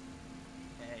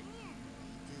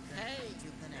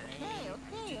 Hey.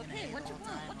 Okay. What you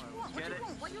want?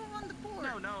 Why you on the board?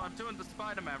 No, I'm doing the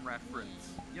Spider-Man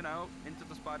reference. You know, Into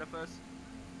the Spider-Verse.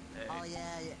 Hey.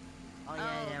 Oh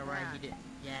yeah, right. He did.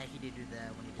 Yeah, he did do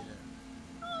that when he did it.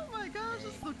 Oh my gosh,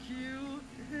 it's so cute.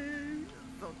 Hey,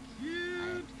 so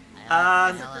cute.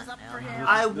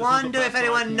 I wonder if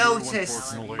anyone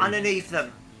noticed underneath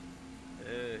them.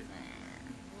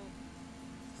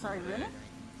 Sorry, really?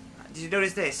 Did you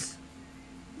notice this?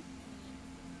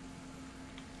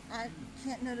 I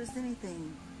can't notice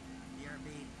anything.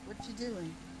 What you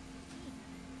doing?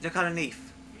 Look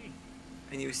underneath,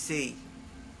 and you see.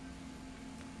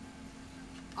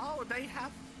 Oh, they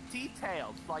have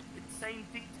details, like insane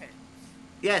details.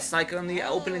 Yes, like on the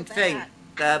opening thing,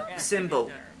 the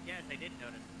symbol. Yes, I did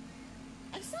notice.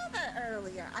 I saw that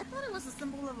earlier. I thought it was a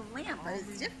symbol of a lamp, but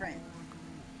it's different.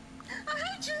 Oh,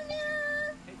 hi,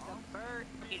 Junior! It's a bird.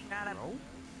 It's not a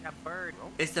bird.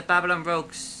 It's the Babylon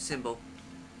Rogues symbol.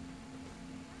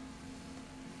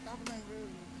 Babylon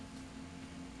Road.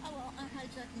 Oh well, I'm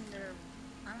hijacking their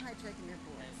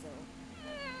board, so.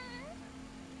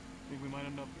 Think we might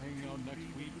end up hanging out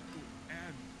next week.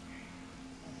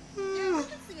 Yeah, we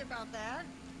can see about that.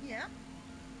 Yeah.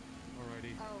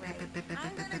 Alrighty. Alright.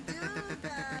 I'm gonna do the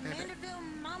Mandeville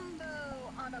Mambo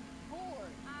on a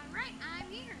board. Alright, I'm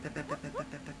here. To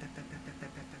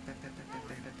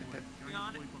be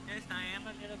honest, I am a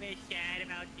little bit sad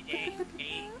about today.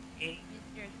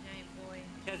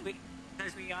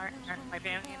 Because we aren't, my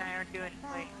family and I aren't doing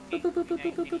like but the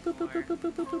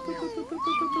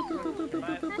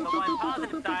one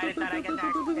positive side is that I get to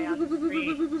actually stay on the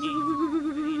screen the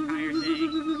entire thing.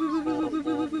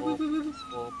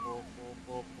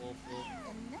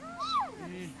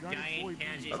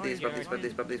 Pop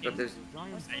these.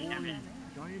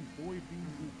 Giant boy being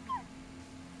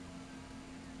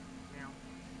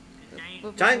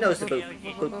Giant nose to boot.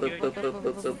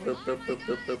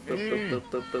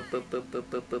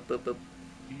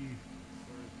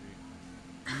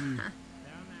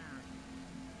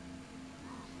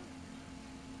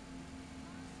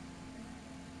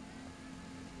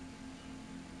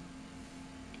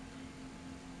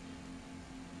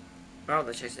 Oh,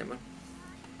 they're chasing him.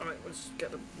 Alright, let's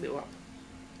get the wheel up.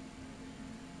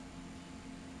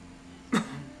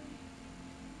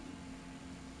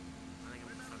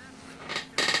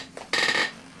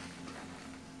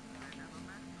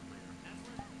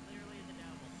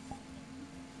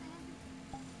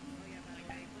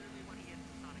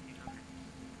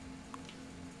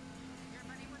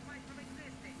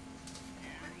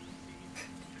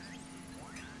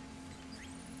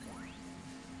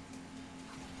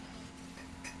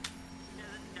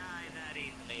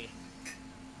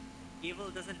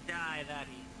 Evil doesn't die that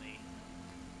easily.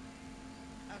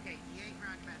 Okay, you ain't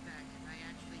wrong about that, because I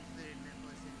actually included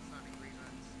Memphis in Sonic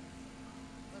reruns.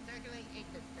 Well, technically, it's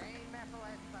the same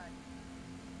Memphis, but...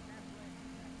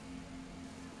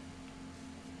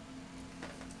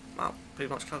 Wow,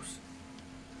 pretty much close.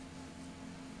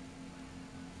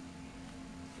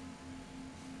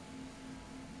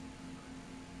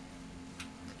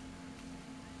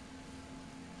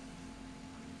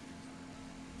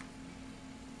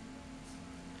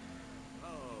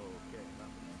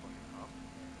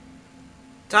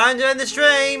 Time to end the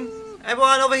stream!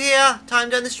 Everyone over here! Time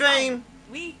to end the stream!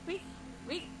 We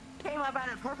came up at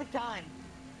a perfect time.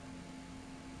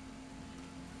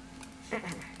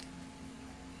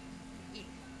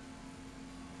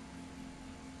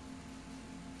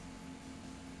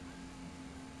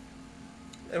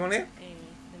 Everyone here? Amy,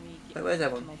 let me get Wait, where's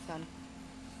everyone? my son.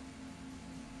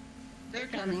 They're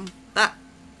coming. Ah!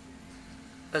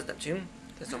 There's Neptune,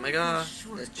 there's Omega,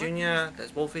 there's Junior,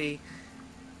 there's Wolfie.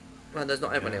 Well, there's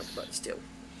not everyone else, but still.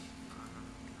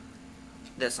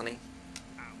 There's Sunny.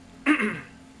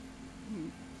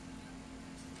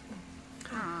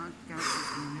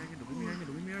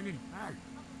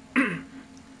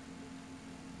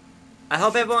 I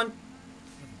hope everyone.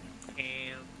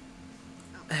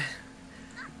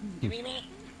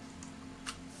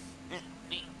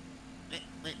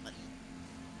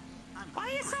 Why are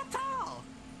you so tall?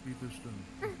 this done.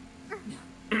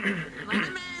 Let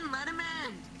him in, let him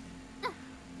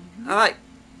in. Alright.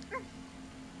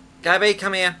 Gabby,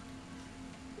 come here.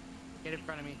 Get in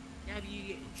front of me. Gabby,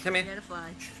 you Come here. gotta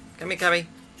fly. Come here, Gabby.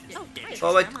 Oh, wait,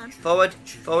 Forward, come on. forward,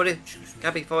 forward.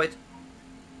 Gabby, forward.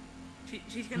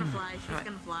 She's gonna fly, she's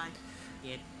gonna fly.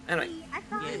 Yeah. Anyway.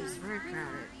 Yeah, it's very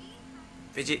crowded.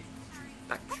 Fidget.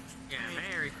 Back. Yeah,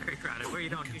 very, very crowded. Where you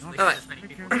don't usually Alright. see this many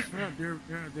people.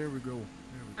 There we go.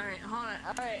 Alright, hold on.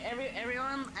 Alright,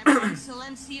 everyone,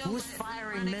 silencio. Who's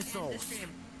firing missiles?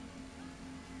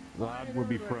 That would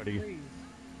be Freddy. Alright,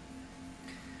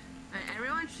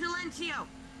 everyone, silencio.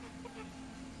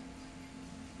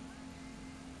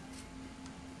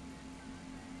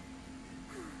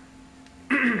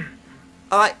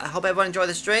 Alright, I hope everyone enjoyed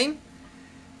the stream.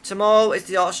 Tomorrow is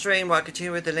the art stream where I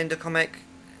continue with the Linda comic.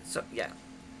 So, yeah.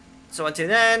 So until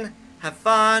then, have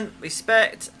fun,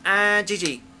 respect, and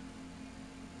GG.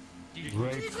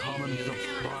 Rate, comment,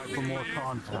 subscribe for more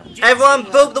content. Everyone,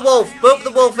 boop the wolf, boop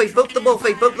the wolfie, boop the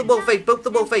wolfie, boop the wolfie, boop the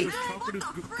wolfie. Chocolate is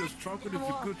good, because chocolate is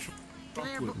a good chocolate.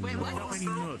 Tiny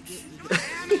nuts.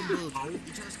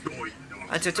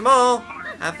 Until tomorrow,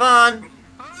 have fun.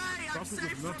 Chocolate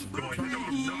with nuts. Chocolate with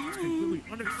nuts is completely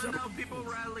unacceptable. People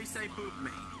rarely say boop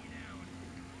me.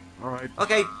 Alright.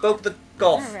 Okay, boop the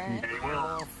golf.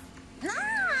 Have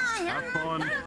fun.